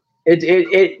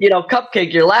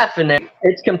 Cupcake, you're laughing at.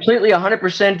 It's completely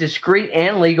 100% discreet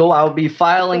and legal. I will be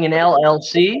filing an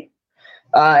LLC.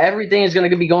 Everything is going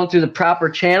to be going through the proper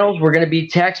channels. We're going to be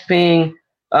tax-paying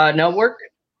network.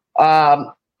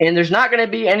 And there's not going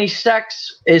to be any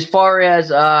sex as far as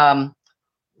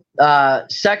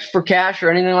sex for cash or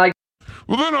anything like that.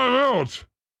 Well, then I'm out.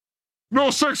 No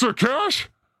sex or cash?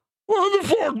 What the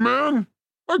fuck, man?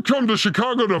 I come to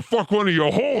Chicago to fuck one of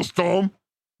your hoes, Tom.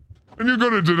 And you're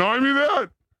gonna deny me that?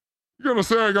 You're gonna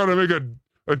say I gotta make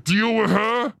a deal with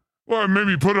her? Or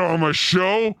maybe put her on my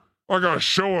show? I gotta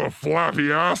show her a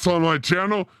flappy ass on my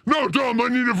channel? No, Tom, I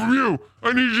need it from you.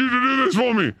 I need you to do this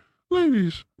for me.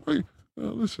 Ladies,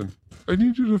 listen, I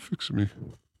need you to fix me.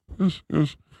 Yes.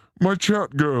 My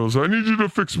chat girls, I need you to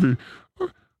fix me.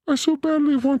 I so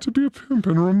badly want to be a pimp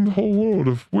and run the whole world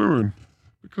of women.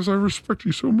 Because I respect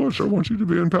you so much, I want you to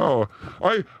be in power.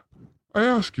 I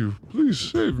ask you, please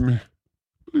save me.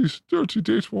 Please, dirty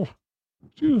datewall.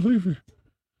 Gina Levy,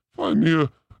 find me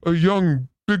a young,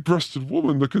 big-breasted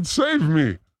woman that could save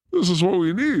me. This is what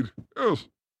we need. Yes.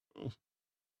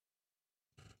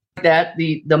 That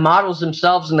the models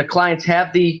themselves and the clients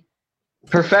have the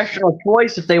professional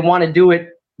choice if they want to do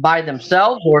it by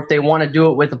themselves or if they want to do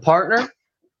it with a partner.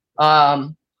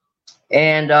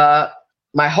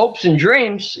 My hopes and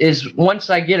dreams is once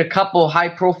I get a couple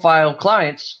high-profile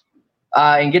clients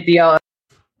and get the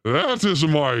That is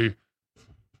my...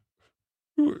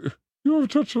 You have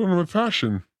touched on my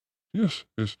passion. Yes.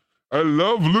 I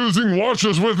love losing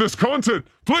watchers with this content.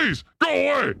 Please, go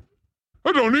away.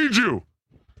 I don't need you.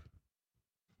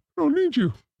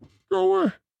 Go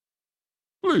away.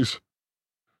 Please.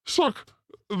 Suck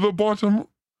the bottom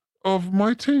of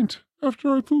my taint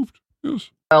after I pooped.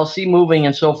 Yes. LC moving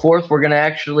and so forth. We're going to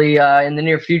actually, in the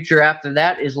near future after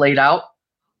that is laid out,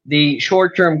 the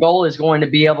short-term goal is going to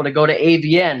be able to go to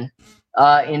AVN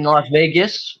in Las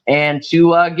Vegas and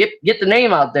to get the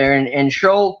name out there and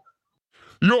show.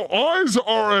 Your eyes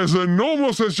are as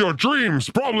enormous as your dreams,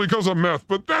 probably because of meth,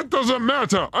 but that doesn't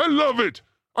matter. I love it.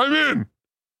 I'm in.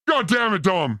 God damn it,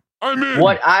 Dom. I'm in.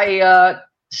 What I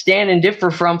stand and differ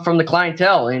from the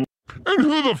clientele. And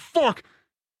who the fuck?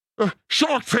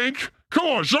 Shark Tank? Come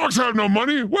on, sharks have no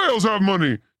money. Whales have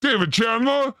money. David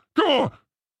Chandler? Come on.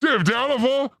 Dave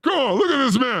Delaval? Come on, look at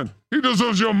this man. He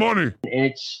deserves your money.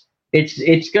 And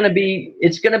it's gonna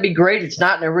be great. It's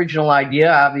not an original idea,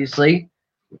 obviously,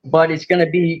 but it's gonna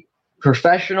be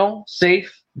professional,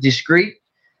 safe, discreet,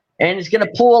 and it's gonna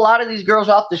pull a lot of these girls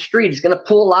off the street. It's gonna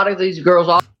pull a lot of these girls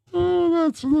off. Oh,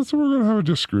 that's we're gonna have a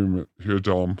disagreement here,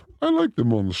 Dom. I like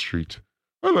them on the street.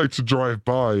 I like to drive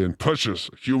by and purchase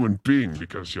a human being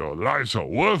because your lives are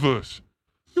worthless.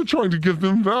 You're trying to give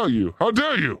them value. How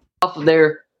dare you? Off of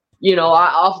their,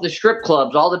 off the strip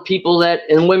clubs, all the people that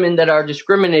and women that are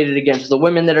discriminated against, the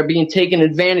women that are being taken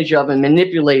advantage of and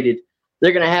manipulated.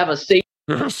 They're gonna have a safe.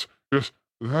 Yes.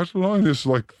 That line is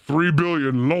like 3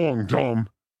 billion long, Tom.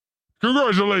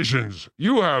 Congratulations.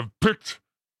 You have picked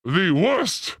the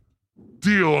worst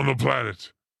deal on the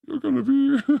planet. You're gonna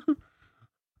be...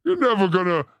 You're never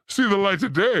gonna see the light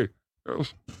of day.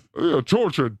 They are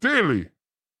tortured daily.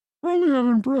 We're only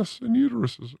having breasts and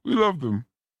uteruses. We love them.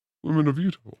 Women are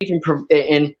beautiful.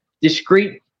 In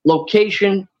discreet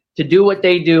location to do what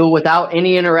they do without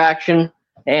any interaction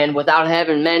and without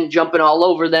having men jumping all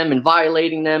over them and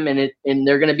violating them, and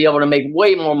they're going to be able to make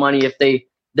way more money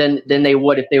than they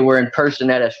would if they were in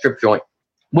person at a strip joint.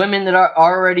 Women that are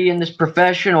already in this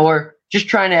profession or just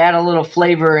trying to add a little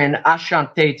flavor and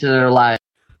enchanté to their lives.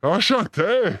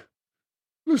 Enchanté?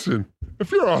 Listen,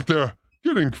 if you're out there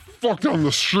getting fucked on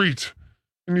the street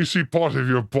and you see part of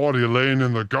your body laying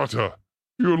in the gutter,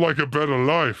 you would like a better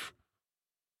life.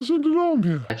 Send it on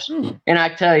here. And I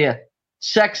tell you,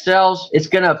 sex sells. It's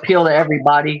going to appeal to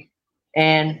everybody.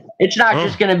 And it's not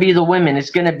just going to be the women.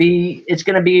 It's going to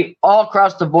be all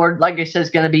across the board. Like I said, it's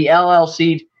going to be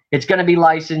LLC'd. It's going to be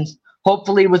licensed.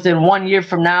 Hopefully within 1 year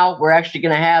from now, we're actually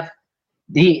going to have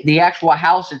the actual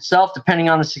house itself, depending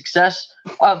on the success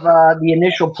of the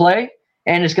initial play,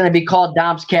 and it's going to be called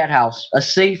Dom's Cat House, a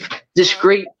safe,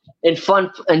 discreet, and fun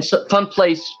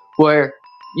place where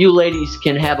you ladies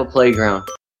can have a playground.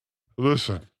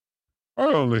 Listen, I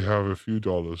only have a few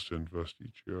dollars to invest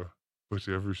each year, but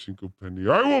every single penny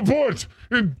I will put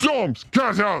in Dom's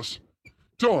Cat House.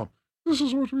 Dom, this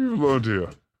is what we've learned here.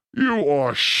 You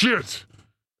are shit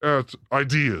at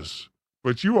ideas,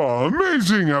 but you are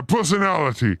amazing at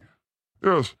personality.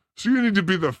 Yes, so you need to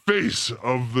be the face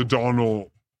of the Donald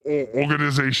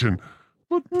organization,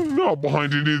 but not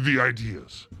behind any of the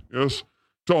ideas. Yes,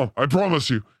 Tom, I promise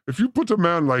you, if you put a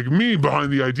man like me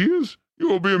behind the ideas, you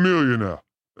will be a millionaire.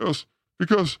 Yes,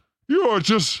 because you are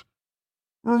just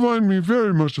remind me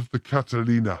very much of the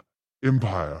Catalina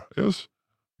Empire, yes?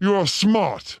 You are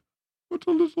smart, but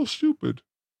a little stupid.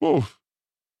 Both.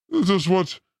 This is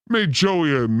what made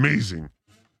Joey amazing.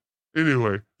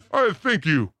 Anyway, I thank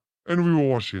you, and we will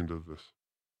watch the end of this.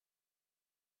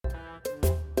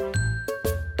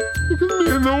 Look at me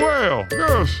and the whale,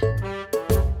 yes.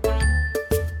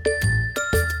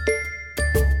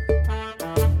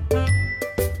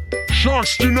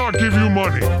 Sharks do not give you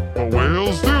money, but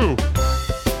whales do.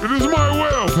 It is my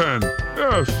whale pen,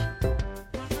 yes.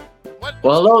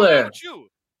 Well, hello there.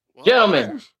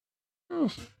 Gentlemen.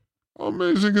 Yes. How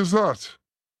amazing is that?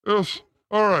 Yes.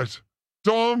 All right.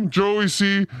 Dom, Joey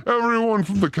C., everyone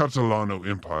from the Catalano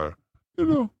Empire. You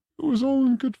know, it was all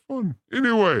in good fun.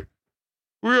 Anyway,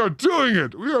 we are doing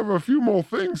it. We have a few more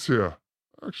things here.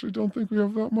 I actually don't think we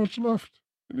have that much left.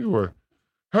 Anyway,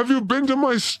 have you been to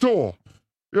my store?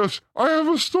 Yes, I have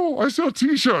a store. I sell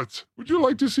t-shirts. Would you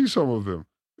like to see some of them?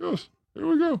 Yes, here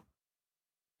we go.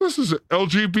 This is an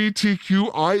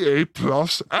LGBTQIA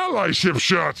plus allyship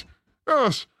shirt.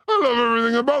 Yes, I love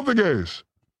everything about the gays.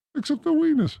 Except the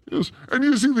wieners. Yes, and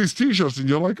you see these t-shirts and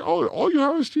you're like, oh, all you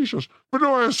have is t-shirts. But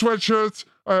no, I have sweatshirts.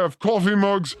 I have coffee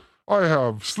mugs. I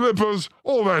have slippers.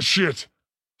 All that shit.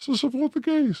 So support the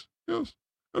gays. Yes.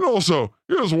 And also,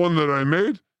 here's one that I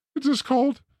made. It is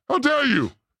called, How Dare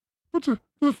You? But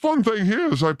the fun thing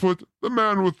here is I put the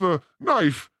man with the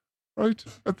knife right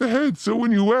at the head. So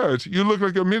when you wear it, you look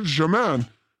like a miniature man.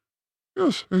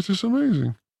 Yes, it is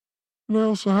amazing. And I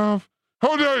also have,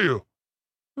 How Dare You?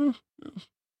 Yes, yes.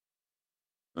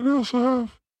 And I also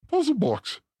have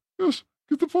Puzzlebox. Yes,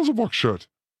 get the Puzzlebox shirt.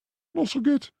 And also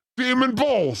get Demon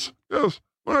Balls. Yes,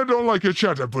 when I don't like your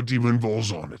chat, I put Demon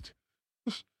Balls on it.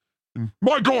 Yes. And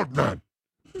My God Man.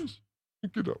 Yes,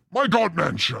 get a My God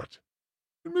Man shirt.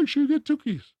 And make sure you get 2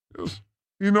 keys. Yes.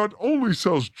 He not only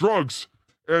sells drugs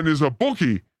and is a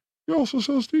bookie, he also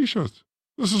sells t-shirts.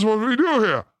 This is what we do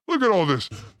here. Look at all this.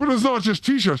 But it's not just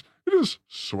t-shirts. It is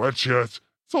sweatshirts.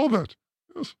 It's all that.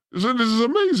 Yes. Isn't this is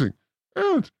amazing?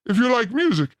 And if you like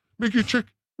music, make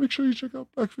sure you check out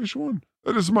Blackfish One.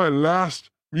 That is my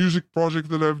last music project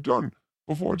that I've done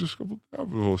before I discovered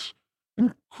Dabbleverse.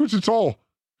 And quit it all,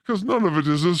 because none of it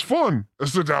is as fun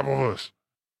as the Dabbleverse.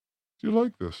 Do you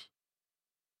like this?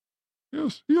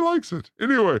 Yes, he likes it.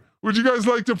 Anyway, would you guys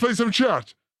like to play some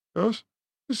chat? Yes?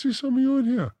 I see some of you in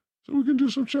here, so we can do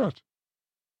some chat.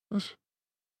 Yes?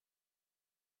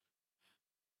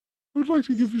 I would like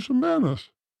to give you some manners,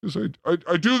 because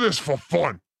I do this for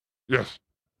fun. Yes.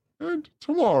 And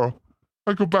tomorrow,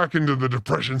 I go back into the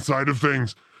depression side of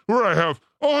things, where I have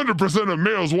 100% of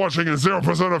males watching and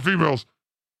 0% of females.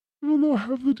 Even though I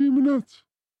have the demonettes.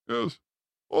 Yes.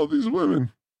 All these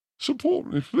women. Support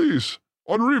me, please.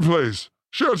 On replays,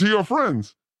 share to your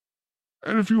friends.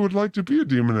 And if you would like to be a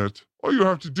demonette, all you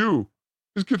have to do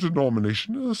is get a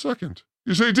nomination in a second.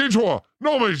 You say, Detroit,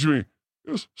 nominate me.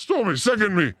 Yes, Stormy,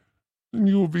 second me. Then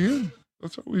you will be in.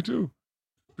 That's how we do.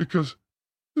 Because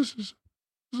this is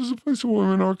a place where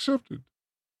women are accepted.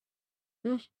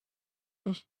 Yes,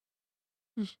 yes,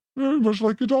 yes. Very much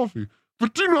like Gaddafi.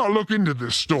 But do not look into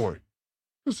this story.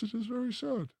 Yes, it is very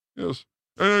sad. Yes.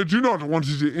 And I do not want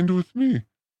it to end with me.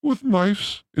 With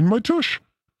knives in my tush.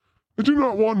 I do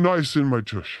not want knives in my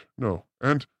tush. No.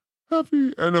 And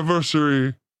happy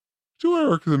anniversary to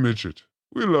Eric the Midget.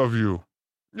 We love you.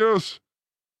 Yes.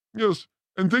 Yes.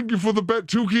 And thank you for the bet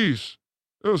 2 keys.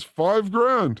 Yes,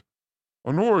 $5,000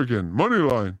 on Oregon. Money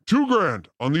line. $2,000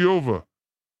 on the over.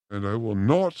 And I will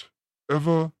not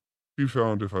ever be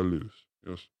found if I lose.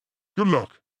 Yes. Good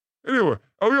luck. Anyway,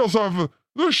 we also have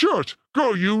the shirt.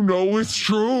 Girl, you know it's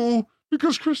true.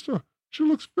 Because Crysta, she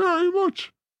looks very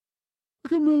much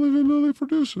like a Milli Vanilli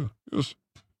producer. Yes.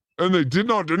 And they did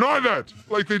not deny that,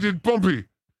 like they did Bumpy.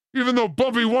 Even though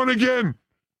Bumpy won again.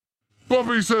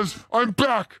 Bumpy says, I'm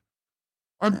back.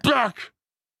 I'm back.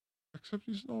 Except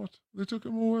he's not. They took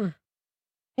him away.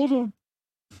 Hold on.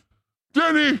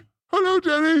 Denny! Hello,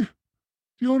 Denny! Do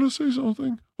you want to say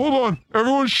something? Hold on.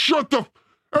 Everyone shut the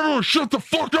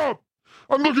fuck up!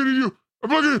 I'm looking at you. I'm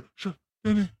looking at you.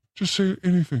 Denny, just say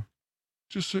anything.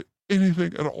 Just say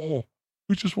anything at all.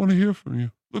 We just want to hear from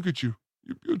you. Look at you.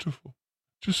 You're beautiful.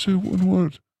 Just say one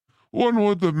word. One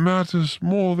word that matters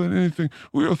more than anything.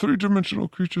 We are 3-dimensional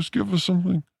creatures. Give us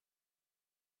something.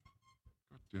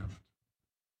 God damn it.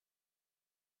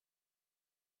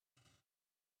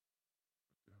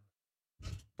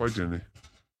 Bye, Denny.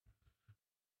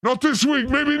 Not this week.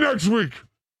 Maybe next week.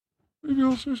 Maybe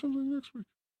I'll say something next week.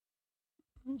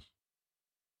 Yes.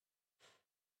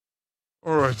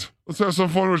 All right. Let's have some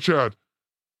fun with Chad.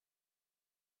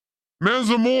 Man's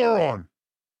a moron.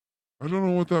 I don't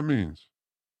know what that means.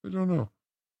 I don't know.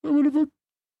 You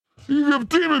give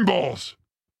demon balls.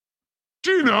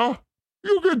 Gina,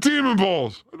 you get demon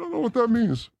balls. I don't know what that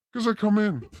means because I come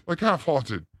in like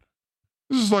half-hearted.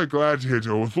 This is like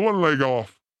Gladiator with one leg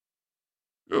off.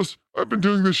 Yes, I've been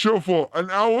doing this show for an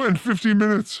hour and 50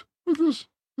 minutes. With this.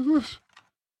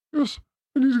 Yes,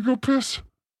 I need to go piss.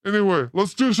 Anyway,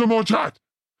 let's do some more chat.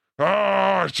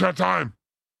 Chat time.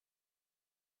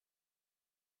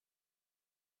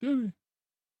 Danny.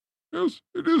 Yes,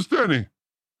 it is Danny.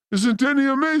 Isn't Danny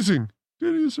amazing?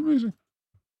 Danny is amazing.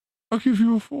 I'll give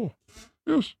you a 4.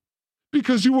 Yes.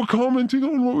 Because you were commenting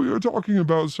on what we were talking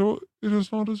about, so it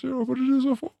is not a 0, but it is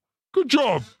a 4. Good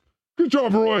job. Good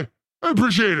job, Roy. I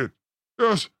appreciate it.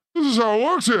 Yes, this is how it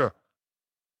works here.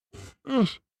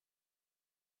 Yes.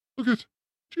 Look at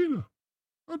Gina.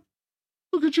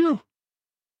 Look at you.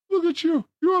 Look at you.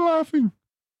 You are laughing.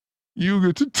 You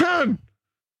get to 10.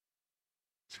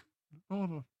 Oh,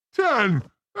 no. 10.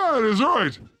 That is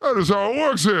right. That is how it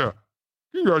works here.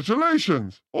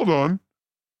 Congratulations. Hold on.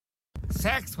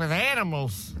 Sex with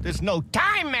animals. There's no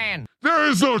time, man. There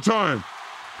is no time.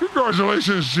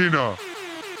 Congratulations, Gina.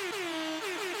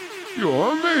 You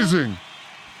are amazing.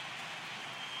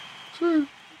 See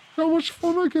how much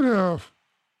fun I can have.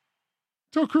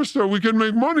 Tell Crysta we can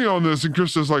make money on this. And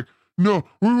Krista's like, no,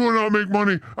 we will not make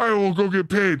money. I will go get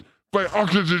paid by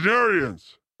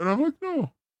octogenarians. And I'm like,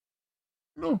 no.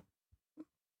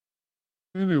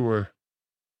 Anyway,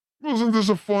 wasn't this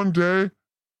a fun day?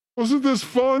 Wasn't this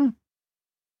fun?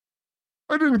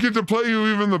 I didn't get to play you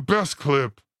even the best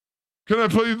clip. Can I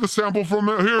play you the sample from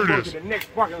it? Here it Go is. to the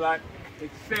next parking lot and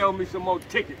sell me some more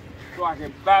tickets so I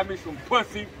can buy me some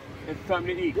pussy and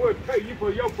something to eat. We'll pay you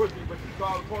for your pussy, but you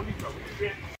call the police over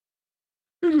shit.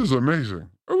 It is amazing.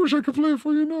 I wish I could play it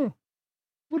for you now.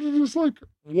 But it is like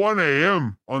 1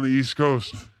 a.m. on the East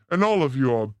Coast, and all of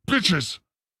you are bitches.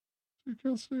 You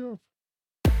can't stay up.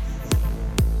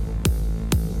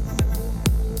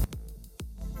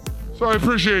 So I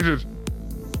appreciate it.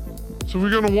 So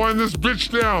we're gonna wind this bitch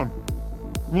down.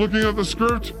 I'm looking at the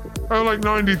script. I have like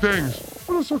 90 things,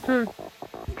 but it's okay.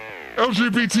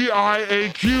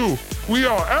 LGBTIAQ. We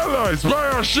are allies.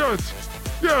 Buy our shirts.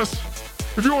 Yes.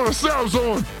 If you want to stab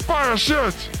someone, buy our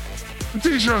shirts. And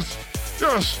t-shirts.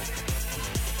 Yes.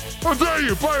 How dare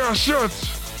you? Buy our shirts.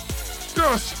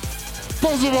 Yes.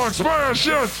 Puzzlebox. Buy our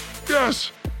shirts.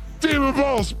 Yes. Demon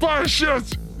Balls. Buy our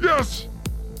shirts. Yes.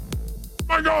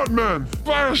 My God, man.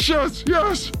 Buy our shirts.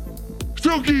 Yes.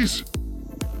 Filkies.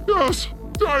 Yes.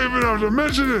 Don't even have to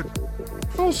mention it.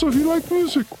 Also, if you like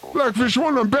music, Blackfish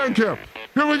One on Bandcamp.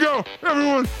 Here we go.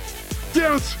 Everyone,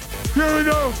 dance. Here we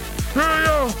go. Here we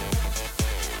go.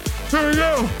 Here we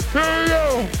go. Here we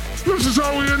go. This is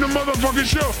how we end the motherfucking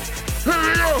show. Here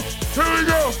we go. Here we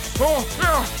go. Oh,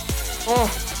 yeah. Oh.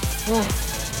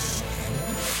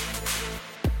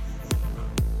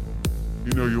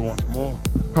 You know you want more.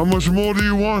 How much more do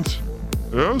you want?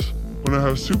 Yes? When I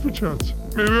have super chats.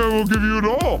 Maybe I will give you it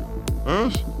all.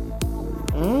 Yes?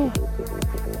 Oh.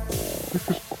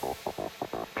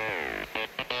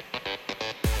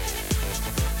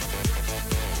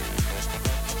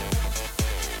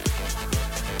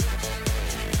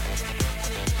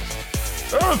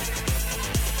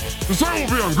 The site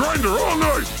will be on Grindr all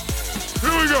night.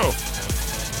 Here we go.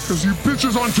 Because you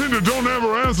bitches on Tinder don't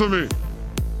ever answer me.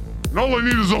 And all I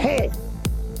need is a hole.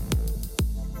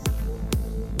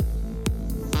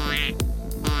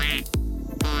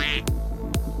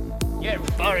 You're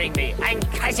boring me. I'm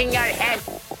cutting your head.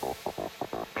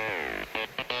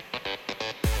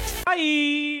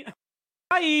 Bye.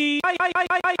 Bye.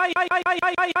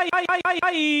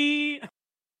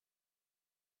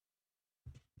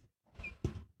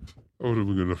 What are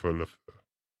we gonna find left there?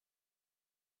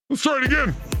 Let's try it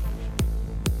again.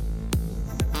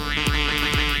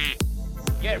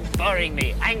 You're boring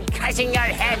me. I'm cutting your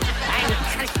head. I'm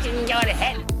cutting your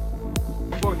head.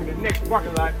 Go to the next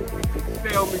parking lot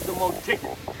and sell me some more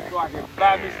tickets so I can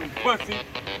buy me some pussy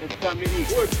and something to eat.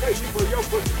 We'll pay you for your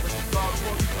pussy, but you call the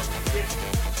police over shit.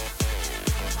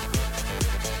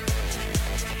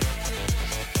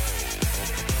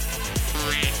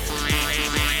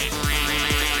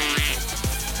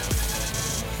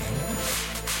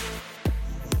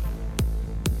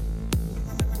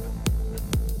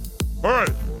 All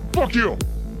right, fuck you.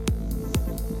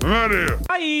 I'm out of here.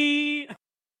 Bye.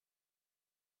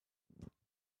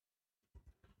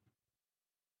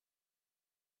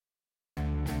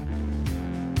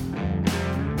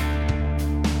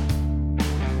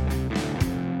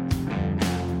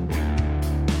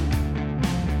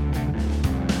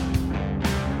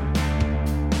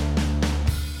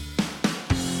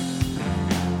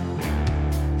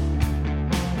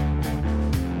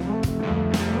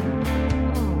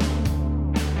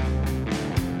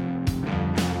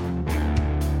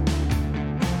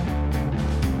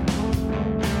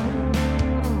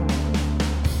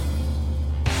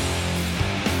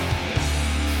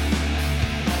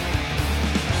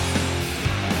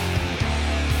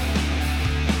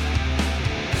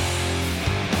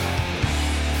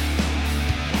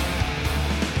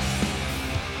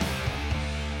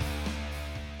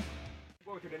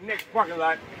 to the next parking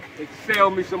lot and sell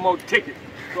me some more tickets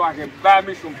so I can buy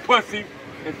me some pussy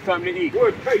and something to eat.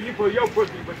 We'll pay you for your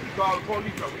pussy, but you call the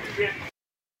police on me, shit.